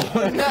up no more. No,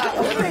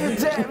 this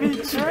nigga Jack be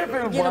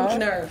tripping, get him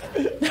nerve.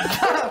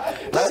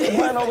 That's the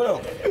man over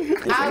there.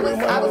 I was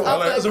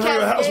up it's a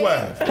real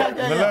housewife.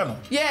 Atlanta.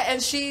 Yeah,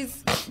 and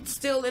she's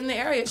still in the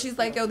area. She's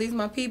like, yo, these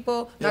my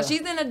people. Now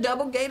she's in a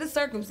double gated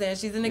circumstance.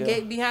 She's in the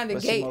gate behind the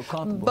gate.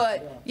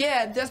 But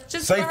yeah, that's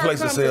just safe place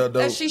to sell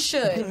dope. That she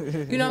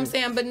should. You know what I'm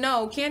saying? But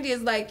no, Candy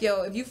is like,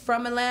 yo, if you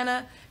from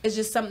Atlanta, it's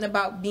just something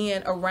about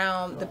being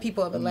around the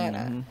people of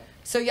Atlanta.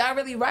 So y'all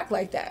really rock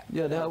like that.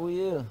 Yeah, that we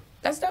is.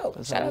 That's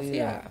dope. Shout out to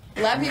y'all.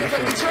 A lot of people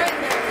from Detroit.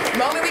 The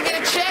moment we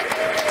get a check,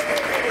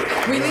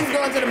 we at least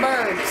going to the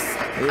burbs.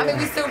 I mean,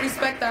 we still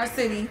respect our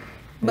city,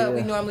 but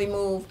we normally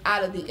move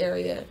out of the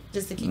area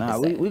just to keep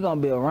it safe. We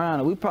gonna be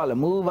around it. We probably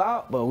move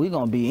out, but we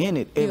gonna be in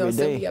it every day.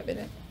 Still be up in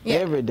it. Yeah.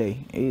 Every day.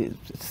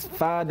 It's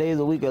 5 days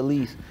a week at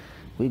least.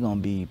 We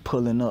gonna be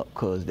pulling up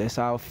because that's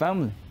our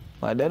family.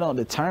 Like, that don't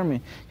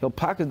determine, your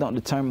pockets don't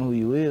determine who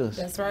you is.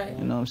 That's right.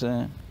 You know what I'm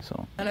saying?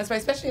 So. And that's right,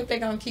 especially if they're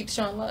gonna keep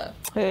showing love.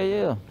 Hell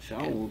yeah.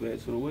 Sean moved back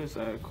to the west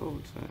side of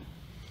COVID time.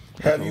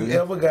 Have you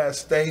ever got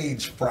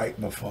stage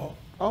fright before?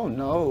 Oh,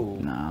 no.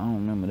 Nah, I don't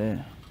remember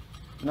that.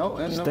 No,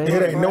 it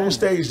ain't no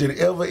stage that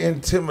ever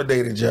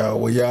intimidated y'all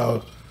where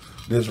y'all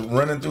just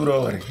running through the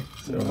audience,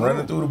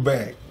 running through the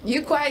back.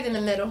 You quiet in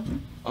the middle.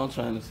 I'm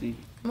trying to see.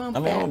 I mean,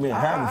 I don't been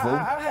high before.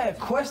 I had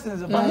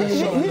questions about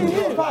this. He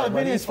probably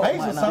been in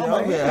space or something.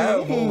 I been high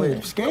before.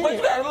 Scared. But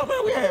you gotta look,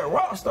 man, we had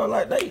rock stars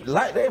like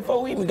that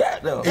before we even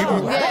got there. So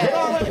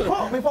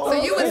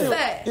you was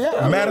set.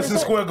 Yeah. Madison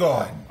Square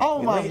Garden.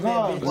 Oh my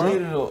God.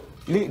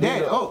 Lit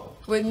that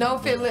up. With no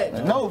fit lip.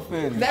 No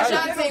fit. That's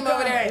y'all team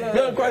over there.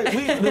 That was crazy.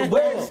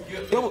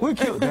 We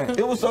killed that.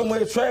 It was so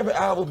much traffic.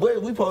 Our buddy,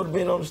 we supposed to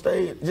be on the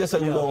stage just so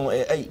you go on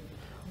at 8.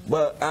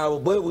 But our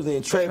buddy was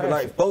in traffic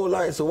like 4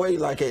 lights away,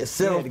 like at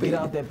 7 Get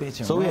out that bitch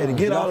and so we had to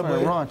get out of the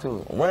run to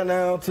it. Run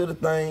down to the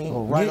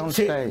thing, right on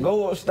stage.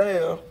 Go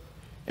upstairs,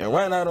 and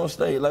run out on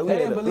stage. Like we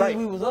had like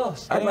we was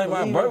us. I think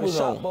my bird was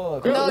on.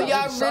 No,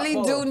 y'all really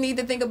do need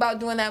to think about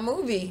doing that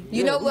movie.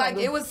 You know, like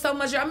it was so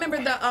much. I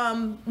remember the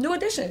New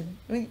Edition.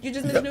 You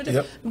just mentioned New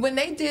Edition. When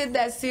they did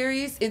that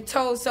series, it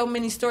told so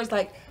many stories.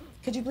 Like,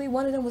 could you believe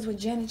one of them was with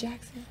Janet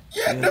Jackson?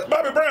 Yeah, that's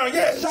Bobby Brown,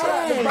 yes.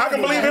 I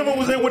can believe him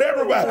was in with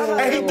everybody.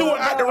 And he threw it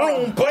out the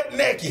room butt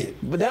naked.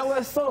 But that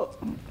was so.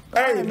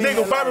 Hey,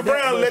 nigga, Bobby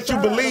Brown let you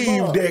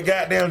believe that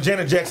goddamn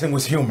Janet Jackson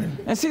was human.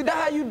 And see, that's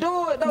how you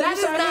do it, though. That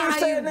is not how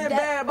saying that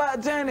bad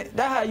about Janet.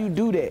 That's how you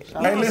do that.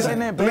 Hey,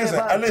 listen, He just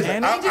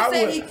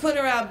said he put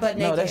her out butt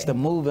naked. No, that's the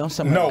movie. I'm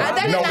saying. No,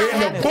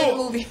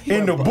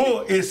 in the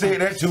book, it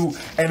said that too.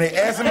 And they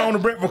asked him on the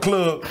Breakfast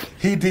Club,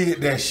 he did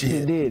that shit.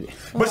 He did it.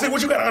 But see,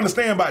 what you gotta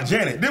understand about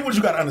Janet, this is what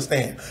you gotta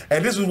understand.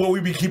 And this is what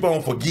we keep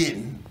on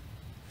forgetting.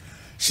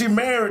 She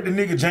married the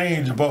nigga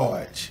James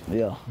Barge.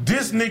 Yeah.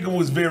 This nigga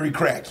was very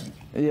cracky.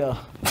 Yeah.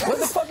 What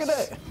the fuck is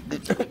that?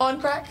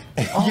 On crack?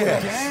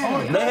 Yes.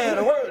 They had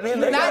to work.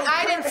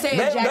 I didn't say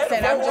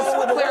Jackson. I'm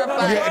just clarifying. But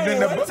I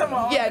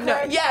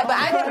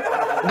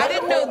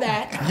didn't know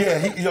that.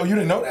 Yeah, you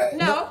didn't know that?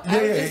 No,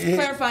 I was just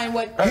clarifying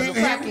what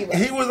cracky was.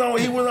 He was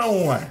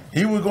on one.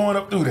 He was going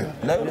up through there.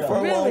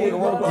 Really? He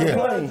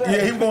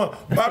was going.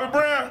 Bobby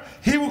Brown,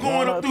 he was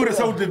going up through there.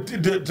 So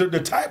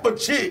the type of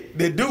chick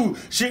that do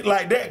shit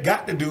like that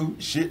got to do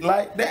shit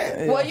like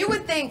that. Well, you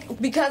would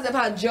think because of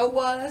how Joe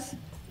was,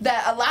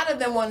 that a lot of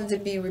them wanted to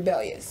be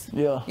rebellious.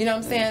 Yeah. You know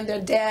what I'm saying?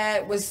 Their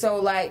dad was so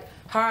like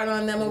hard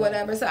on them or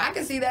whatever. So I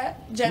can see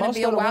that. Janet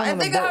being wild. And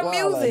think of her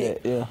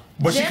music. Like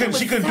but she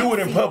couldn't do it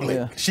in public.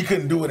 Yeah. She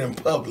couldn't do it in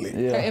public.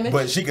 Yeah.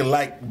 But she could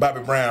like Bobby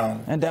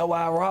Brown. And that's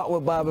why I rock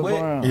with Bobby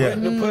Brown. Yeah.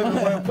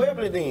 The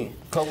public then.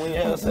 Cause we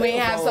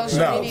ain't have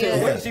social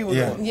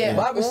media. Yeah.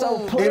 Bobby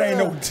so it ain't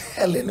no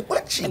telling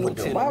what she was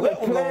doing. Bobby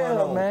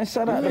player, man.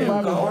 Shout out to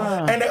Bobby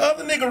Brown. And the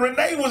other nigga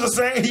Renee was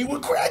saying he was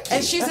cracky.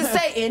 And she used to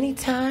say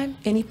anytime,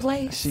 any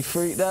place. She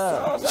freaked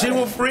out. She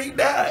was freaked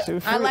out.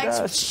 I like.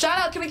 Shout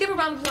out. Can we give a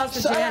round of applause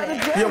to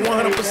Janet? Yeah,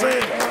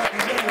 100%.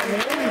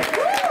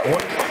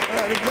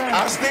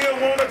 still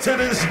want her to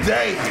this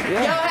day. Yo,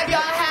 have y'all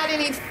had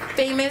any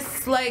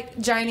famous, like,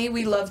 Johnny?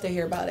 We love to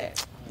hear about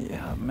it.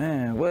 Yeah,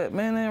 man. What,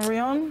 man, and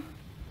Rihanna?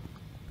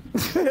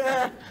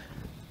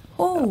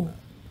 Ooh.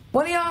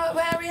 What do y'all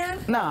have,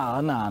 Rihanna?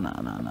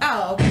 No.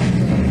 Oh, okay.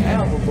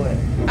 Ever, but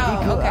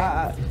Oh,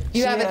 okay.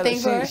 You have a thing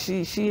for her?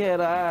 She had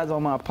her eyes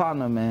on my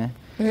partner, man.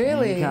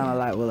 Really? Kind of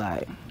like was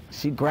like,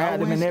 she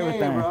grabbed him and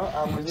everything.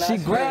 She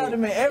grabbed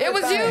him and everything. It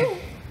was you?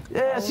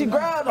 Yeah, she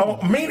grabbed him. Oh,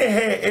 Meanie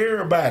had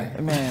everybody.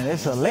 Man,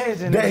 it's a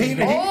legend.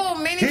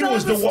 Meanie tell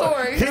us the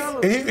story.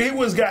 He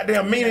was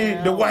goddamn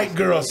Meanie, the white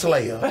girl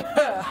slayer. You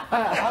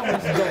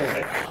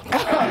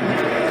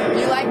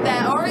like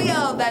that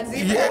Oreo? That's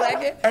you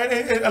like it?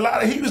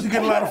 And he used to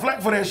get a lot of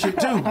flack for that shit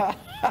too.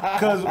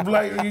 Cause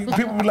like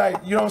people be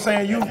like, you know what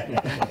I'm saying?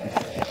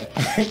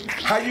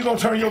 How you gonna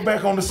turn your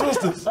back on the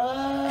sisters?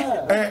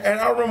 And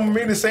I remember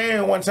Meanie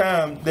saying one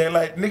time that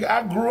like, nigga,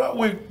 I grew up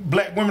with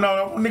black women.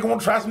 Nigga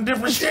want to try some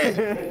different shit.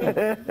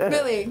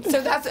 Really? So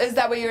is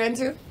that what you're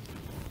into?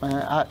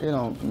 Man, it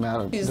don't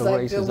matter You just the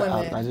like races. good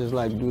women. I just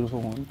like beautiful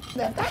women.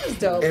 That is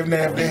dope. If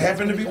they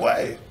happen to be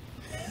white.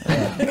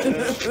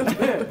 If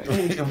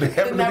they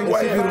happen to be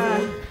white,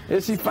 beautiful.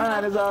 If she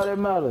fine, is all that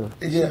matters.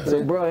 Yeah.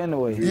 So, bro,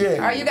 anyway.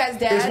 Yeah. Are you guys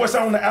dads? It's what's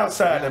on the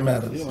outside that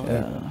matters.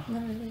 Yeah.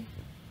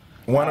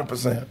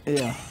 100%.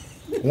 Yeah.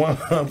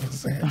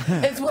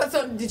 100%. It's what's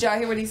on. Did y'all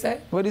hear what he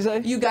said? What did he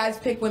say? You guys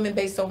pick women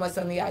based on what's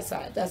on the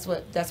outside. That's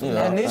what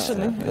matters.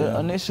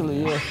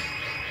 Initially, yeah.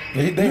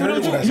 They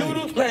heard what I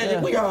said.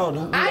 Man, we all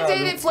do. I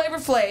dated Flavor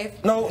Flav.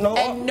 No.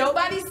 And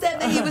nobody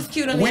said that he was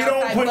cute on the We outside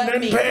don't put but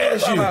me. nothing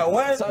past you.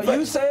 So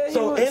you said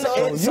So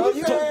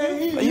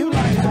you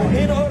like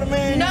any other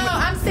man? No,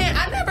 I'm saying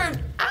I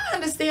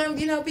understand,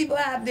 you know, people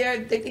have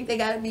they think they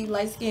gotta be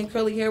light skin,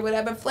 curly hair,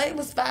 whatever. Flav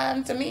was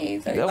fine to me.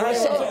 So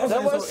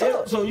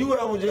So you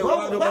ever just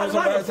walked up on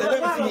somebody and said,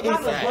 let me see your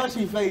inside.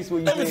 Blushy face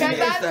when you because I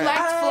liked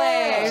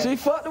Flav. She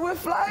fucked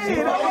with Flav.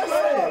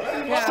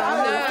 Yeah,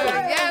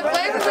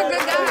 Flav is a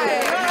good guy.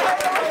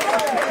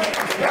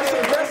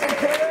 That's some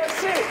career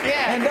shit.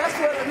 Yeah. And that's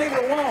what a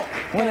nigga want.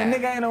 When a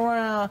nigga ain't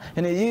around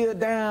and a year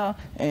down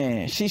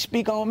and she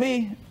speak on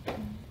me,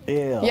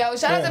 yeah. Yo,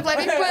 shout out to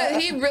Flav.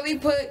 He really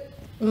put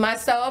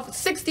myself,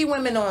 60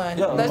 women on.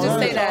 Let's just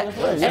say that.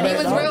 And he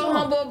was real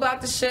humble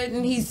about the shit,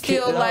 and he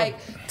still like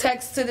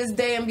texts to this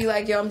day and be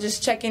like, yo, I'm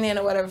just checking in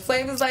or whatever.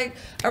 Flav is like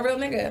a real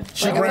nigga.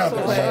 She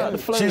grounded.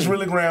 She's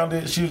really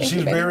grounded. She's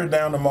very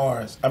down to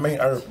Mars. I mean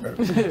Earth.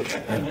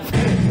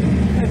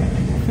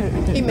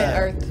 He meant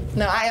Earth.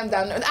 No, I am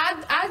down to Earth.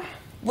 I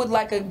would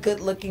like a good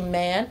looking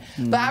man,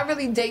 but I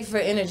really date for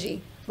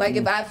energy. Like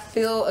if I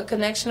feel a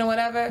connection or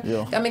whatever, I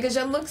mean, because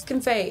your looks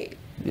can fade.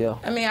 Yeah.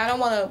 I mean, I don't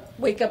want to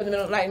wake up in the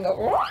middle of the night and go,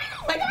 oh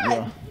my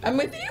God, I'm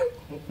with you.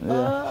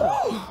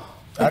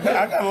 I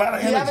got a lot of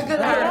energy. You have a good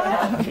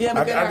heart. You have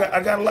a good heart.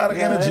 I got a lot of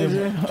energy.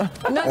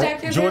 No,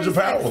 Jack, you're Georgia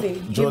very Power.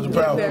 sexy. Georgia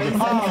You're Power. very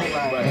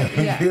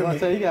sexy. I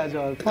say you got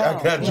Georgia Power.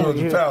 I got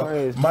Georgia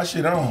Power. My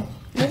shit on.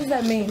 What does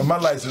that mean? My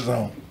lights is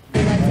on.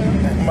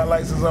 My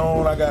lights is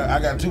on. I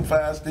got 2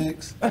 fire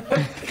sticks.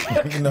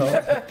 You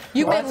know.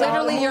 You meant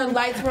literally your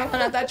lights were on?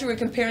 I thought you were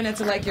comparing it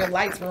to like your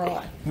lights were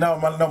on. No,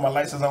 my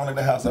lights is on in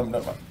the house.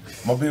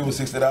 My bill was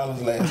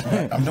 $60 last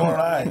month. I'm doing all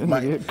right.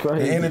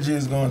 The energy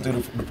is going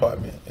through the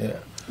department. Yeah.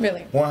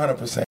 Really?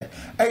 100%.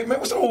 Hey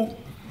man, so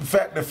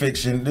fact or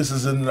fiction? This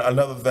is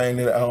another thing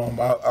that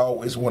I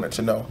always wanted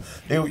to know.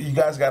 You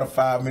guys got a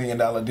 $5 million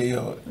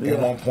deal at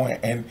one point,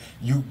 and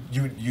the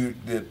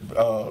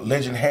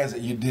legend has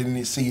it you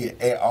didn't see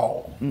it at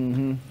all.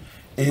 Mm-hmm.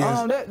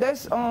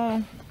 That's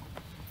a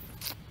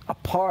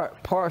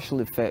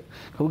partial effect.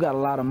 We got a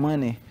lot of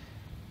money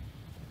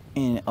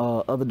in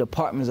other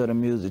departments of the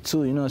music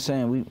too. You know what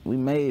I'm saying? We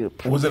made a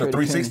was it a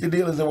 360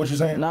 deal? Is that what you're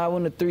saying? Nah, it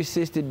wasn't a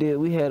 360 deal.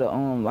 We had a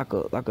like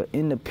a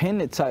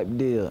independent type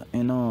deal,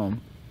 and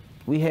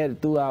we had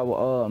it through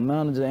our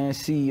manager and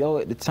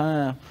CEO at the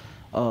time,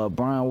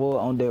 Brian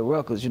Ward, on their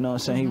records. You know what I'm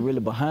saying? He really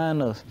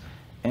behind us,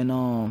 and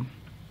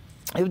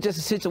it was just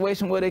a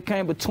situation where they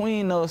came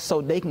between us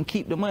so they can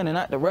keep the money,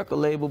 not the record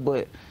label,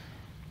 but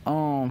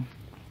can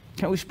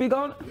we speak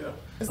on it? Yeah.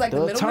 It's like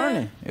the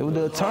attorney. It was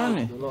the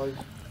attorney.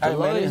 Hey,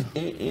 man,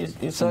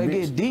 it's so it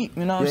get deep,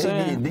 you know what I'm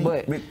saying?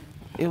 But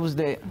it was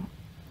that.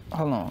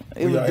 Hold on.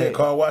 It was that.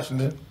 Carl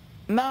Washington.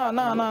 No, I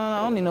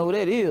don't even know who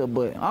that is,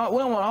 but I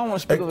don't want to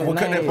speak of his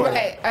name.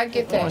 Right, I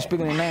get that. I don't want to speak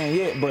of his name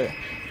yet, but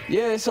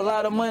yeah, it's a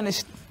lot of money.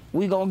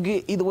 We gonna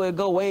get either way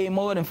go way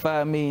more than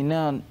 $5 million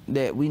now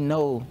that we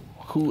know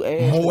who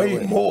asked.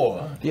 Way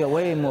more. Yeah,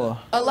 way more.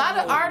 A lot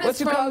of artists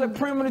what you call it,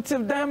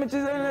 primitive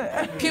damages?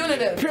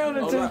 Punitive.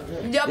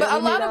 Punitive. Yeah, but a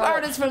lot of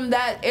artists from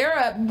that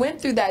era went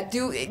through that.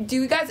 Do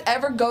you guys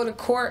ever go to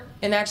court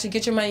and actually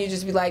get your money? You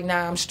just be like,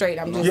 nah, I'm straight.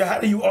 I'm just. Yeah, how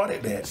do you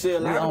audit that? See,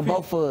 we on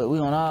both of it. We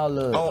on all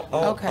of it.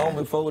 On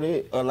before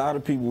that, a lot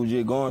of people were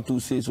just going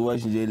through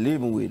situations just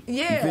living with.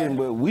 Yeah. You feel me?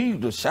 But we,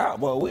 the shop,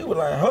 boy, we were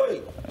like,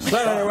 hey,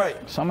 something ain't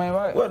right. Something ain't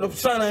right. Well, the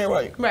something ain't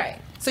right. Right.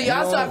 So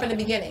y'all saw from the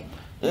beginning.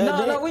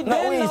 Yeah, No, we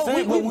didn't know.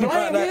 We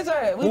blamed his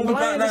ass. We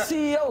blamed the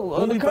CEO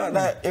of the company. When we found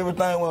out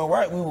everything went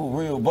right, we were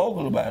real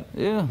vocal about it.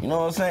 Yeah. You know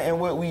what I'm saying? And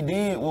what we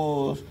did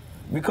was,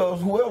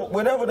 because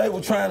whatever they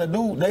were trying to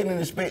do, they didn't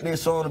expect their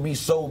song to be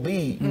so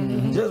big.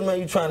 Just man,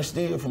 you trying to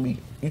steal from me.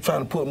 You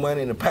trying to put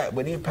money in the pot,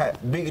 but it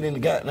pot bigger than the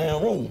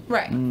goddamn room.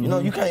 Right. You know,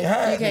 you can't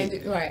hide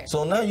it. Right.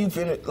 So now you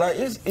feel it, like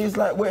it's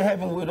like what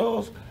happened with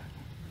us.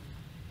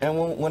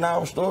 And when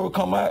our story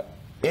come out,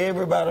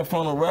 everybody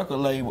from the record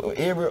label,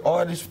 every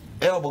artist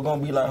ever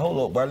gonna be like, hold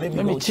up, bro, let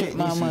me go check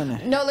my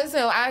money. No,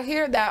 listen, I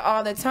hear that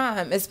all the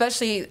time,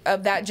 especially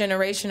of that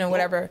generation or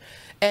whatever.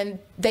 And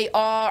they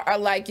all are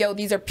like, yo,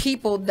 these are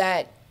people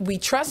that we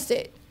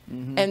trusted.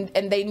 And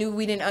they knew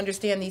we didn't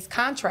understand these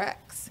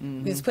contracts.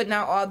 We was putting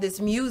out all this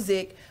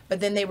music, but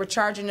then they were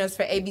charging us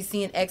for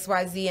ABC and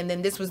XYZ, and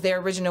then this was their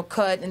original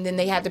cut, and then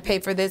they had to pay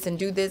for this and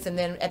do this, and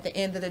then at the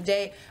end of the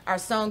day, our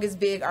song is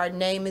big, our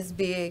name is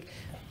big,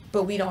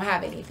 but we don't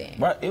have anything.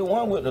 Right, it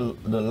wasn't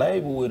with the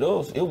label with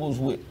us, it was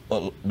with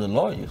the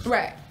lawyers.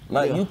 Right.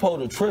 Like, you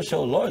supposed to trust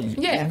your lawyers.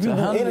 Yeah. If you do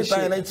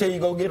anything, they tell you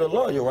go get a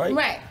lawyer, right?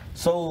 Right.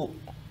 So,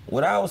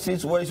 with our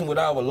situation with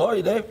our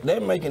lawyer,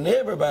 they're making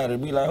everybody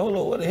be like, hold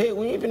on, what the heck,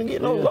 we ain't finna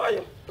get no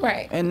lawyer.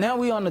 Right. And now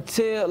we on the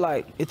tail,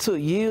 like, it took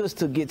years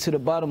to get to the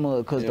bottom of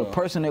it, because the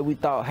person that we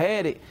thought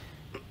had it,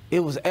 it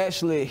was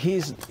actually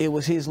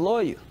his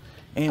lawyer.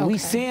 And we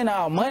seeing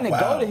our money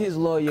go to his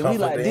lawyer. We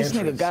like, this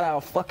nigga got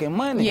our fucking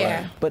money.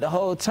 Yeah. But the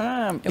whole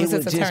time, it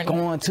was just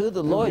going to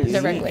the lawyer. He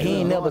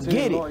ain't never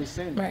get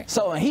it. Right.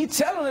 So he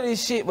telling her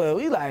this shit, but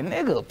we like,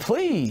 nigga,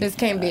 please. This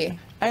can't be.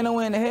 Ain't no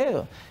way in the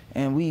hell.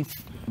 And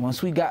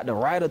once we got the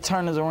right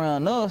attorneys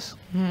around us,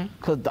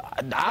 because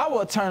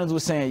our attorneys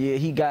were saying, yeah,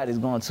 he got his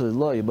going to his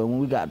lawyer. But when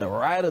we got the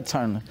right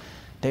attorney,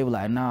 they were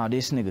like, nah,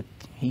 this nigga,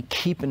 he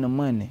keeping the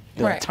money.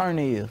 The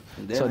attorney is.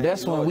 So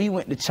that's when we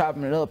went to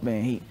chopping it up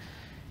and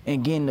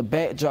getting the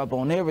backdrop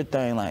on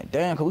everything. Like,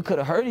 damn, because we could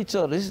have hurt each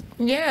other.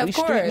 Yeah, of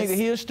course. Street nigga,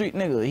 he a street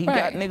nigga. He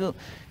got nigga.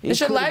 It's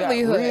your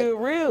livelihood.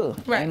 Real.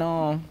 Right.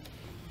 And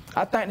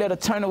I think that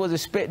attorney was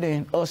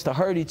expecting us to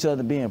hurt each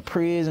other, be in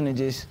prison and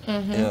just,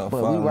 but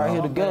we right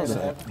here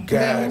together.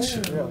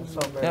 Gotcha.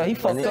 Yeah, he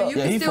fucked up. So you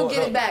can still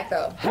get it back,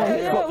 though.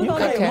 Yeah, we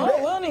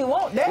don't even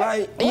want that.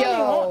 Like, we don't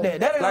even want that.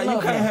 That ain't like, you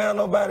enough, can't man. have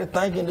nobody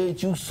thinking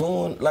that you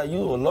suing, like you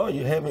a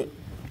lawyer, having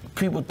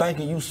people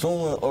thinking you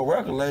suing a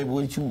record label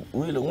which you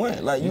really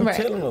want. Like, you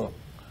telling them.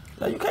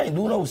 Like, you can't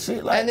do no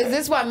shit like that. And is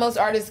this why most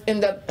artists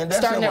end up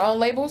starting their own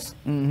labels?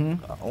 I don't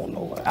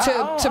know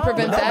why. To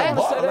prevent that?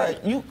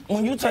 Like,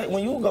 when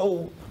you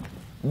go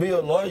be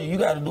a lawyer, you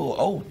got to do an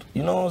oath.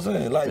 You know what I'm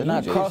saying? Like, to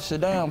not cross the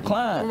damn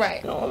client.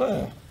 Right. You know what I'm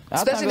saying?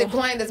 Especially the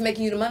client that's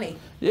making you the money.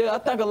 Yeah, I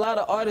think a lot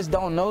of artists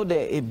don't know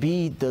that it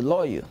be the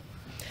lawyer.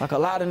 Like, a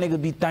lot of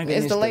niggas be thinking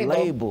it's the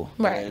label.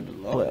 Right.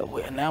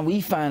 Well, now we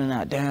finding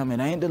out, damn,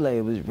 it ain't the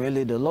label, it's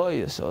really the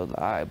lawyer. So,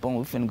 all right, boom,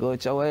 we finna go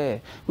at your ass.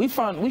 We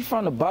from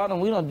the bottom,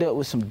 we done dealt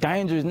with some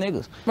dangerous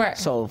niggas. Right.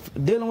 So,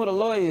 dealing with a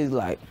lawyer is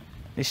like,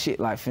 this shit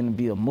like finna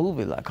be a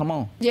movie, like, come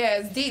on. Yeah,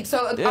 it's deep.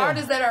 So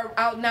artists that are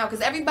out now,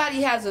 because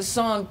everybody has a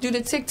song. Due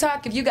to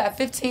TikTok, if you got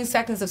 15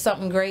 seconds of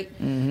something great,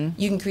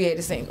 you can create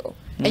a single.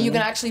 And you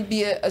can actually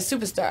be a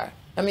superstar.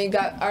 I mean, you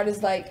got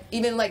artists like,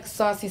 even like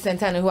Saucy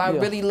Santana, who I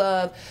really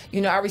love.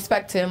 You know, I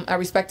respect him. I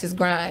respect his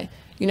grind.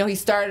 You know, he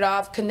started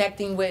off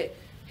connecting with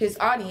his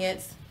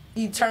audience.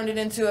 He turned it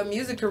into a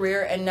music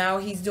career, and now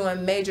he's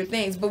doing major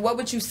things. But what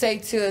would you say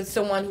to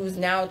someone who's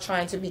now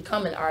trying to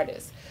become an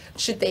artist?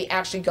 Should they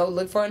actually go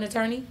look for an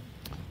attorney?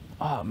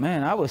 Oh,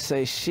 man, I would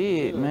say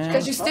shit, man.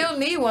 Because you still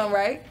need one,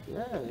 right?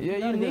 Yeah,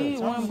 you need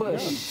one, but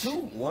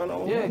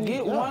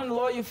get one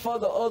lawyer for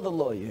the other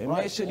lawyer. And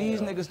make sure these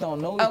niggas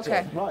don't know each other.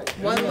 Okay.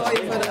 One lawyer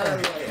for the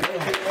other lawyer.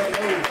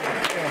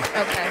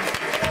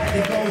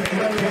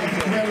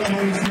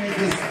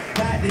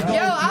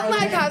 Yo, I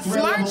like how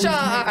smart y'all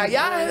are.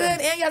 Y'all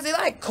and y'all say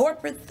like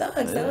corporate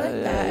thugs. I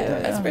like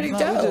that. That's pretty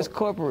dope. We're just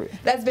corporate.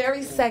 That's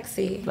very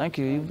sexy. Thank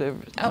you.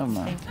 I'm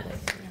sorry.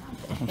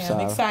 I'm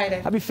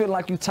excited. I be feeling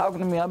like you talking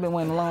to me. I've been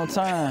waiting a long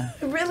time.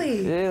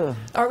 Really? Yeah.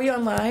 Are we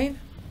online?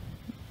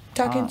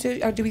 Talking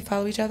to, or do we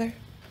follow each other?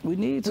 We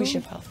need to. We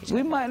should follow each other.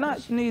 We might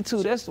not need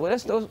to. That's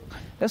what's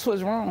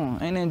wrong.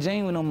 Ain't in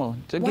genuine no more.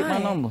 Just get my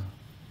number.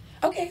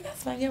 Okay,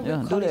 that's fine. Yeah,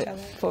 we'll do call that each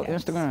other. for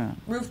Instagram.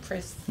 Roof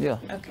Chris. Yeah.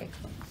 Okay.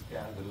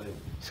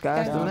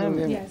 Sky's the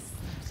limit. Yes.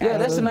 Yeah,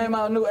 that's the name of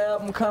our new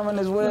album coming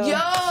as well. Yo!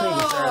 Sing.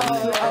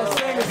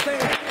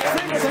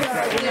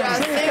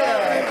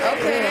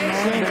 Okay.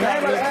 The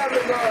name of the album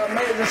is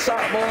Amazing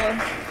Shot Boy.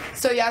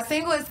 So y'all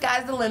single is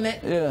Sky's the Limit.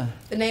 Yeah.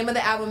 The name of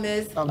the album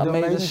is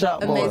Amazing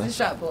Shot Boys. Amazing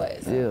Shot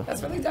Boys. Yeah.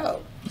 That's really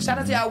dope. Shout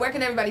out to y'all. Where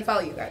can everybody follow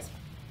you guys?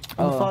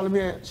 Follow me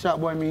at Shot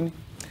Boy Meanie.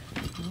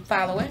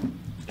 Following?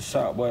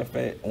 Shot Boy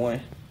Fat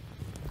 1.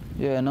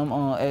 Yeah, and I'm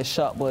at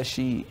Shot Boy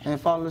Sheet. And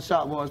follow the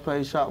Shot Boys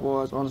page,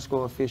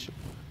 ShotBoys_official.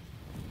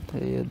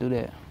 Yeah, do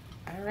that.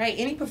 All right.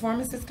 Any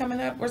performances coming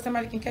up where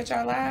somebody can catch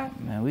y'all live?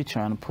 Man, we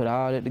trying to put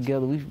all that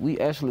together. We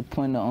actually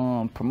putting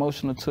the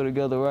promotional tour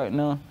together right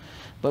now,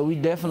 but we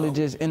definitely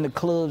just in the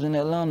clubs in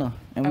Atlanta,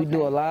 and we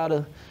do a lot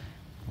of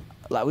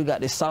like we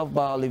got this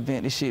softball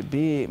event. This shit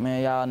big,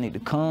 man. Y'all need to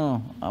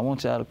come. I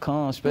want y'all to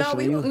come,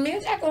 especially No, you. me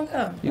and Jack gonna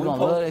come. You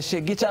gonna love that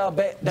shit. Get y'all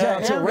back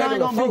down to regular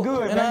gonna folk. be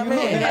good, You know what I man.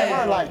 mean?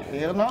 Yeah. Like,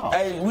 hell no.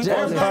 Hey, we Jack,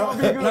 gonna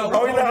gonna be good.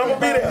 Oh, you know, I'm gonna be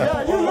there.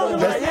 Yeah, you looking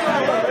like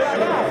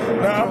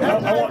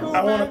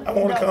I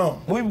want to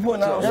come. We be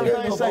putting out Everything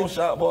schedule safe. on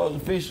Shop Boys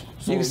official.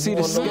 So You can see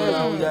the schedule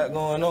schedule. we got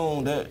going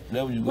on. That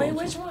what you Wait, going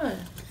which one?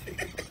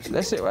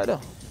 That's it right there.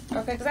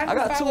 Okay, because I I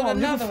got two followed on.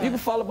 You another can, you can one.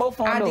 follow both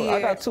on I though. did.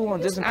 I got two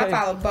on just in I case.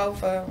 followed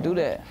both of them. Do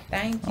that.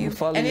 Thank I'ma you.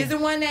 follow And you. is there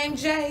one named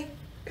Jay?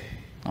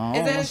 I Is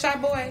don't that know. a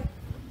shot boy?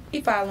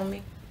 He followed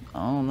me. I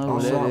don't know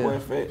who Shop that Boy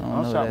is. Fat. I don't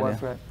I'm know shot who boy that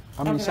is. fat.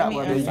 How many Okay, shot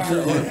let boy me you?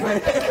 unfollow.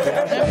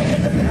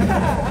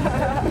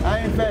 I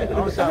ain't fat.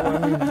 I'm shot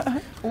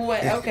boy.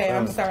 Wait, okay,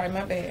 I'm sorry,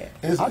 my bad.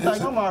 I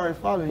think I'm already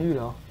following you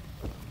though.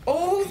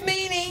 Oh, who's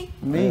meanie?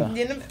 Me. Yeah.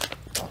 In the-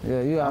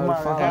 Yeah, you I'm already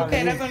already followed.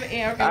 Okay, that's on the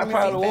end. Okay, I let me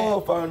probably see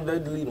was following. They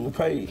deleted my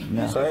page,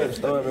 so I had to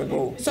start back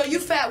over. that. So you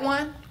fat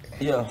one?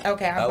 Yeah.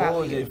 Okay, I I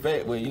follow was you. get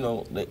fat, but you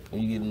know, when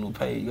you get a new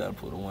page, you gotta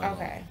put a one. on.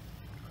 Okay.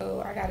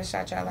 Oh, I gotta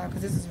shout y'all out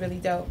because this is really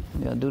dope.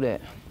 Yeah, do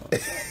that.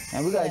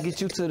 And we gotta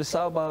get you to the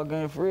softball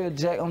game for real,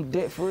 Jack. I'm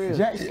dead for real.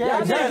 Jack Y'all scared.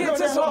 gotta Jack get look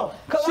to that some, hard.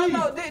 cause I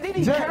know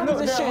these Jack cameras look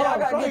and that shit. Y'all hard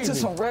gotta get to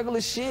crazy. some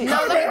regular shit. No,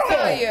 let me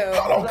tell you.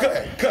 Hold on,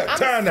 cut. I'm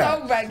Time so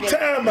out. regular.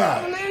 Time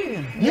out.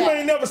 You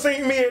ain't never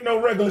seen me at no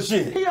regular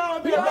shit. He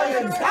always be like,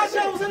 I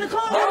said I was in the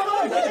club. I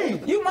was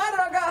like, You might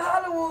have got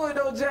Hollywood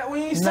though, Jack. We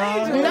ain't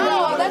Nah, seen you.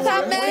 No, that's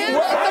not man.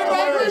 That's the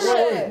regular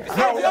shit.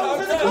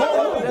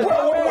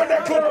 What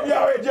that club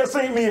y'all had just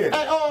seen me at?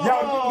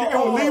 Y'all, it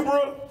was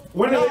Libra.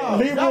 When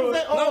Libra.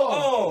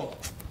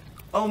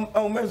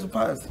 On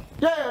Metropolitan.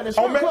 Yeah, the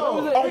On, strip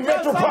club. on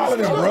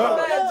Metropolitan, bro.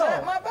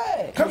 Jack, my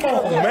bad. Come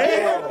on,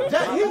 man.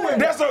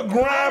 That's a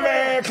grime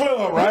ass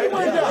club, right? He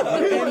went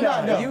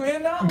down there. You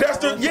in there? That's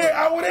the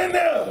I was in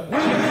there.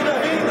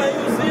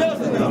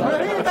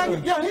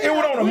 It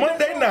was on a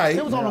Monday night.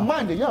 It was on a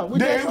Monday, yeah. We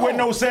There just was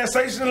no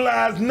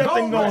sensationalized,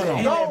 nothing going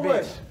on. Gold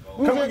rush.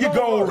 Come on, you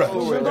gold rush.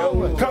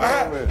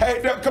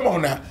 Come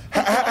on now.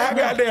 How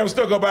goddamn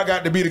stuck up I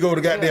got to be to go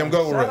to goddamn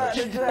gold rush?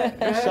 I'm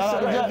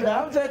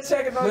just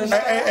checking on you.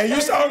 And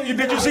you saw?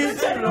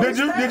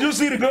 Did you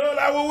see the girl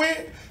I was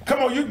with?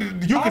 Come on, you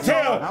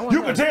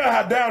can tell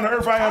how down to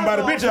earth I am by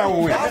the bitch I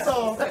was with. I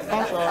saw.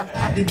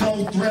 I can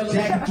go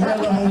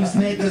thriller on these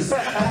niggas.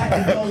 I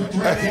can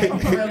go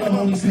thriller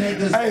on these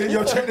niggas. Hey,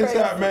 yo, check this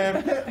out, man.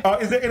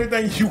 Is there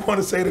anything you want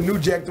to say to New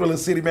Jack Thriller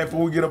City, man,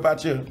 before we get up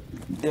out here?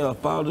 Yeah,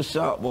 follow the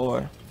Shop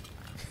Boy.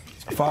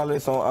 Follow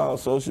us on all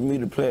social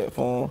media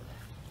platforms.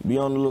 Be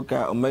on the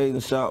lookout.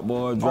 Amazing Shop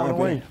Boy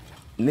dropping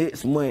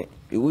next month.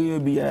 It will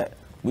be out.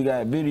 We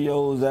got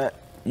videos out.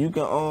 You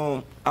can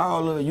all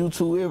of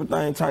YouTube,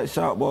 everything type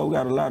Shop Boy. We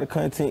got a lot of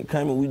content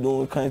coming. We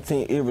doing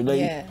content every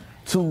day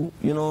too.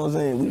 You know what I'm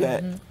saying? We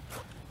got.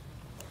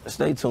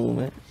 Stay tuned,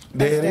 man.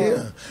 There it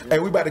is. Hey,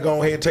 we about to go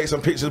ahead and take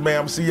some pictures, man.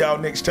 I'm see y'all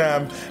next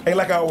time. Hey,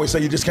 like I always say,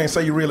 you just can't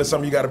say you real or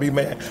something. You got to be,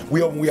 man.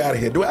 We open, we out of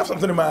here. Do I have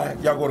something in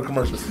mind? Y'all go to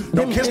commercial.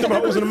 Don't kiss them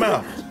hoes in the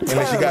mouth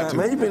unless you got to.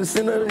 Man, you been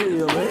sitting over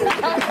here, man.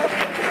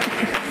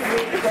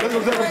 Let's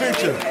go take a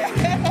picture.